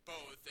me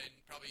both, and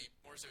probably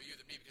more so you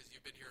than me because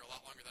you've been here a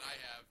lot longer than I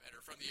have and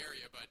are from the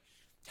area, but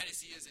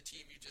Tennessee is a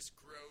team you just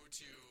grow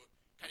to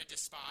kind of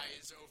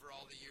despise over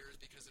all the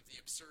years because of the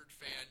absurd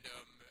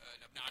fandom,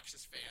 an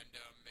obnoxious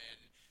fandom,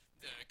 and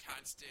the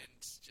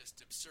constant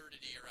just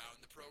absurdity around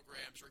the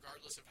programs,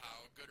 regardless of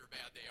how good or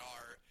bad they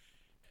are.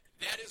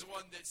 That is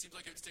one that seems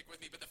like it would stick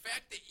with me. But the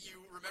fact that you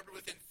remember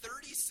within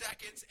 30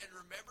 seconds and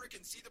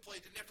can see the play,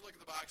 didn't have to look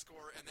at the box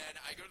score, and then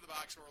I go to the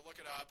box score, look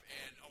it up,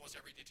 and almost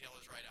every detail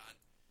is right on.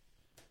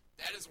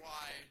 That is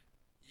why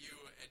you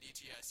and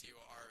ETSU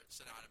are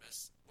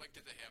synonymous, linked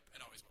at the hip,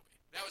 and always will be.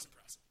 That was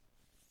impressive.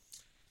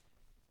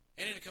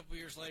 And then a couple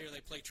years later,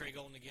 they play Trey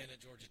Golden again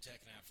at Georgia Tech,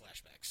 and I have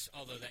flashbacks.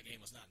 Although that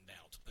game was not in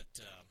doubt, but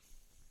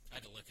I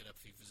had to look it up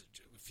if he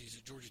was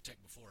at Georgia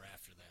Tech before or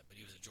after that. But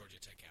he was at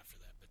Georgia Tech after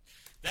that. But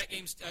that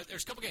game's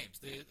there's a couple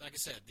games. Like I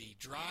said, the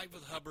drive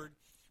with Hubbard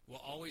will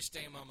always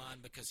stay in my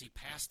mind because he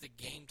passed the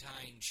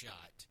game-tying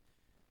shot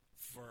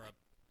for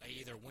a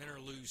either win or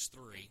lose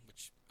 3,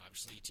 which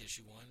obviously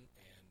ETSU won,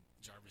 and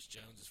Jarvis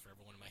Jones is forever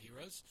one of my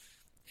heroes.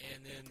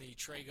 And then the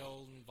Trey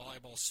Golden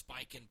volleyball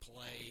spike and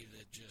play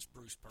that just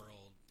Bruce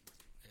Pearl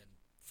and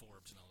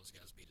Forbes and all those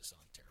guys beat us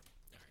on. Terrible.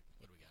 All right,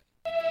 what do we got?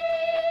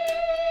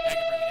 I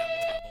can bring it down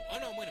more volleyball. Oh,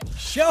 no, I'm winning.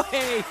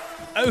 Shohei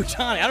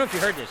Ohtani. I don't know if you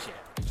heard this yet.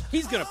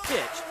 He's going to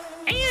pitch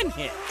and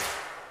hit.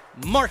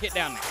 Mark it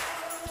down now.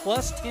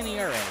 Plus 10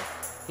 ERA.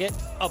 Hit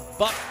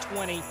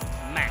 $120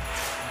 max.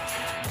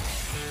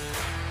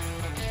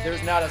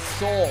 There's not a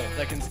soul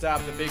that can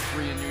stop the Big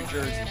Three in New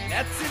Jersey.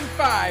 Nets in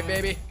 5,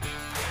 baby.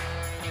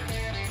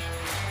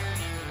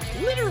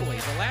 Literally,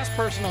 the last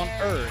person on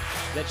earth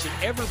that should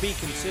ever be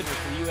considered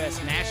for the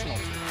U.S. national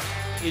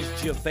team is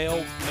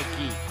JaVale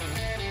McGee.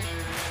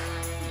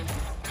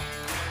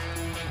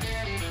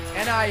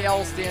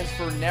 NIL stands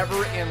for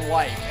never in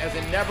life. As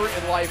in never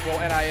in life will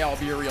NIL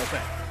be a real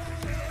thing.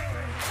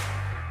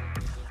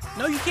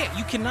 No, you can't.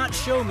 You cannot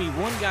show me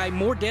one guy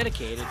more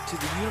dedicated to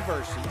the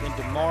university than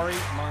Damari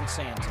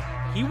Monsanto.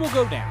 He will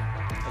go down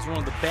as one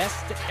of the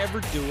best to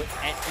ever do it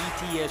at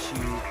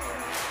ETSU.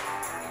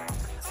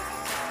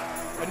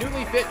 A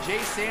newly fit Jay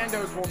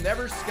Sandos will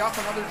never scuff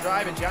another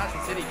drive in Johnson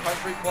City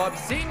Country Club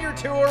Senior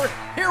Tour.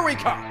 Here we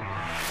come.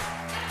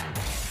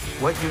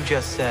 What you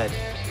just said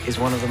is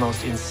one of the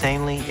most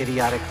insanely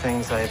idiotic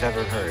things I have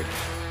ever heard.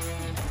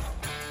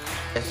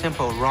 A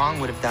simple wrong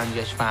would have done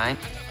just fine.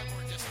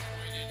 More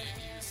disappointed in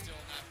you still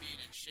not being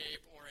in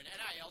shape, or in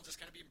NIL just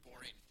kind of being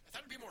boring. I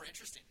thought it'd be more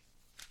interesting.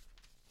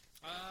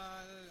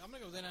 I'm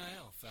going to go with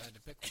NIL if I had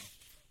to pick one.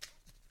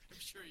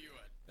 I'm sure you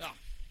would. Oh.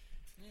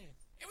 Yeah.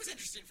 It was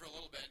interesting for a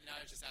little bit, and now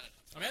it's just out of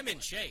time. I mean, I'm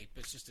in shape.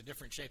 It's just a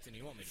different shape than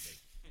you want me to be.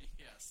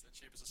 Yes, that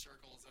shape is a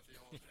circle. Is that the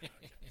old thing?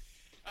 Okay.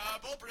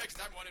 Bold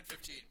predictions, I'm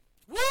 1-15.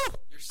 Woo!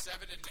 You're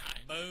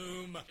 7-9.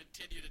 Boom.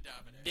 Continue to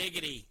dominate.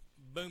 Diggity.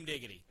 Boom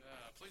diggity.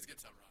 Please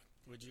get some wrong.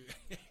 Would you?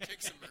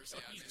 Kick some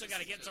mercy on me. You still got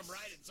to get some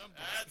right at some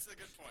point. That's a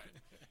good point.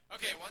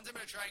 Okay, ones I'm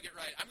going to try and get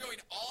right. I'm going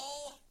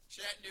all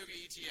Chattanooga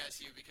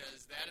ETSU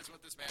because that is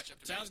what this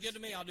matchup is. Sounds good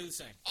to me. I'll do the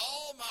same.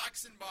 All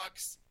Mocs and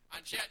Bucks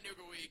on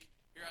Chattanooga Week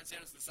here on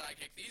San Jose the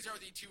Sidekick. These are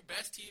the 2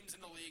 best teams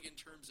in the league in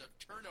terms of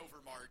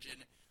turnover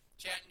margin.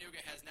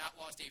 Chattanooga has not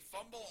lost a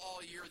fumble all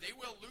year. They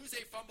will lose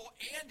a fumble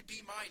and B-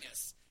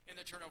 in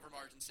the turnover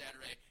margin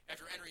Saturday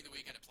after entering the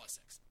weekend at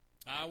 +6.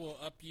 I will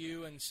up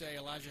you and say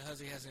Elijah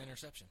Huzzy has an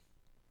interception.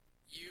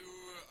 You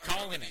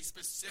Calling it.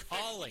 Specific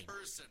Calling.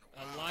 person.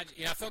 Wow.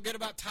 I felt good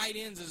about tight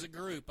ends as a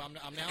group. I'm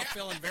now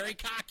feeling very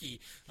cocky.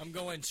 I'm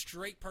going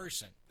straight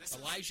person.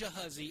 Elijah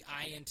Huzzy,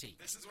 INT.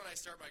 This is when I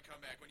start my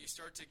comeback, when you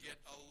start to get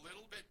a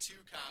little bit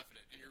too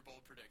confident in your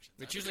bold predictions.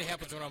 Which usually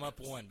happens when I'm up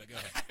 1, but go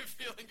ahead. I'm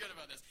feeling good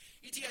about this.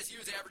 ETSU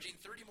is averaging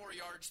 30 more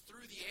yards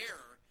through the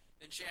air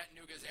than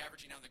Chattanooga is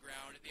averaging on the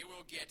ground. They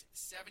will get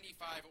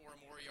 75 or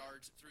more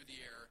yards through the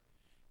air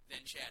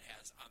than Chat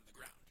has on the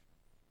ground.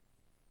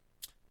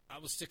 I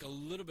will stick a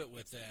little bit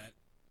with that.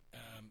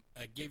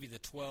 I gave you the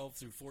 12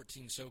 through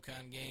 14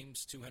 SoCon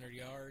games, 200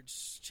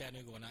 yards.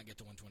 Chattanooga will not get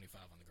to 125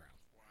 on the ground.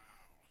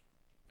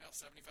 Wow. Well,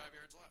 75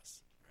 yards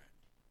less. Right.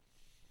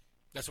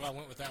 That's why I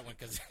went with that one,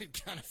 because it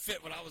kind of fit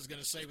what I was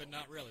going to say, but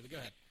not really. But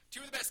go ahead.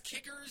 Two of the best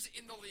kickers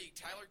in the league,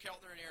 Tyler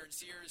Keltner and Aaron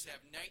Sears,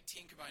 have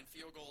 19 combined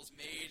field goals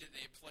made.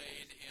 They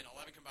played in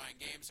 11 combined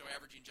games, so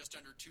averaging just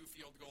under 2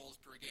 field goals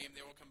per game.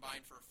 They will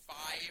combine for 5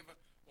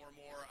 or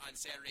more on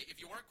Saturday. If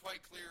you weren't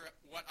quite clear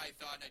what I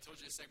thought, and I told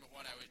you in segment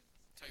 1 I would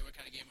tell you what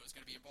kind of game it was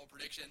going to be in bold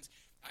predictions,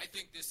 I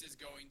think this is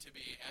going to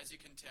be, as you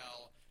can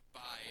tell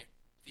by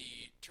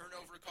the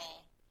turnover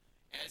call,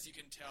 as you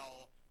can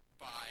tell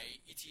by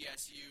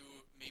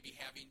ETSU maybe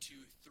having to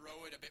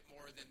throw it a bit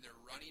more than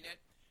they're running it,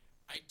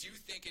 I do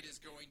think it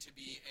is going to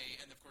be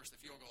and of course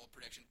the field goal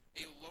prediction,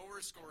 a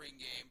lower scoring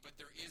game, but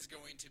there is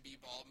going to be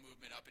ball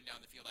movement up and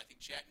down the field. I think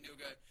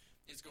Chattanooga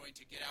is going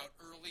to get out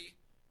early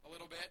a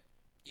little bit.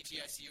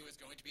 ETSU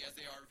is going to be, as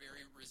they are,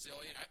 very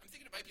resilient. I'm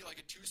thinking it might be like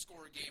a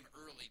 2-score game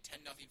early,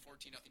 10-0,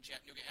 14-0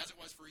 Chattanooga, as it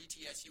was for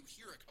ETSU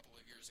here a couple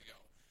of years ago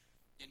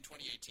in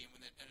 2018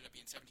 when it ended up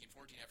being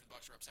 17-14 after the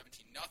Bucs were up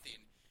 17-0.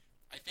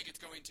 I think it's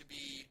going to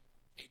be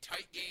a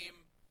tight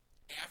game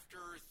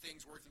after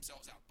things work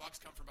themselves out. Bucs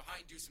come from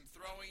behind, do some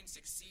throwing,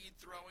 succeed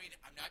throwing.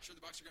 I'm not sure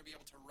the Bucs are going to be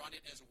able to run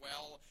it as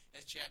well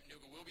as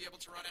Chattanooga will be able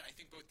to run it. I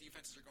think both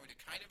defenses are going to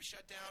kind of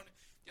shut down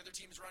the other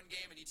team's run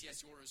game, and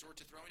ETSU will resort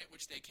to throwing it,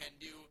 which they can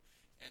do,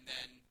 and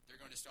then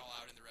they're going to stall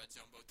out in the red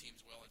zone. Both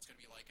teams will. It's going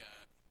to be like a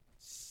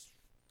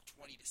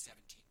 20-17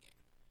 game.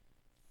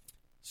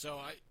 So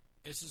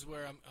this is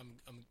where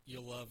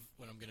you'll love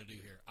what I'm going to do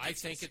here. I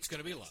think it's going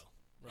to be low.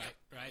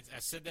 Right. I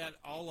said that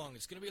all along.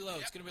 It's going to be low.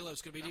 It's going to be low.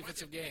 It's going to be a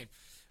defensive game.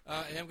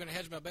 And I'm going to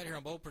hedge my bet here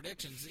on bold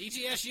predictions.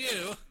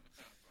 ETSU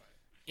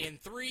in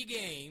 3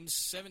 games,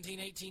 17,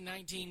 18,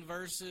 19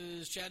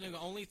 versus Chattanooga,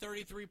 only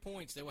 33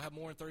 points. They will have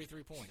more than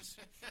 33 points.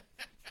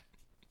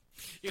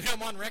 Even though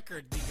I'm on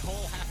record, the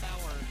whole half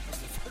hour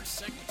of the first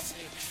segment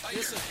saying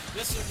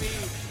this will be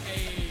a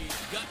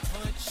gut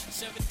punch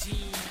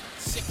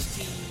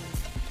 17-16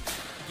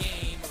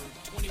 game or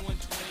 21-20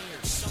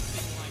 or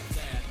something like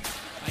that.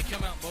 I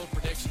come out bold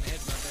prediction,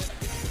 hedge my bet.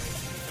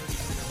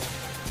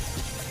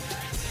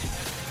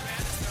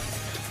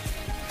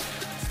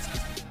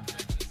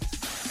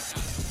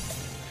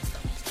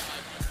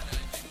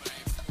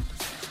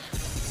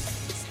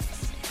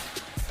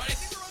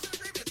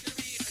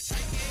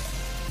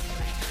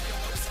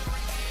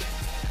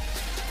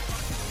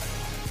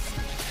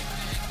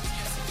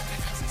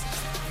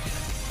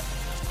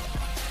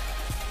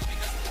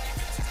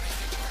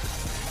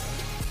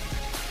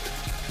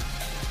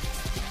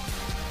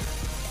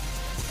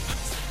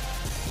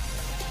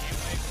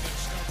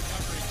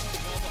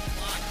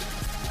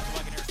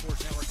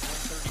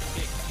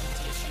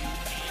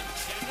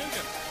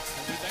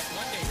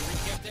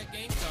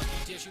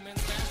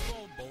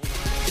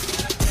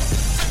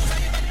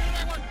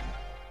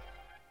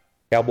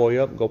 Cowboy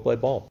up and go play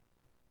ball.